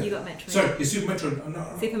Metroid. You got Metroid. Sorry, it's Super Metroid.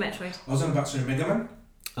 No. Super Metroid. I was on about Mega Man.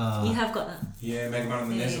 You have got that. Yeah, Mega Man on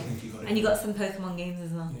the NES. I think you got it. And you got some Pokemon games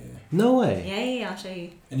as well. Yeah. No way. Yeah, I'll show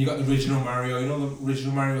you. And you got the original Mario. You know the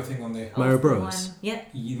original Mario thing on there. Mario Bros. Yeah.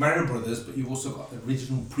 Mario Brothers, but you've also got the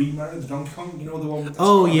original pre-Mario, the Donkey Kong. You know the one. With the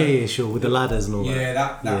Oh yeah, sure, with the ladders and all that. Yeah,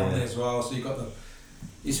 that on there as well. So you got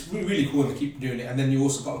It's really, really cool and they keep doing it. And then you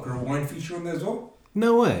also got like a rewind feature on there as well.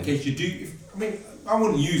 No way. In case you do, I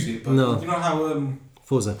wouldn't use it, but No. you know how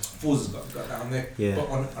Forza's got that on there, yeah. but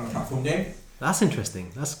on a platform game. That's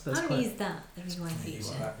interesting. That's I haven't quite... used that, the rewind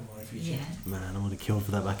feature. Yeah. Man, I would have killed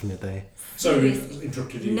for that back in the day. Sorry,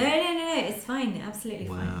 interrupted you. No, it's fine, absolutely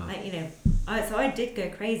Wow. fine. Like, you know, so I did go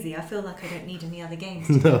crazy. I feel like I don't need any other games.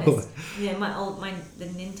 No. To be honest. You know, the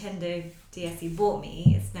Nintendo DS you bought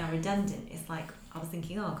me, it's now redundant. It's like I was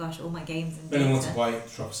thinking, oh gosh, all my games and If anyone data. wants to buy it,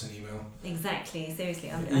 drop us an email. Exactly, seriously,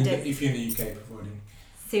 If you're in the UK, providing.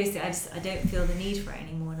 Seriously, I don't feel the need for it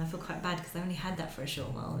anymore, and I feel quite bad because I only had that for a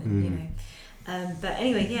short while, and, you know. But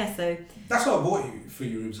anyway, yeah. So that's why I bought you for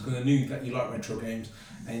your rooms, because I knew that you like retro games,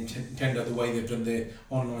 and Nintendo, the way they've done their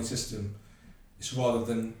online system, it's rather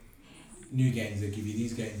than new games, they give you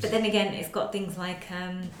these games. But then again, it's got things like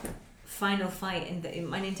Final Fight, and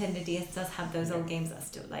my Nintendo DS does have those old games that are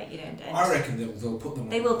still like, you know. I reckon they'll put them on.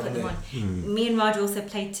 They will put them on. Me and Raj also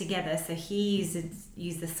played together, so he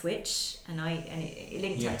used the Switch, and it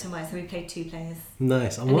linked up to mine, so we played 2 players.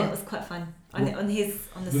 Nice. And it was quite fun on the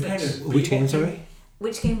Switch. Which game, sorry?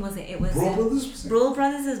 Which game was it? It was Brawl Brothers. Brawl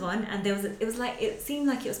Brothers is one, and it seemed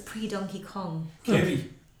like it was pre-Donkey Kong. Kirby.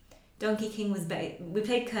 Donkey King was better. We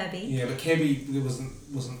played Kirby. Yeah, but Kirby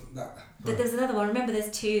wasn't that. But there's another one. Remember,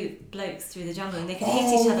 there's 2 blokes through the jungle, and they could hit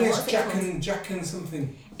each other. Yes, What's it called? Jack and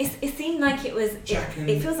something. It seemed like it was. Jack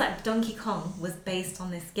It feels like Donkey Kong was based on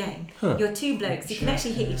this game. Huh. You're 2 blokes. You can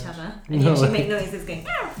actually hit each other, and No you actually way. make noises going.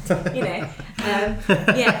 "Ow!" You know.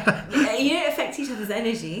 Yeah. You don't affect each other's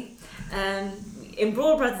energy. In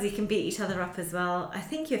Brawl Brothers, you can beat each other up as well. I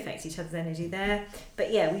think you affect each other's energy there.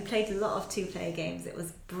 But yeah, we played a lot of 2-player games. It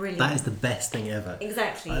was brilliant. That is the best thing ever.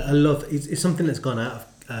 Exactly. I love it's something that's gone out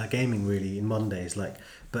of gaming really in modern days.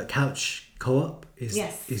 But couch co-op is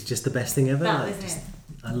just the best thing ever. That was it.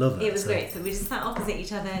 I love it. It was great. So we just sat opposite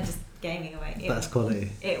each other and just gaming away. That's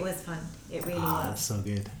quality. It was fun. It really was. That's so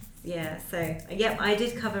good. Yeah, so I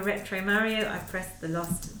did cover Retro Mario. I pressed the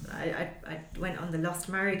Lost. I went on the Lost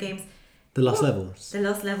Mario games. The Lost Levels. The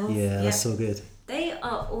Lost Levels. Yeah, that's so good. They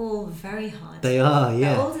are all very hard. They are,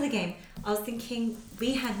 yeah. The older the game, I was thinking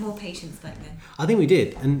we had more patience back then. I think we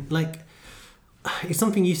did, and it's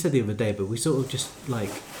something you said the other day, but we sort of just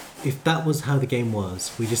if that was how the game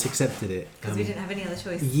was, we just accepted it. Because we didn't have any other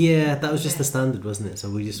choice. Yeah, that was just the standard, wasn't it? So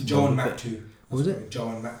we just. Joe and Mac 2. What was it? Joe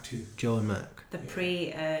and Mac 2. Joe and Mac. The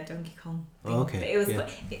pre-Donkey Kong thing. Oh, okay. But it was, yeah.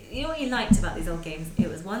 You know what you liked about these old games? It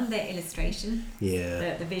was one, their illustration,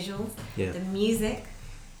 yeah, the visuals, yeah, the music,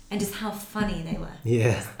 and just how funny they were.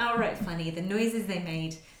 Yeah. Just outright funny. The noises they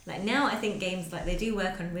made. Like now, I think games they do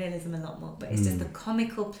work on realism a lot more, but it's just the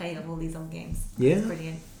comical play of all these old games. Yeah, it's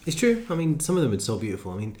brilliant. It's true. I mean, some of them are so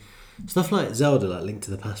beautiful. I mean, stuff like Zelda, like Link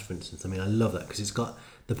to the Past, for instance. I mean, I love that because it's got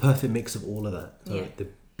the perfect mix of all of that. So the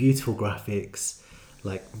beautiful graphics,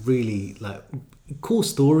 really cool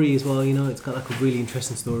story as well. You know, it's got a really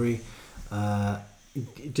interesting story.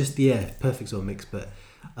 Perfect sort of mix. But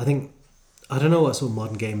I don't know what sort of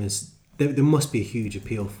modern gamers. There must be a huge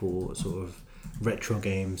appeal for sort of retro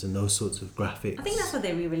games and those sorts of graphics. I think that's why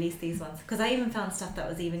they re-released these ones, because I even found stuff that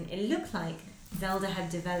was it looked like Zelda had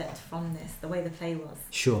developed from this, the way the play was.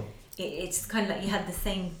 Sure. It's kind of like you had the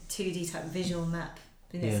same 2D type visual map,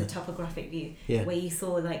 it's a topographic view, where you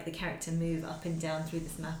saw the character move up and down through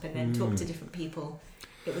this map and then talk to different people.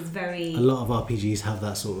 It was very... A lot of RPGs have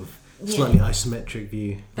that sort of slightly isometric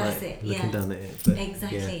view. That's it, looking down at it. But,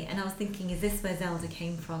 exactly. And I was thinking, is this where Zelda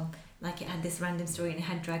came from? It had this random story and it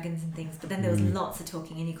had dragons and things, but then there was lots of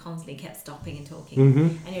talking and you constantly kept stopping and talking.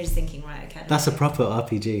 And you're just thinking, right, okay. That's a proper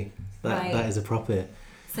RPG. That is a proper...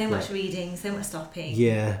 So much reading, so much stopping.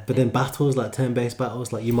 Yeah, but then battles, turn-based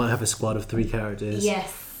battles, you might have a squad of 3 characters. Yes.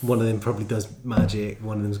 One of them probably does magic,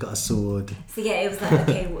 one of them's got a sword. So yeah, it was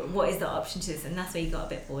okay, what is the option to this? And that's where you got a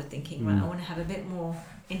bit bored thinking, right, I want to have a bit more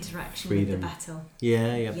interaction with the battle.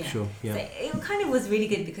 Yeah, sure. Yeah. So it kind of was really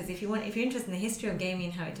good, because if you're interested in the history of gaming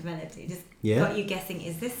and how it developed, it just got you guessing,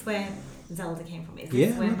 is this where Zelda came from? Is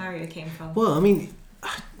this where Mario came from? Well, I mean,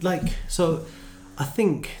 so I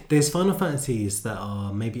think there's Final Fantasies that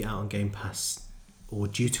are maybe out on Game Pass or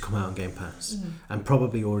due to come out on Game Pass and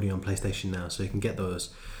probably already on PlayStation now, so you can get those.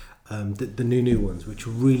 The new ones, which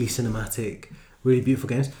are really cinematic, really beautiful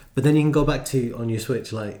games. But then you can go back to, on your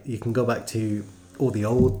Switch, you can go back to all the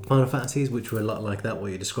old Final Fantasies, which were a lot like that, what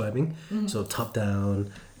you're describing. Sort of top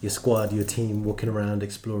down, your squad, your team walking around,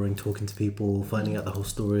 exploring, talking to people, finding out the whole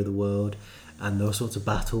story of the world, and those sorts of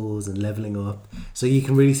battles and leveling up. So you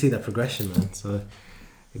can really see that progression, man. So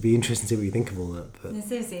it'd be interesting to see what you think of all that. But no,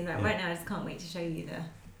 seriously, right now I just can't wait to show you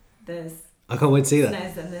the I can't wait to see that.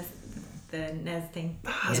 SNES and the NES thing.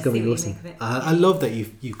 That's gonna be awesome. I love that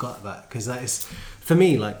you've got that, because that is, for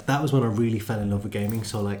me, like that was when I really fell in love with gaming.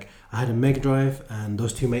 So like I had a Mega Drive, and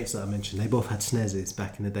those two mates that I mentioned, they both had SNESes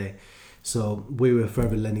back in the day. So we were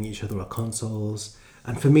forever lending each other our consoles.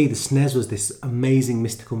 And for me, the SNES was this amazing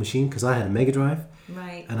mystical machine, because I had a Mega Drive.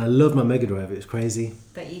 Right. And I loved my Mega Drive. It was crazy.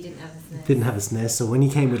 But you didn't have a SNES. Didn't have a SNES. So when he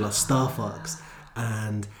came with like Star Fox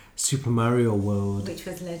and Super Mario World, which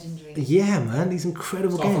was legendary. Yeah, man, these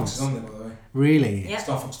incredible Star games. Fox is on there, by the way. Really? Yep.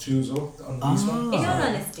 Star Fox 2 as well. On this one. In all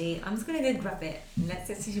honesty, I'm just going to go grab it and let's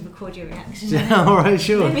actually record your reaction. Alright,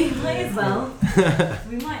 sure. Maybe we might as well.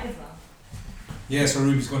 We might as well. Yeah, so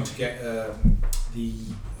Ruby's going to get the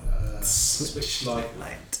Switch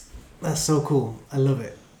Lite. That's so cool. I love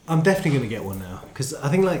it. I'm definitely going to get one now, because I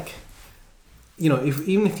think like, you know,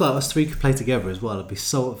 even if like us three could play together as well, I'd be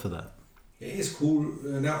so up for that. It is cool.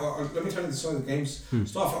 Now, let me tell you some of the games.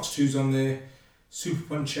 Star Fox 2's on there.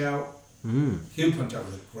 Super Punch Out. Heel Punch Out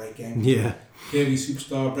was a great game. Yeah. Kirby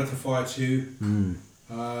Superstar, Breath of Fire 2.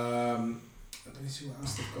 Let me see what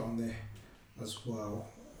else they've got on there as well.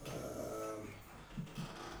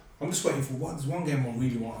 I'm just waiting for there's one game I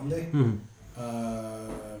really want on there.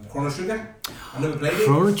 Chrono Trigger. I never played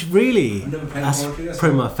it. Really? I never played That's Chrono Trigger.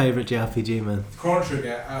 probably my favourite JRPG, man. Chrono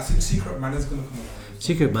Trigger. I think Secret Mana's going to come on.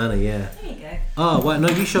 Secret Mana, yeah. There you go. Oh, wait, no,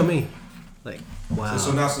 you show me. Like, wow.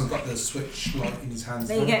 So Nelson's got the Switch Lite in his hands.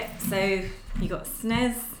 There you go. So you got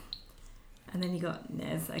SNES and then you got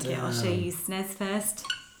NES. Okay, I'll show you SNES first.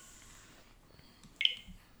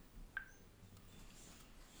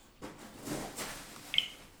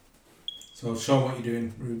 So show what you're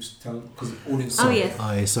doing, Rubes. Tell, because the audience. Oh yes.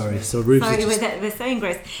 Oh, yeah, sorry. So Rubes. Sorry, we're so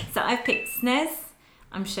engrossed. So I've picked SNES.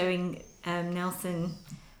 I'm showing Nelson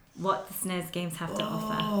what the SNES games have to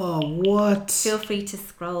offer. Oh, what? Feel free to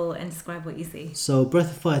scroll and describe what you see. So Breath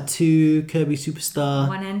of Fire 2, Kirby Superstar.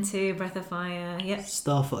 1 and 2, Breath of Fire. Yep.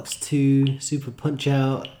 Star Fox 2, Super Punch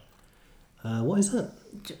Out. What is that?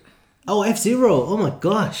 Oh, F-Zero. Oh my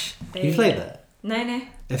gosh. You played that? No.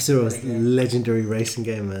 F-Zero is a legendary racing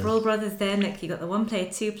game, man. Brawl Brothers there. Look, you got the 1-player,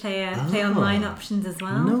 2-player, play online options as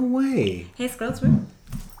well. No way. Here, scroll through.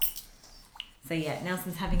 So yeah,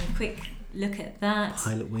 Nelson's having a quick look at that.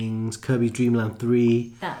 Pilot Wings, Kirby's Dream Land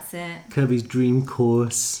 3. That's it. Kirby's Dream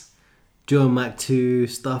Course, Joe and Mac 2,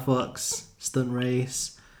 Star Fox, Stunt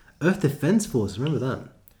Race, Earth Defense Force, remember that?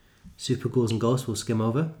 Super Ghouls and Ghosts will skim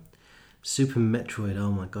over. Super Metroid,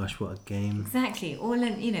 oh my gosh, what a game. Exactly. All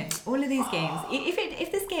of these games.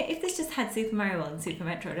 If this just had Super Mario World and Super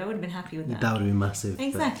Metroid, I would have been happy with that. That would have been massive.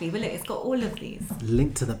 Exactly. But look, it's got all of these.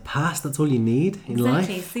 Link to the Past, that's all you need in life.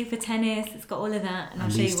 Exactly. Super Tennis, it's got all of that. And I'll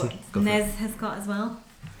show you what NES has got as well.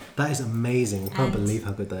 That is amazing. I can't believe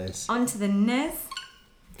how good that is. Onto the NES.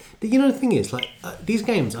 You know, the thing is, like, these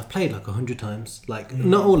games I've played like 100 times. Like,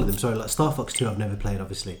 not all of them, sorry. Like Star Fox 2 I've never played,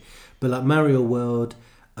 obviously. But like Mario World,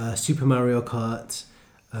 Super Mario Kart,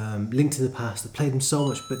 Link to the Past, I've played them so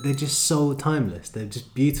much, but they're just so timeless. They're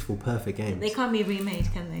just beautiful, perfect games. They can't be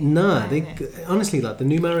remade, can they? No, honestly, like the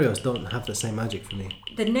new Marios don't have the same magic for me.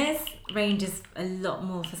 The NES range is a lot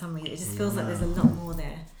more for some reason. It just feels like there's a lot more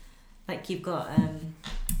there. Like you've got,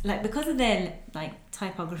 like because of their like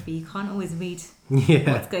typography, you can't always read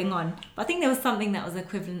what's going on. But I think there was something that was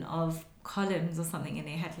equivalent of columns or something, and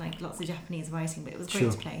they had like lots of Japanese writing, but it was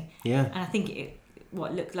great to play. Yeah. And I think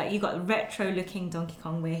what looked like, you got retro looking Donkey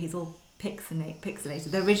Kong where he's all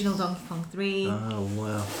pixelated. The original Donkey Kong 3. Oh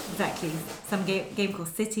wow. Exactly. Some game called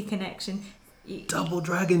City Connection. Double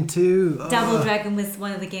Dragon 2. Double Dragon was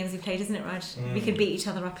one of the games we played, isn't it, Raj? We could beat each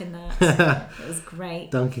other up in that. It was great.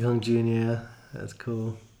 Donkey Kong Jr. That's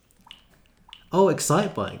cool. Oh,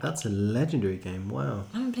 Excite Bike. That's a legendary game. Wow.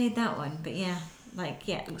 I haven't played that one, but yeah.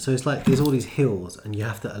 So it's like there's all these hills and you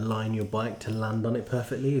have to align your bike to land on it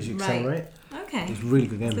perfectly as you accelerate. Okay. It's a really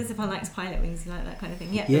good game. I suppose if I liked Pilot Wings, you like that kind of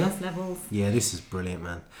thing. Yeah. Lost levels. Yeah, this is brilliant,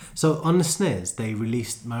 man. So on the SNES, they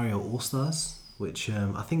released Mario All-Stars, which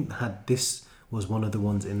I think was one of the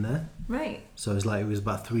ones in there. Right. So it was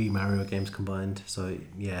about 3 Mario games combined. So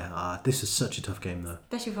yeah, this is such a tough game though.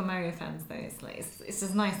 Especially for Mario fans though, it's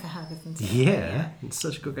just nice to have, isn't it? Yeah, it's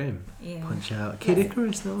such a good game. Yeah. Punch Out, Kid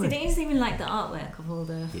Icarus, no way. Did you just even like the artwork of all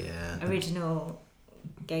the original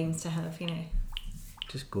games to have,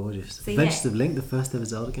 Just gorgeous. So, Adventures of Link, the first ever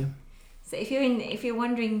Zelda game. So if you're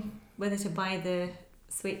wondering whether to buy the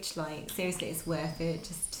Switch Lite, seriously, it's worth it.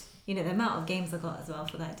 Just the amount of games I got as well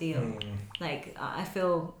for that deal. Like I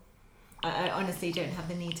feel, I honestly don't have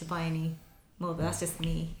the need to buy any more, but that's just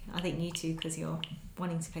me. I think you too, because you're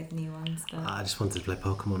wanting to play the new ones. But I just wanted to play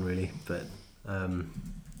Pokemon really, but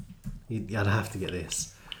I'd have to get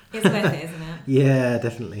this. It's worth it, isn't it? Yeah,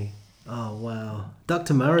 definitely. Oh wow,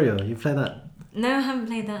 Dr. Mario, you play that? No, I haven't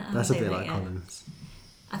played that. That's a bit like Collins.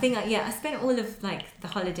 I think I spent all of like the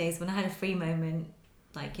holidays when I had a free moment,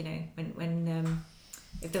 like when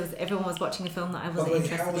if there was everyone was watching a film that I wasn't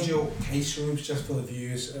interested in. How was your case rooms, just for the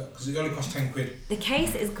viewers? Because it only cost £10. The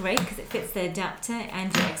case is great because it fits the adapter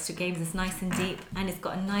and your extra games. It's nice and deep, and it's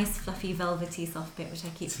got a nice fluffy velvety soft bit which I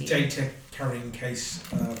keep feeling. It's a JTech carrying case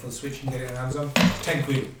for the Switch. You can get it on Amazon.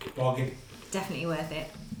 £10 bargain. Definitely worth it.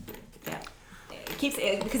 Yeah. It keeps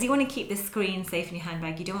it because you want to keep the screen safe in your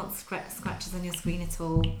handbag. You don't want scratches on your screen at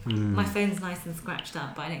all. My phone's nice and scratched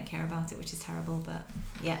up, but I don't care about it, which is terrible. But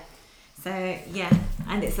yeah, so yeah,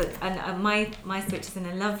 and it's my Switch is in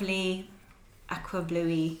a lovely aqua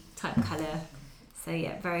bluey type colour. So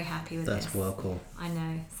yeah, very happy with this. That's well cool. I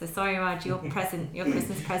know. So sorry, Raj, your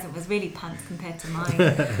Christmas present was really pants compared to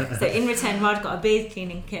mine. So in return, Raj got a beard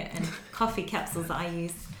cleaning kit and coffee capsules that I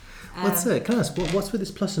use. What's it? Can I ask, what's with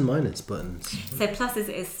this plus and minus buttons? So plus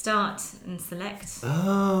is start and select.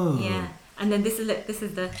 Oh. Yeah, and then this is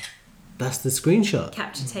the. That's the screenshot.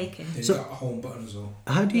 Capture taken. There's got a home button as well.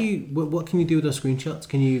 How do you? What can you do with those screenshots?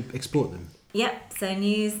 Can you export them? Yep. So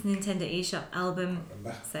news, Nintendo eShop album.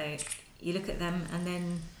 So you look at them and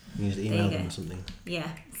then. You just email them or something. Yeah.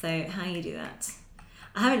 So how you do that?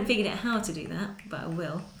 I haven't figured out how to do that, but I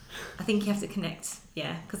will. I think you have to connect,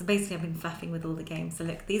 because basically I've been faffing with all the games. So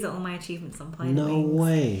look, these are all my achievements on Pilot No Wings.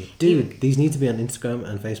 way. Dude, these need to be on Instagram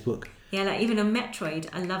and Facebook. Yeah, like even on Metroid,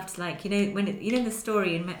 I loved the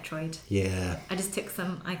story in Metroid. Yeah. I just took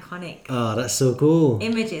some iconic Oh, that's so cool.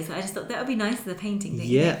 images. I just thought that would be nice as a painting. Don't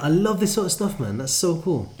you Yeah, think? I love this sort of stuff, man. That's so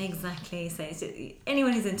cool. Exactly. So it's just,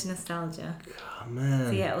 anyone who's into nostalgia. Oh, man.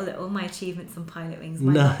 So yeah, all my achievements on Pilot Wings.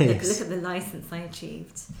 Nice. Look at the license I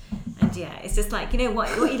achieved, and yeah, it's just like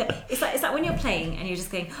what you do. It's like when you're playing and you're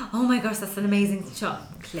just going, oh my gosh, that's an amazing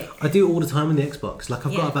shot. Click. I do it all the time on the Xbox. Like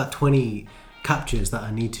I've got about 20 captures that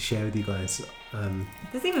I need to share with you guys.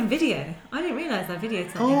 There's even video. I didn't realise I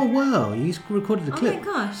videoed something. Oh wow, you recorded a clip. Oh my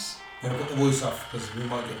gosh. Yeah, I've got the voice off because we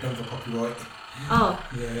might get done for copyright. Oh.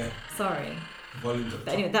 Yeah. Sorry. Volume's up.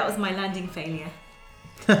 But anyway, that was my landing failure.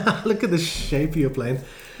 Look at the shape of your plane.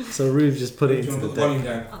 So Ruth just put it into the volume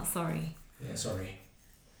down. Oh, sorry. Yeah, sorry.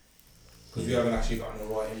 Because we haven't actually gotten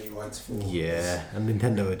any rights for. Yeah, and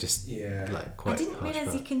Nintendo are just quite. I didn't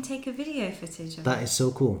realise you can take a video footage of That is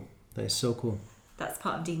so cool. That is so cool. That's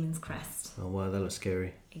part of Demon's Crest. Oh wow, that looks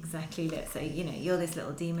scary. Exactly. Look, so you're this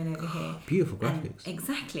little demon over here. Beautiful graphics.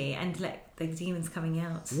 Exactly, and like the demon's coming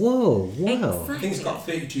out. Whoa! Wow. Exactly. I think it's got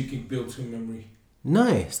 32 gig built-in memory.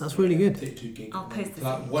 Nice. That's really good. 32 gig. I'll post this.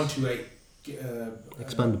 Like 128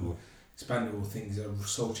 Expandable. Expandable things are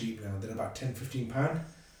so cheap now. They're about £10-15.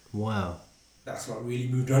 Wow. That's like really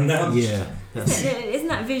moved on now. Yeah. Isn't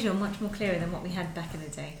that visual much more clearer than what we had back in the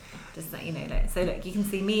day? Just that so look, you can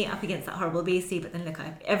see me up against that horrible beastie, but then look, I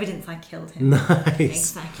have evidence I killed him. Nice.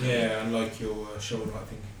 Exactly. Yeah, unlike your shoulder, I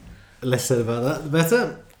think. Less said about that, the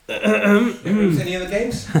better. Any other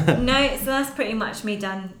games? No, so that's pretty much me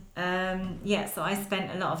done. So I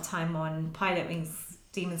spent a lot of time on Pilot Wings,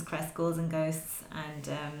 Demon's Crest, Ghouls and Ghosts, and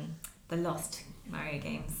the Lost Mario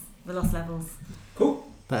games, the Lost levels. Cool.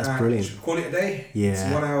 That's brilliant. Should we call it a day? Yeah.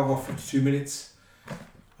 It's 1 hour 52 minutes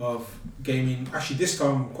of gaming. Actually, this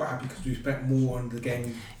time I'm quite happy because we spent more on the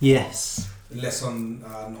game. Yes. Less on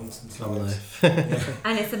nonsense.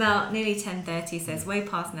 And it's about nearly 10:30, so it's way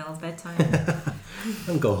past Nell's bedtime.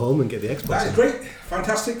 And go home and get the Xbox. That is great.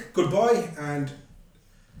 Fantastic. Goodbye and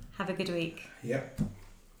Have a good week. yep.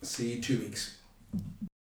 See you in 2 weeks.